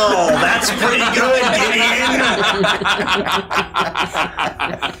hell. That's pretty good, Gideon.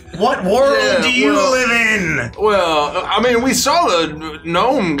 What world do you live in? Well, I mean, we saw the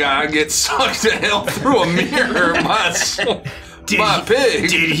gnome guy get sucked to hell through a mirror by a pig.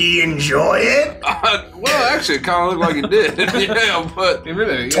 Did he enjoy it? Well, actually, it kind of looked like he did. Yeah, but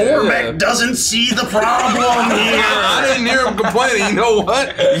Really? Torbeck doesn't see the problem here. I didn't hear him complaining. You know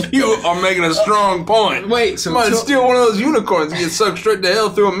what? You are making a strong point. Wait, so Might steal one of those unicorns and get sucked straight to hell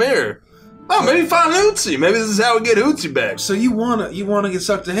through a mirror. Oh, maybe find Hootsie. Maybe this is how we get Hootsie back. So you wanna get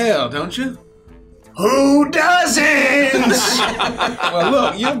sucked to hell, don't you? Who doesn't? Well,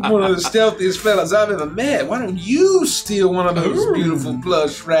 look, you're one of the stealthiest fellas I've ever met. Why don't you steal one of those beautiful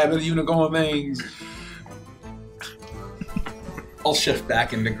plush rabbit unicorn things? I'll shift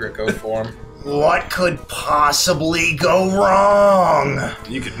back into Greco form. What could possibly go wrong?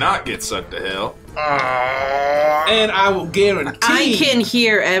 You could not get sucked to hell. And I will guarantee. I can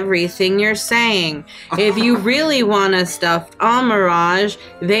hear everything you're saying. If you really want a stuffed Almirage,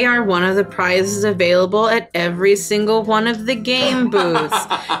 they are one of the prizes available at every single one of the game booths.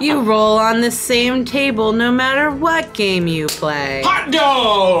 You roll on the same table no matter what game you play. Hot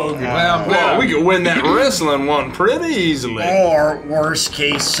dog! Well, we could win that wrestling one pretty easily. Or, worst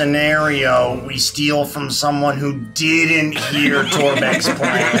case scenario, we steal from someone who didn't hear Torbeck's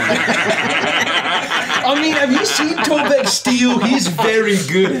plan. I mean, have you seen Torbeck steal? He's very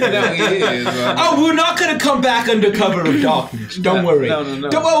good at No, it. he is. Oh, we're not going to come back under cover of darkness. Don't worry. No.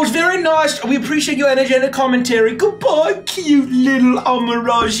 Well, it was very nice. We appreciate your energetic commentary. Goodbye, cute little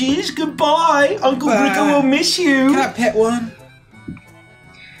almirages. Goodbye. Uncle Rico will miss you. Can I pet one?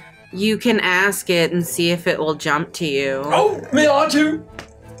 You can ask it and see if it will jump to you. Oh, may I too?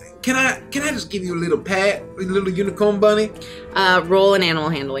 Can I just give you a little pat, a little unicorn bunny? Roll an animal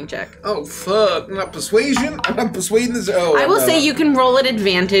handling check. Oh fuck! Not persuasion. I'm not persuading this. Oh, I will no. say you can roll at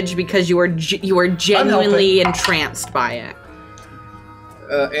advantage because you are genuinely entranced by it.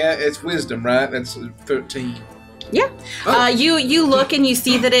 Yeah, it's wisdom, right? That's 13. Yeah. You look and you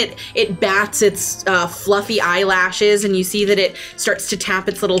see that it bats its fluffy eyelashes, and you see that it starts to tap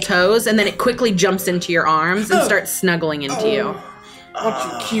its little toes, and then it quickly jumps into your arms and starts snuggling into you.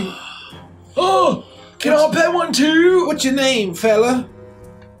 Aren't you cute? Oh, can I pet one too? What's your name, fella?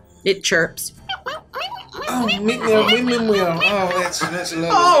 It chirps. Oh, Meow. Oh, that's a lovely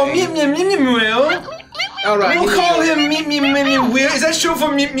Oh, name. meow. All right. We'll call him Me Will. Is that short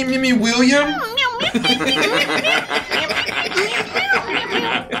for Me William?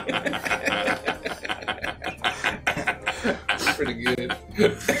 Pretty good.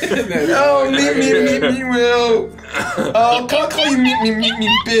 Oh, me Will. Oh, can't call you me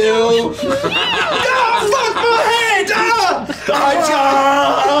Bill. Oh, fuck my head! Oh,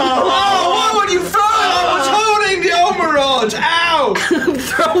 what would you throw? I was holding the Omerage. Ow!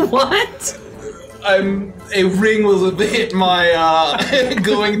 Throw what? A ring was hit my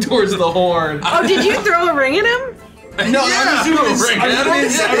going towards the horn. Oh, did you throw a ring at him? No, Yeah,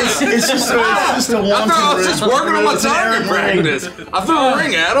 It's just a wanton I was just working on my target practice. I threw a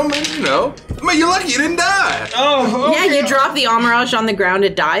ring at him, and I mean, you're lucky you didn't die. Oh, okay. Yeah, you drop the Amaraj on the ground,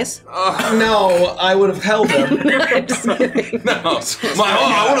 it dies. No, I would have held him. I'm just kidding. No,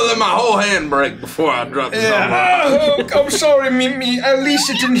 I would have let my whole hand break before I dropped this on. Oh, I'm sorry, me. At least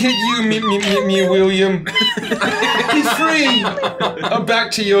it didn't hit you, me, William. Be free.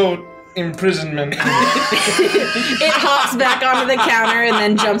 Back to your imprisonment. It hops back onto the counter and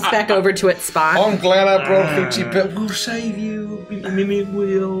then jumps back over to its spot. I'm glad I brought 50 but we'll save you, me,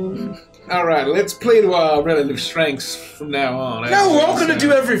 Will. All right, let's play to our relative strengths from now on. No, we're all gonna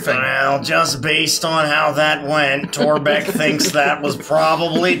do everything. Well, just based on how that went, Torbeck thinks that was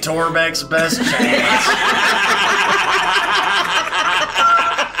probably Torbeck's best chance.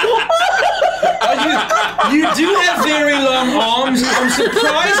 You do have very long arms. I'm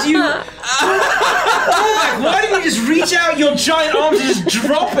surprised you. Why didn't you just reach out your giant arms and just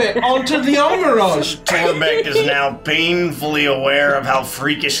drop it onto the Omerage? Torbeck is now painfully aware of how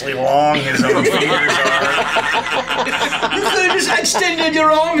freakishly long his own fingers are. You could have just extended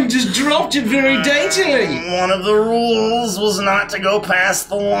your arm and just dropped it very daintily. One of the rules was not to go past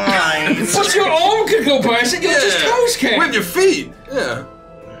the line. But your arm could go past it. Your just toes can. With your feet. Yeah.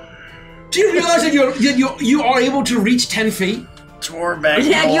 Do you realize that you are able to reach 10 feet? Torbeck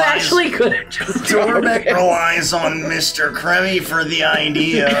Yeah, you relies- actually could have just Torbeck relies on Mr. Kremmy for the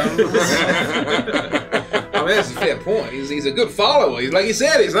ideas. I mean, that's a fair point. He's a good follower. Like you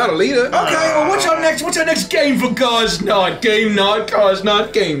said, he's not a leader. Okay, well, what's our next game for guys' night? Game night, guys'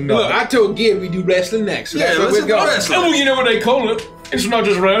 night, game night. Look, I told Gib we do wrestling next. So Yeah, that's what let's we're do going. wrestling. Oh, well, you know what they call it. It's not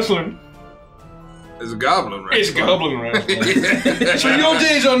just wrestling. It's a goblin, right? It's goblin wrestling. So your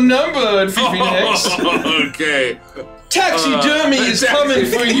days are numbered, Fifi Nix. Okay. Taxidermy is coming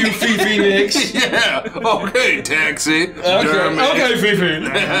for you, Fifi Nix. Yeah. Okay, taxi. Okay, Fifi.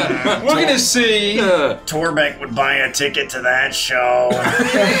 We're gonna see. Torbeck would buy a ticket to that show.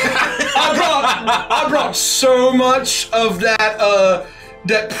 I brought so much of that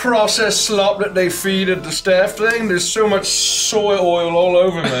processed slop that they feed at the staff thing. There's so much soy oil all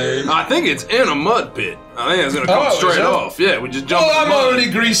over me. I think it's in a mud pit. I think it's gonna come Oh, straight is it? off. Yeah, we just jump. Oh, in the I'm mud. already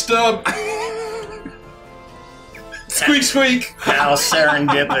greased up. Squeak, squeak. How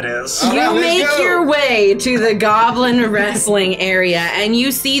serendipitous. You make your way to the goblin wrestling area, and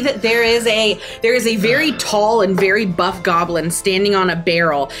you see that there is a very tall and very buff goblin standing on a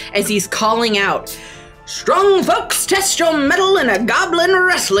barrel as he's calling out, "Strong folks, test your mettle in a goblin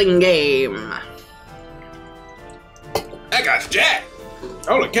wrestling game." That guy's Jack.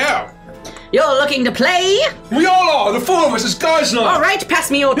 Holy cow. You're looking to play? We all are. The four of us is guys night. All right,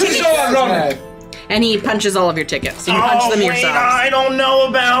 pass me your This is tickets. all ironic. And he punches all of your tickets. You can punch them wait, yourselves. I don't know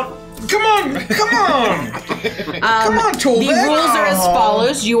about. Come on. Come on, Torbeck. The rules are as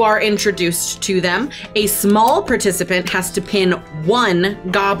follows. You are introduced to them. A small participant has to pin one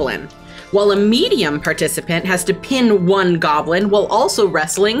goblin, while a medium participant has to pin one goblin while also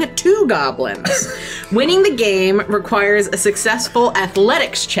wrestling two goblins. Winning the game requires a successful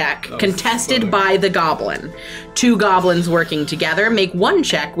athletics check contested by the goblin. Two goblins working together make one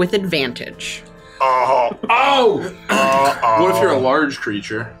check with advantage. What if you're a large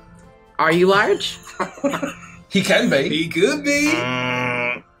creature? Are you large? He can be. He could be.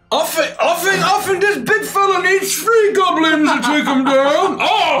 I think this big fella needs 3 goblins to take him down.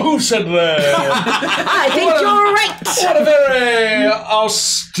 Oh, who said that? I think you're right. What a very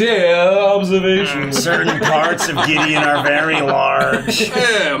austere observation. Certain parts of Gideon are very large.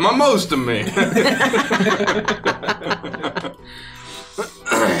 Yeah, my most of me.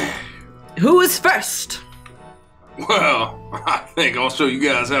 Who is first? Well, I think I'll show you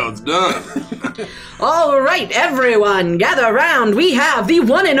guys how it's done. All right, everyone, gather around. We have the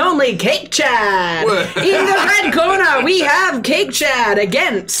one and only Cake Chad. What? In the red corner, we have Cake Chad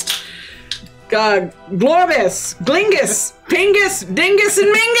against Glorbus, Glingus, Pingus, Dingus,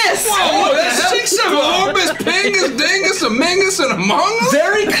 and Mingus. Whoa, that's 6 of them. Orbis, Pingus, Dingus, a Mingus, and Among Us?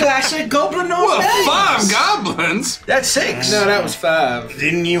 Very classic goblin names. What, 5 goblins? That's 6. No, that was 5.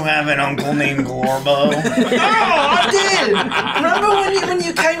 Didn't you have an uncle named Glorbo? Oh, I did. Remember when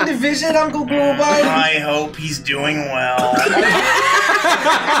you came to visit Uncle Glorbo? I hope he's doing well.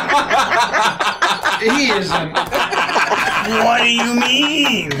 He isn't. What do you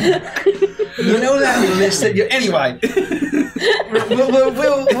mean? You know that list that you... Anyway.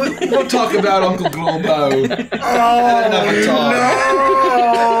 We'll talk about Uncle Glorbo at another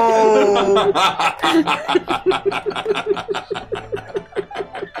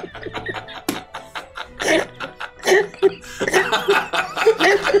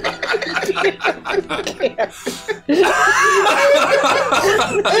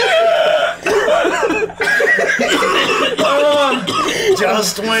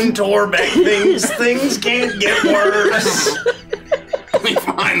Just when Torbeck thinks things can't get worse. He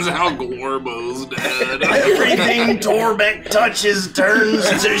finds out Glorbo's dead. Everything Torbeck touches turns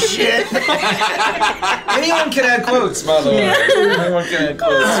to shit. Anyone can add quotes, by the way. Anyone can add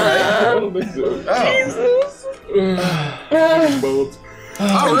quotes, right? Jesus.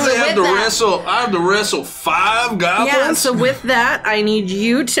 I really have to wrestle. I have to wrestle 5 goblins. Yeah. So with that, I need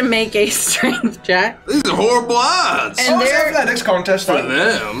you to make a strength check. These are horrible odds. And they're athletics contest for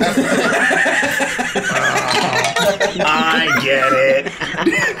them. I get it.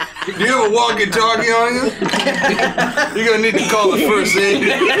 Do you have a walkie-talkie on you? You're gonna need to call the first aid.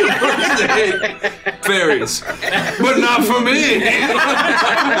 Fairies, but not for me.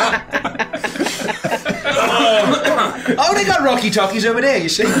 Oh, they got Rocky Talkies over there, you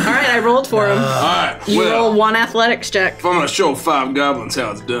see? All right, I rolled for him. All right, You roll 1 athletics check. If I'm gonna show 5 goblins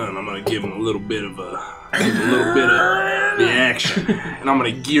how it's done, I'm gonna give them a little bit of the action, and I'm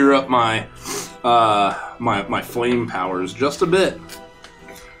gonna gear up my my flame powers just a bit.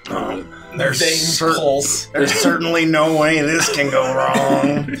 There's certainly no way this can go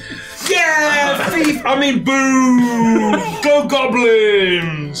wrong. Yeah, thief! I mean, boo! Go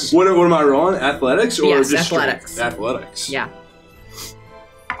goblins! What am I rolling? Athletics or Yes, just athletics. strength? Athletics. Yeah.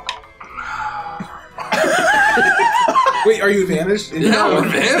 Wait, are you advantaged? Yeah, I'm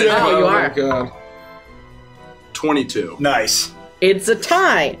advantaged. Oh, you are. Oh, God. 22. Nice. It's a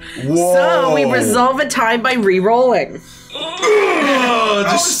tie. Whoa. So we resolve a tie by re-rolling.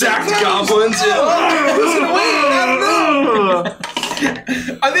 Just stacked goblins.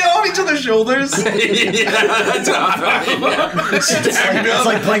 Are they all on each other's shoulders? Yeah, that's how It's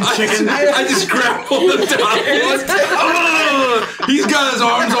like playing chicken. I just grappled the top one. He's got his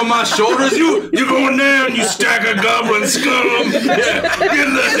arms on my shoulders. You going down, you stack of goblin scum. Yeah, get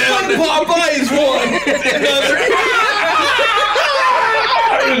the hell. Popeye's one.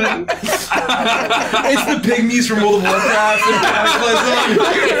 It's the pygmies from World of Warcraft.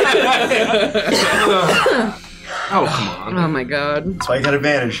 Oh, come on. Oh my god. That's why you got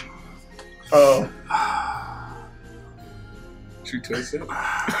advantage. Oh. True twist it.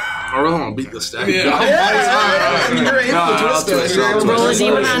 I really want to beat the stack. Yeah. I'll twist it. Roll a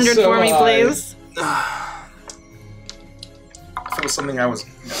D100 for me, please. That was something I was...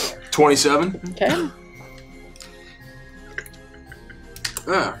 27. Okay.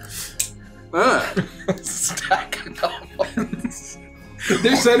 Stack of goblins.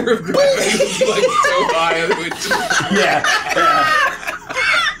 Their center of gravity is like so high. Yeah.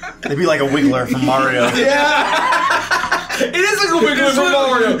 They'd be like a Wiggler from Mario. Yeah. It is like a Wiggler from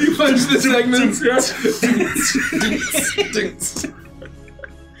Mario. You punch the segments.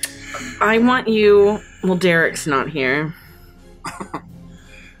 I want you. Well, Derek's not here.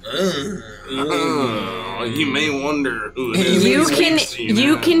 You may wonder who it is.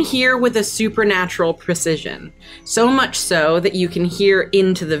 You can hear with a supernatural precision. So much so that you can hear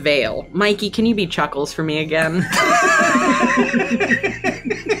into the veil. Mikey, can you be Chuckles for me again?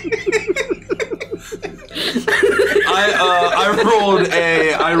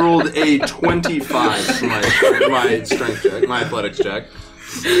 I rolled a 25 for my strength check, my athletics check.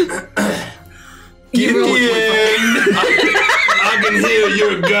 I can hear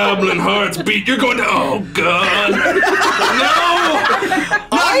your goblin hearts beat. You're going to. Oh God! No!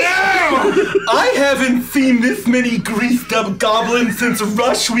 I haven't seen this many greased up goblins since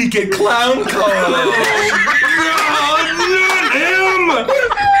Rush Week at Clown Con. Oh God! Not him!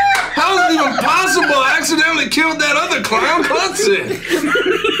 How is it even possible? I accidentally killed that other clown cutscene.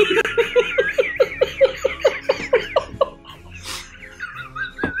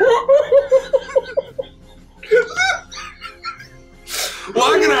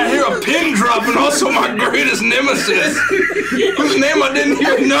 Why can I hear a pin drop and also my greatest nemesis, whose name I didn't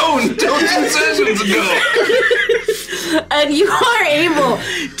even know until 2 sessions ago? And you are able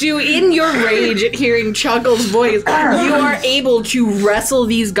to, in your rage at hearing Chuckle's voice, you are able to wrestle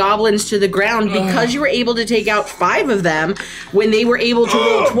these goblins to the ground because you were able to take out 5 of them. When they were able to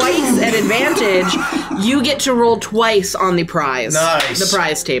roll twice at advantage, you get to roll twice on the prize. Nice. The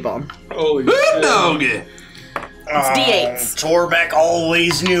prize table. Holy Good doggy. It's D8s. Torbeck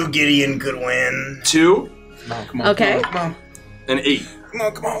always knew Gideon could win. 2 Come on, Okay. Come on. and 8.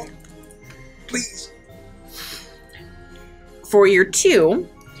 Come on. Please. For your 2,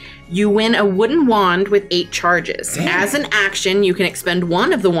 you win a wooden wand with 8 charges. As an action, you can expend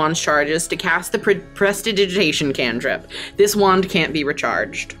 1 of the wand's charges to cast the prestidigitation cantrip. This wand can't be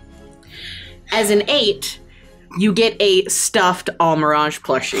recharged. As an 8, you get a stuffed Almirage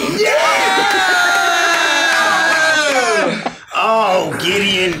plushie. Oh,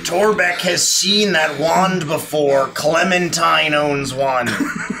 Gideon, Torbeck has seen that wand before. Clementine owns one.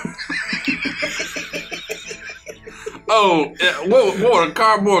 Oh, yeah, what would a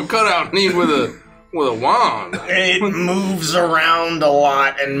cardboard cutout need with a wand? It moves around a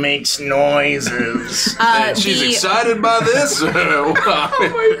lot and makes noises. And she's excited by this?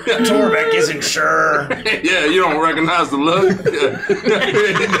 Torbeck isn't sure. Yeah, you don't recognize the look?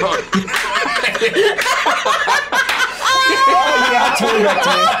 Oh, yeah, Torbeck,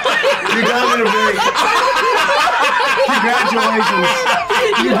 man. You're down in a big. Congratulations.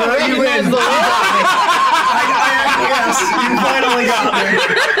 You win. Yes, you finally got me.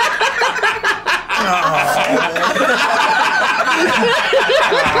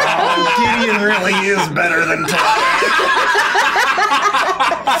 Gideon really is better than Torbeck.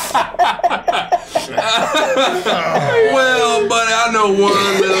 Well, buddy, I know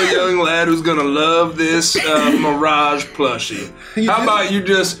one little young lad who's gonna love this Mirage plushie. How about you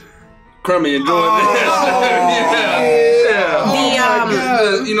just, Crummy, enjoy this?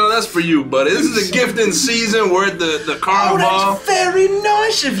 You know, that's for you, buddy. This is the gifting season. We're at the carnival. Oh, that's very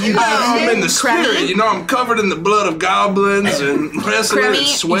nice of you. I'm in the spirit. You know, I'm covered in the blood of goblins and wrestling and Cremmy,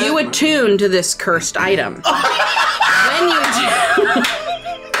 sweat. you attune to this cursed item. When you do...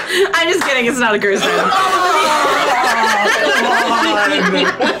 I'm just kidding, it's not a cursed item.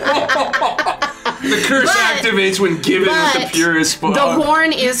 The curse activates when given with the purest spark. The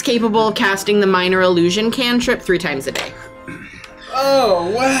horn is capable of casting the minor illusion cantrip 3 times a day. Oh,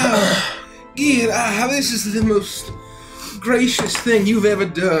 wow. Gid, this is the most gracious thing you've ever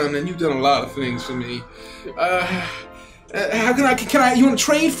done, and you've done a lot of things for me. How can I, you want to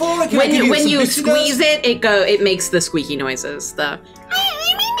trade for it? When you squeeze it, it makes the squeaky noises. The...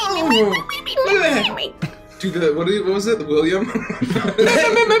 Do the, what was it, the William? William.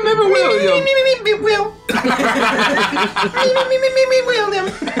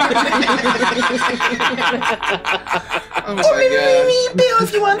 Oh my God. Bill,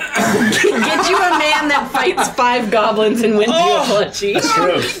 if you want. Get you a man that fights 5 goblins and wins you a plushie.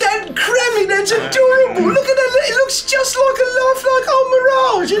 That Cremmy, that's adorable. Look at that. It looks just like a lifelike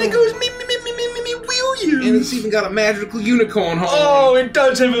Mirage. And it goes, me, William. And it's even got a magical unicorn horn. Oh, it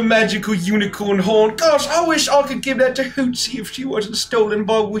does have a magical unicorn horn. Gosh, I wish I could give that to Hootsy if she wasn't stolen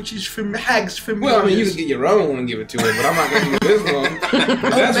by witches from hags from Well, I mean, you can get your own and give it to her, but I'm not going to give this one.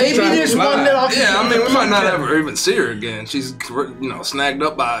 Maybe there's one that I can... Yeah, I mean, we might not ever even see her again. She's, snagged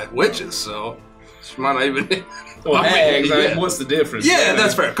up by witches, so she might not even... Well, hags, I mean, what's the difference? Yeah,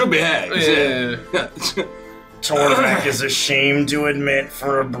 that's fair. Could be hags. Yeah. Torbeck is ashamed to admit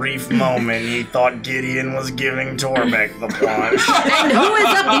for a brief moment he thought Gideon was giving Torbeck the plunge. And who is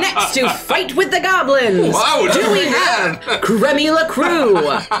up next to fight with the goblins? Wow, Do we have Cremmy La Crew,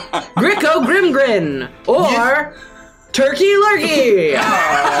 Gricko Grimgrin, or Turkey Lurkey?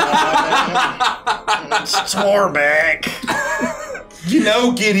 It's Torbeck. You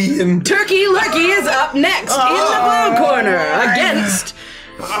know, Gideon. Turkey Lurkey is up next in the blue corner against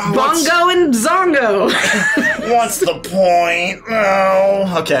Bongo and Zongo. What's the point?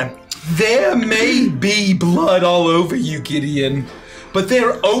 Oh, okay. There may be blood all over you, Gideon, but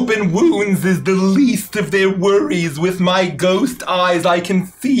their open wounds is the least of their worries. With my ghost eyes, I can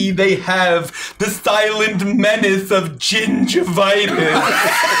see they have the silent menace of gingivitis.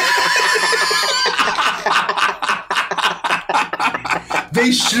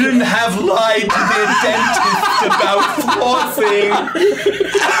 They shouldn't have lied to their dentist about flossing.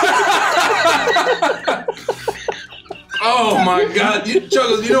 Oh my God,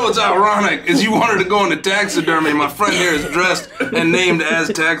 Chuckles, you know what's ironic is you wanted to go into taxidermy. My friend here is dressed and named as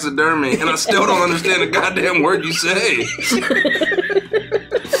taxidermy, and I still don't understand a goddamn word you say.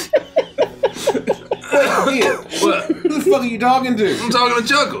 What? fuck are you talking to? I'm talking to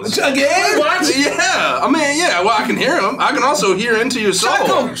Chuckles. Again? What? Yeah. I mean, yeah. Well, I can hear him. I can also hear into your soul.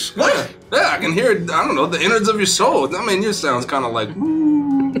 Chuckles! What? Yeah, I can hear. I don't know, the innards of your soul. I mean, yours sounds kind of like.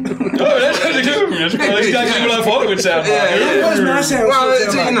 Oh, that's exactly what I thought it would sound like. Yeah. What does my sound Well, sound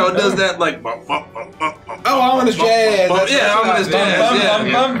it's, like? you know, it does that like. Oh, ominous jazz. Yeah, ominous jazz.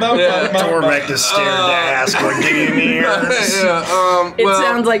 Yeah. Torbeck is scared to ask what game here. It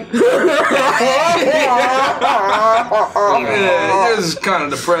sounds like. Yeah, yours is kind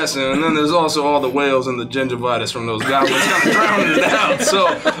of depressing, and then there's also all the whales and the gingivitis from those goblins kind of drowning it out. So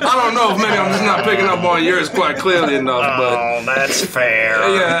I don't know if maybe I'm just not picking up on yours quite clearly enough. Oh, that's fair.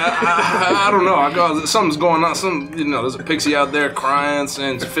 Yeah, I don't know. Something's going on. There's a pixie out there crying,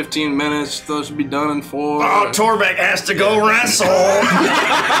 saying it's 15 minutes. Those should be done in 4. Oh, Torbeck has to go wrestle.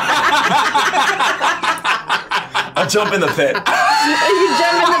 I jump in the pit. You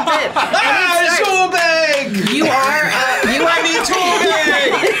jump in the pit. Torbeck! You are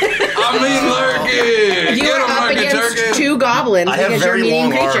Lurky! You are up against 2 goblins I have because you're a very medium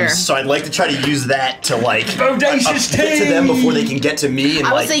long creature. arms, so I'd like to try to use that to Bodacious get to them before they can get to me. And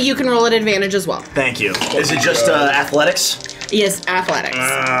I would say you can roll at advantage as well. Thank you. Is it just athletics? Yes, athletics.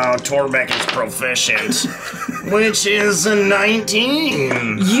 Oh, Torbeck is proficient, which is a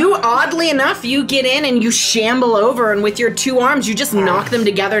 19. You, oddly enough, you get in and you shamble over, and with your 2 arms, you just knock them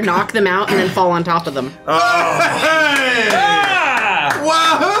together, knock them out, and then fall on top of them.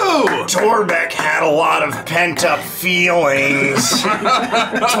 Wahoo! Torbeck had a lot of pent-up feelings.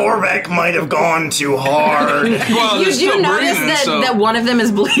 Torbeck might have gone too hard. Well, You do notice that one of them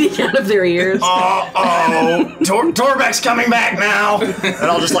is bleeding out of their ears. Uh-oh. Torbeck's coming back now. And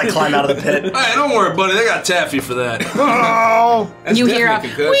I'll just, climb out of the pit. Hey, don't worry, buddy. They got taffy for that. Oh. You hear a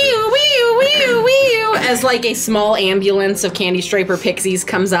wee-oo, as a small ambulance of Candy Striper pixies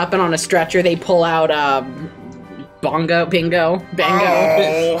comes up, and on a stretcher they pull out bingo. Bingo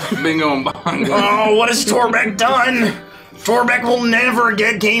and bongo. Oh, what has Torbeck done? Torbeck will never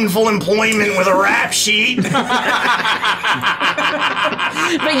get gainful employment with a rap sheet. But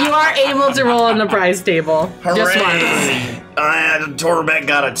you are able to roll on the prize table. Just once. Torbeck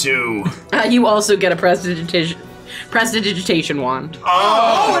got a 2. You also get a prestidigitation wand.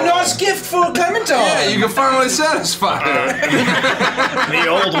 Oh, a nice gift for Clementine. Yeah, you can finally satisfy her. The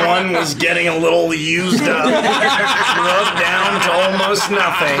old one was getting a little used up. Rubbed down to almost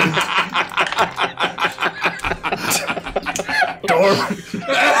nothing.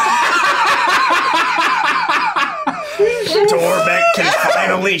 Torbeck can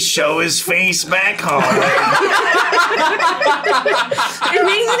finally show his face back home. It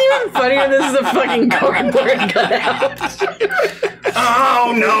makes it even funnier this is a fucking cardboard cutout.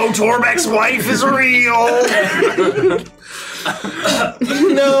 Oh no, Torbeck's wife is real.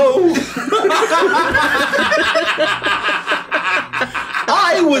 No.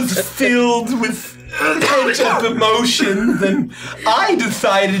 I was filled with pent-up emotions, and I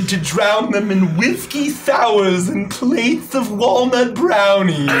decided to drown them in whiskey sours and plates of walnut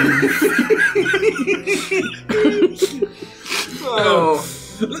brownies. Oh.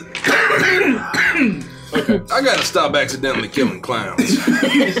 Okay. I gotta stop accidentally killing clowns.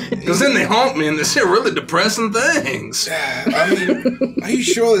 Because then they haunt me and they say really depressing things. I mean, are you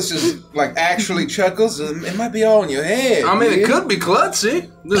sure this is actually Chuckles? It might be all in your head. I mean, it could be klutzy.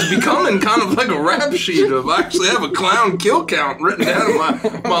 This is becoming kind of like a rap sheet of I actually have a clown kill count written down in my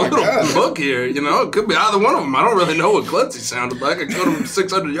little book here. You know, it could be either one of them. I don't really know what klutzy sounded like. I killed him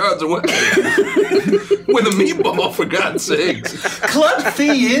 600 yards away. With a meatball, for God's sakes.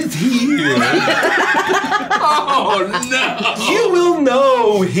 Klutzy is here. Oh, no. You will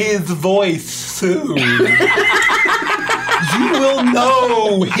know his voice soon. You will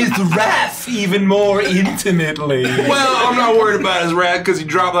know his wrath even more intimately. Well, I'm not worried about his wrath because he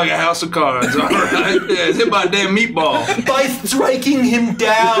dropped like a house of cards, all right? Yeah, it's hit by a damn meatball. By striking him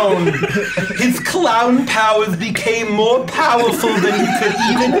down, his clown powers became more powerful than you could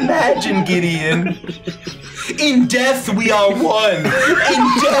even imagine, Gideon. In death we are one. In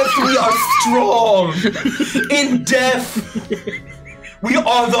death we are strong. In death we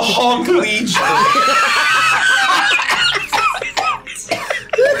are the Honk Legion.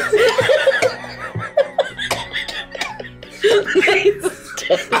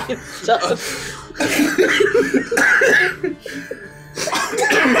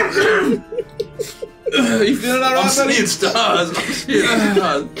 You feeling all right, I'm buddy? seeing stars.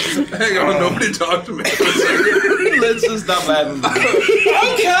 Hang on, nobody talk to me for a second. Let's just stop laughing.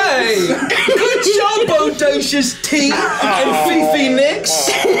 Okay. Good job, Bodacious T and Fifi Nix.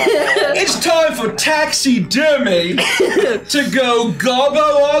 It's time for taxidermy to go gobbo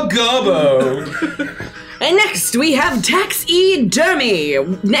or gobbo. And next we have Taxidermy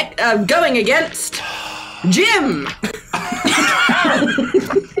going against Jim.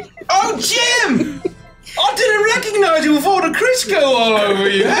 Oh, Jim! I didn't recognize you with all the Crisco all over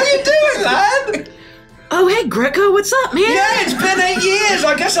you. How you doing, lad? Oh, hey, Greco, what's up, man? Yeah, it's been 8 years.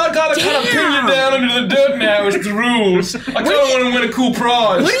 I guess I gotta kind of pin you down under the dirt now. It's the rules. I kind of want to win a cool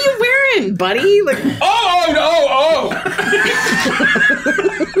prize. What are you wearing, buddy? Like, Oh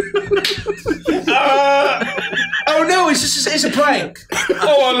no, it's a prank.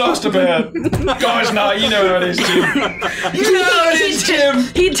 Oh, I lost a bet. Guys, night, you know how it is, Jim. You know how it is, Jim.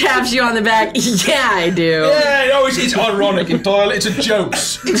 He taps you on the back. Yeah, I do. Yeah, no, it's ironic entirely. It's a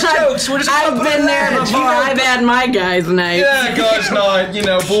jokes. It's jokes. We're just I've been there before. I've had my guys' night. Yeah, guys' night. You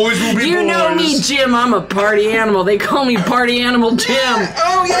know, boys will be You boys. know me, Jim. I'm a party animal. They call me Party Animal Jim.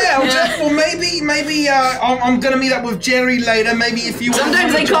 Oh yeah. Well, maybe I'm gonna meet up with Jerry later. Maybe if you.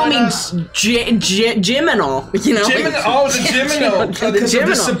 Sometimes they call me Jiminal. You know. Jiminal. Oh, the Jiminal. Because of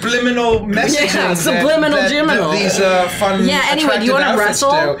the subliminal messaging. Yeah, subliminal Jiminal. These fun. Yeah. Anyway, do you want to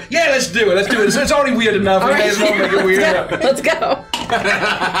wrestle? Yeah, let's do it. It's already weird enough. We may as well make it weirder. Let's go.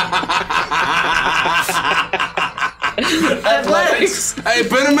 Athletics. Hey,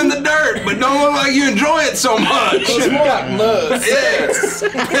 put him in the dirt, but don't look like you enjoy it so much. It's more like mud. Yes.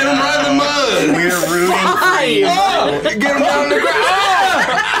 Put him right in the mud. We're rooting for you. Oh, get him down the ground.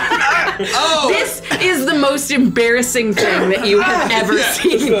 Oh. This is the most embarrassing thing that you have ever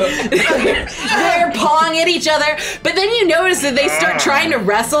seen. They're pawing at each other, but then you notice that they start trying to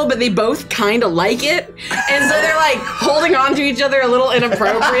wrestle, but they both kind of like it, and so they're like holding on to each other a little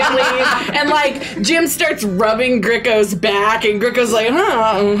inappropriately, and like Jim starts rubbing Gricko's back, and Gricko's like, all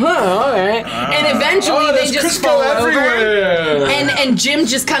right, and eventually they just fall over, and Jim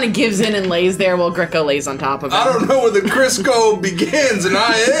just kind of gives in and lays there while Gricko lays on top of him. I don't know where the Crisco begins and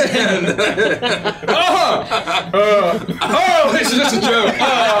I end. This is just a joke.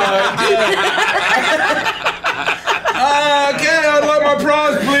 Okay, I'd like my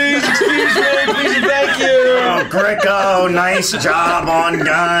prize, please. Excuse me, please and thank you. Oh, Greco, nice job on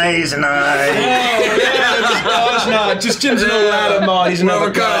guys' night. Oh, yeah, it's not. Just Jim's an old lad of mine. He's another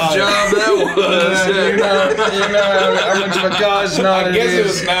What kind of guy. job that was? You know how much of a guy's night it is. It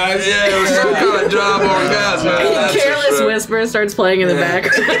was nice. Yeah, it was some kind of job on guys' night. that's for Careless sure. Whisper starts playing in the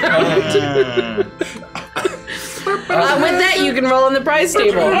background. With that, you can roll on the prize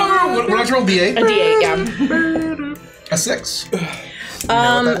table. What I have to roll D8? A D8, yeah. A 6.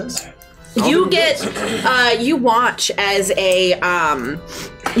 You get, you watch as a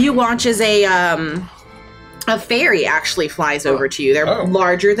fairy actually flies over to you. They're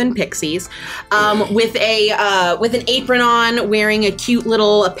larger than pixies, with an apron on, wearing a cute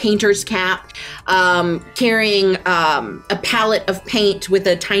little painter's cap, carrying a palette of paint with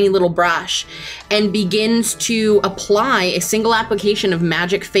a tiny little brush, and begins to apply a single application of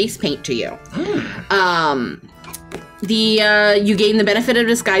magic face paint to you. You gain the benefit of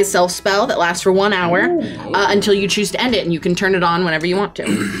disguise self spell that lasts for 1 hour until you choose to end it, and you can turn it on whenever you want to.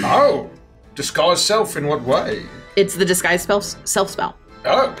 Oh. Disguise self in what way? It's the disguise self spell.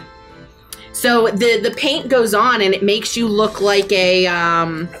 Oh. So the paint goes on and it makes you look like a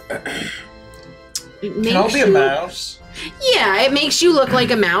Can I be a mouse? Yeah, it makes you look like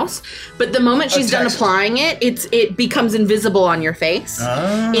a mouse, but the moment she's done applying it, it becomes invisible on your face.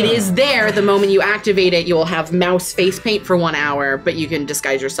 It is there the moment you activate it. You will have mouse face paint for 1 hour, but you can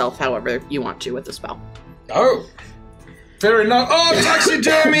disguise yourself however you want to with the spell. Oh. Fair enough. Oh,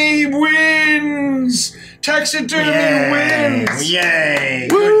 taxidermy wins! Taxidermy wins! Yay!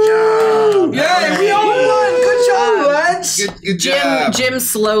 Good job! Yay! We all won! Good job, lads! Good job. Jim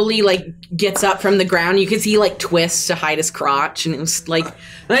slowly gets up from the ground. You can see he twists to hide his crotch, and it was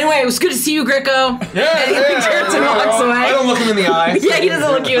anyway, it was good to see you, Greco. Yeah, and he turns and walks away. I don't look him in the eye. Yeah, he doesn't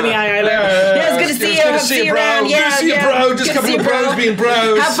look you in the eye either. Yeah, it's good to see you. Good to see you, bro. Good to see you, bro. Just a couple of bros being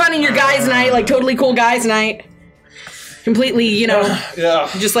bros. Have fun in your guys' night, totally cool guys' night. Completely, yeah,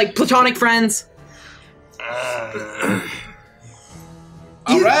 just platonic friends.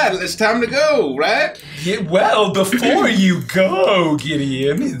 All right, it's time to go, right? Yeah, well, before you go,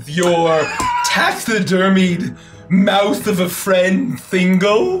 Gideon, your taxidermied mouth of a friend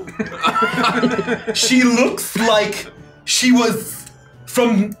thingle. She looks like she was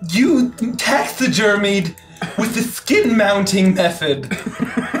from you taxidermied with the skin mounting method.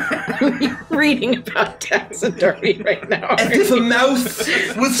 Reading about taxidermy right now. As if a mouse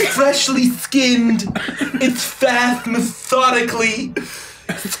was freshly skinned, its fat, methodically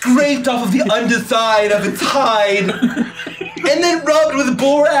scraped off of the underside of its hide, and then rubbed with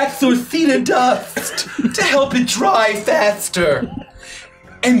borax or cedar dust to help it dry faster.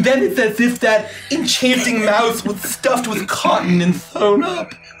 And then it's as if that enchanting mouth was stuffed with cotton and sewn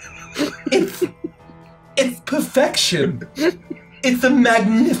up. It's perfection. It's a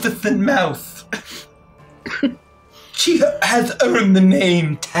magnificent mouth. She has earned the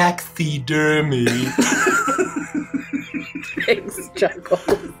name Taxidermy. Thanks,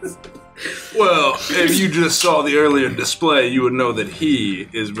 Chuckles. Well, if you just saw the earlier display, you would know that he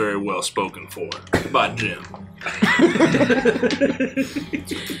is very well spoken for by Jim.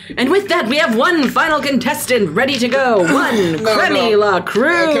 And with that, we have one final contestant ready to go. One Cremmy La Crew.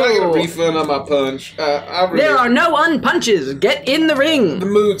 Can I get a refund on my punch? There are no unpunches. Get in the ring. The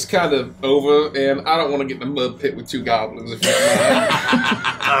mood's kind of over, and I don't want to get in the mud pit with 2 goblins. If you don't mind.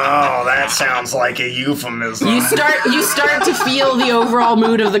 Oh, that sounds like a euphemism. You start to feel the overall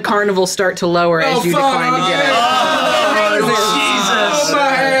mood of the carnival start to lower as you decline to get it. Jesus! Oh, my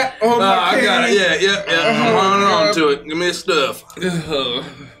hat! Oh, my I got it. Yeah. I'm holding on to it. Give me the stuff.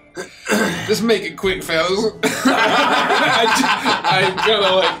 Just make it quick, fellas. I kind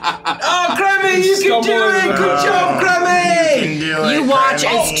of like. Oh, Grammy, you can do it! Good job, Grammy! You watch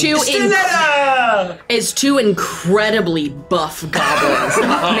as two incredibly buff goblins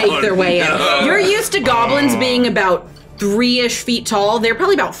make their way in. You're used to goblins being about 3-ish feet tall. They're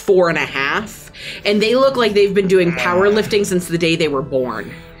probably about 4.5, and they look like they've been doing powerlifting since the day they were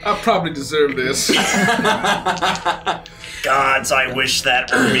born. I probably deserve this. Gods, I wish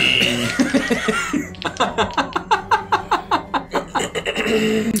that were me.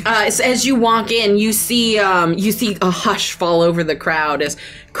 As you walk in, you see a hush fall over the crowd as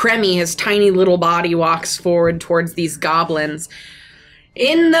Cremmy, his tiny little body, walks forward towards these goblins.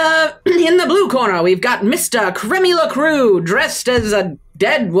 In the blue corner, we've got Mr. Cremmy La Crew, dressed as a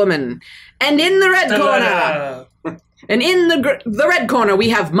dead woman, and in the red corner. And in the red corner, we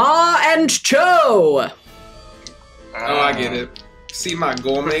have Ma and Cho. Oh, I get it. See my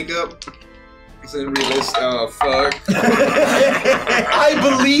gore makeup? It's in realist. Oh, fuck. I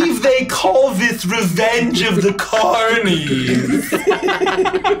believe they call this Revenge of the Carnies.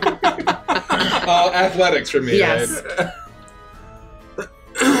 Athletics for me, yes.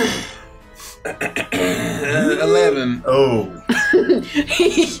 Right? 11. Oh.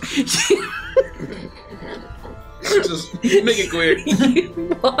 Just make it quick.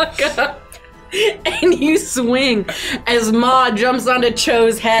 You walk up and you swing as Ma jumps onto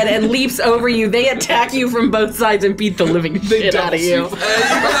Cho's head and leaps over you. They attack you from both sides and beat the living shit out of you.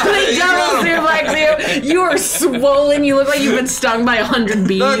 They double suplex you. You are swollen. You look like you've been stung by 100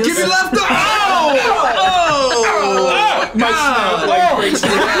 bees. Keep your left arm. Oh! My snout like breaks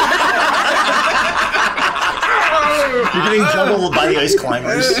through. You're getting juggled by the ice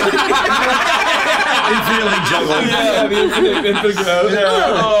climbers. Infinitely juggled. Yeah, the infinite growth.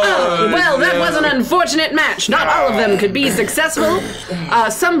 Well, that was an unfortunate match. Not all of them could be successful.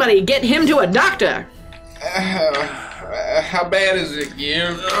 Somebody get him to a doctor. How bad is it,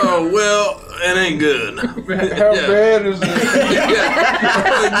 Gear? Oh, well, it ain't good. How bad is it?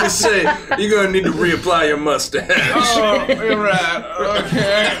 Yeah. Just say, you're going to need to reapply your mustache. Oh, you're right.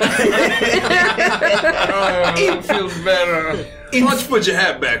 Okay. It feels better. Why don't you put your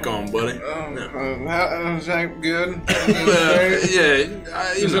hat back on, buddy? Is that good? Yeah.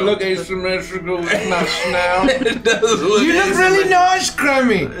 Does it look asymmetrical with my snout? It does look You look really nice,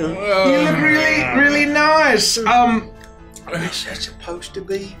 Grammy. You look really nice. Is that supposed to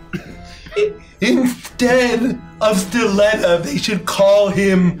be? Instead of stiletto, they should call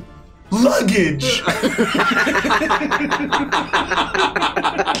him luggage.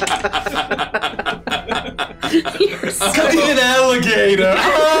 Cause he's an alligator.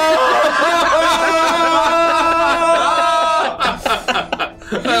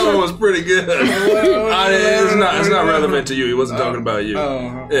 That one was pretty good. It's not relevant to you. He wasn't talking about you.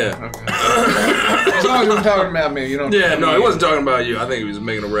 Oh, yeah. Okay. As long as I'm talking about me, you don't. Yeah, no, he wasn't talking about you. I think he was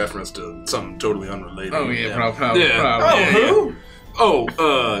making a reference to something totally unrelated. Oh yeah, probably. Who?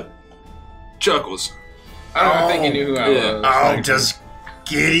 Oh, Chuckles. I don't think he knew who I was. Oh, does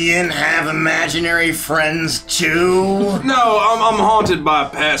Gideon have imaginary friends too? No, I'm haunted by a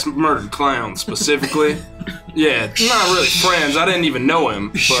past murdered clown specifically. Yeah, not really friends. I didn't even know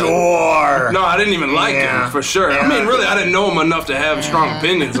him. Sure. No, I didn't even like him, for sure. I mean, really, I didn't know him enough to have strong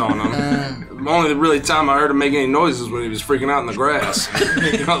opinions on him. Only the really time I heard him make any noises when he was freaking out in the grass.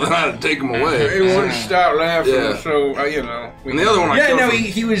 Then I had to take him away. He wouldn't stop laughing, Yeah. so you know. And the other one I Yeah, killed no, from-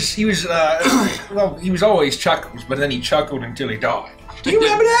 he was well, he was always Chuckles, but then he chuckled until he died. Do you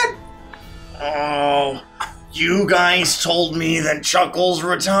remember that? Oh, you guys told me that Chuckles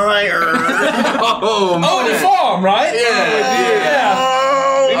retired. Oh, Oh, the farm, right? Yeah. Yeah.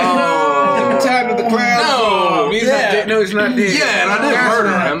 Oh. He retired to the No, He's not dead. No, he's not dead. Yeah, and I didn't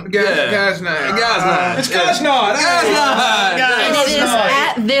murder him. Guy's not. It's Guy's not. And it is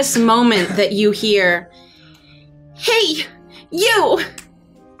at this moment that you hear, "Hey, you!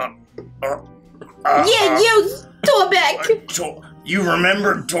 Yeah, you, Torbeck!" You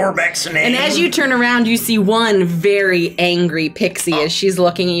remember Torbeck's name? And as you turn around, you see one very angry pixie as she's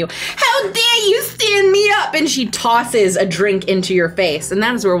looking at you. "How dare you stand me up!" And she tosses a drink into your face. And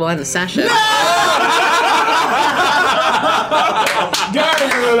that is where we'll end the session. Gotta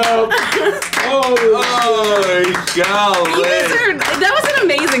give it up. Oh, golly. That was an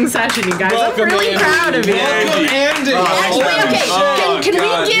amazing session, you guys. Welcome, I'm really Andy. proud of you. Welcome, Andy. Actually, okay, can we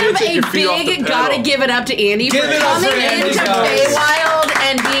give take a your feet off the big pedal. gotta give it up to Andy Give for it up for coming Andy, into guys. Feywild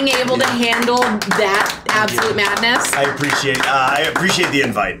and being able to handle that absolute madness? I appreciate the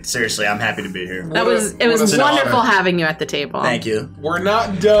invite. Seriously, I'm happy to be here. It was an wonderful honor. having you at the table. Thank you. We're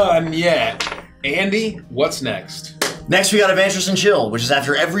not done yet. Andy, what's next? Next, we got Avantris and Chill, which is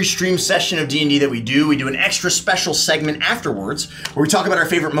after every stream session of D&D that we do an extra special segment afterwards where we talk about our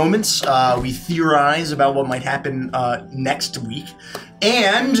favorite moments, we theorize about what might happen next week,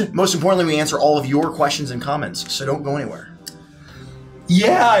 and most importantly, we answer all of your questions and comments, so don't go anywhere.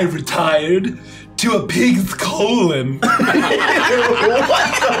 Yeah, I retired to a pig's colon.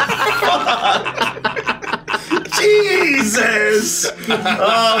 Jesus!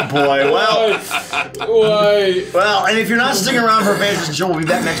 Oh boy, well, and if you're not sticking around for Avantris and Chill, we'll be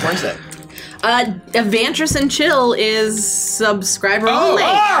back next Wednesday. Avantris and Chill is subscriber only.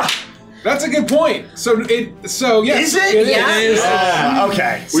 That's a good point. So yes. Is it? Yeah. It is.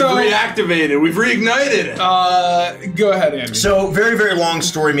 Okay. We've reactivated. We've reignited it. Go ahead, Andy. So, very, very long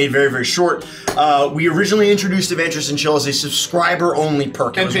story made very, very short. We originally introduced Avantris and Chill as a subscriber-only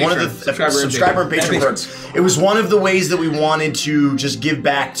perk. It was one of the subscriber and patron perks. It was one of the ways that we wanted to just give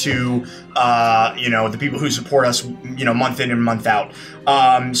back to the people who support us, month in and month out.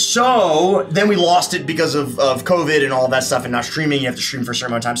 So then we lost it because of COVID and all that stuff, and not streaming. You have to stream for a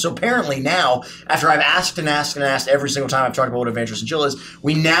certain amount of time. So apparently now, after I've asked and asked and asked every single time I've talked about what Avantris and Chill is,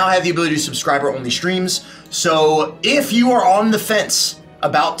 we now have the ability to do subscriber-only streams. So if you are on the fence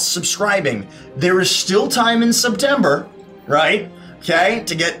about subscribing, there is still time in September, right? Okay,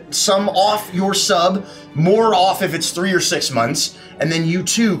 to get some off your sub, more off if it's 3 or 6 months, and then you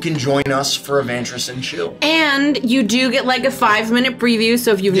too can join us for Avantris and Chill. And you do get like a 5-minute preview,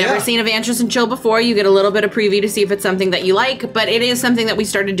 so if you've never seen Avantris and Chill before, you get a little bit of preview to see if it's something that you like, but it is something that we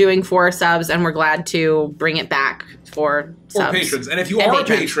started doing for our subs, and we're glad to bring it back for subs. Or patrons. And if you are a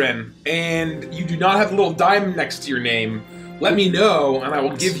patron and you do not have a little dime next to your name, let me know, and I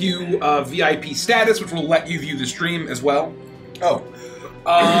will give you VIP status, which will let you view the stream as well. Oh.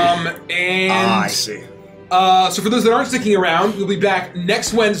 I see. So for those that aren't sticking around, we'll be back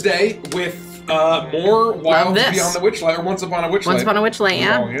next Wednesday with more Wild Beyond the Witchlight, or Once Upon a Witchlight. Once Upon a Witchlight,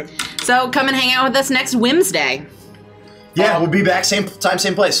 yeah. So come and hang out with us next Wednesday. Yeah, we'll be back same time,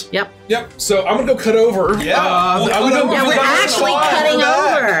 same place. Yep. So I'm gonna go cut over. Yeah, we're actually cutting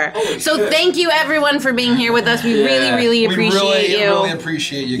over. So thank you everyone for being here with us. We really appreciate you. Really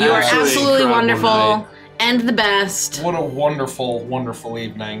appreciate you guys. You are absolutely wonderful and the best. What a wonderful, wonderful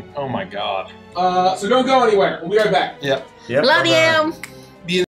evening. Oh my god. So don't go anywhere. We'll be right back. Yep. Love you.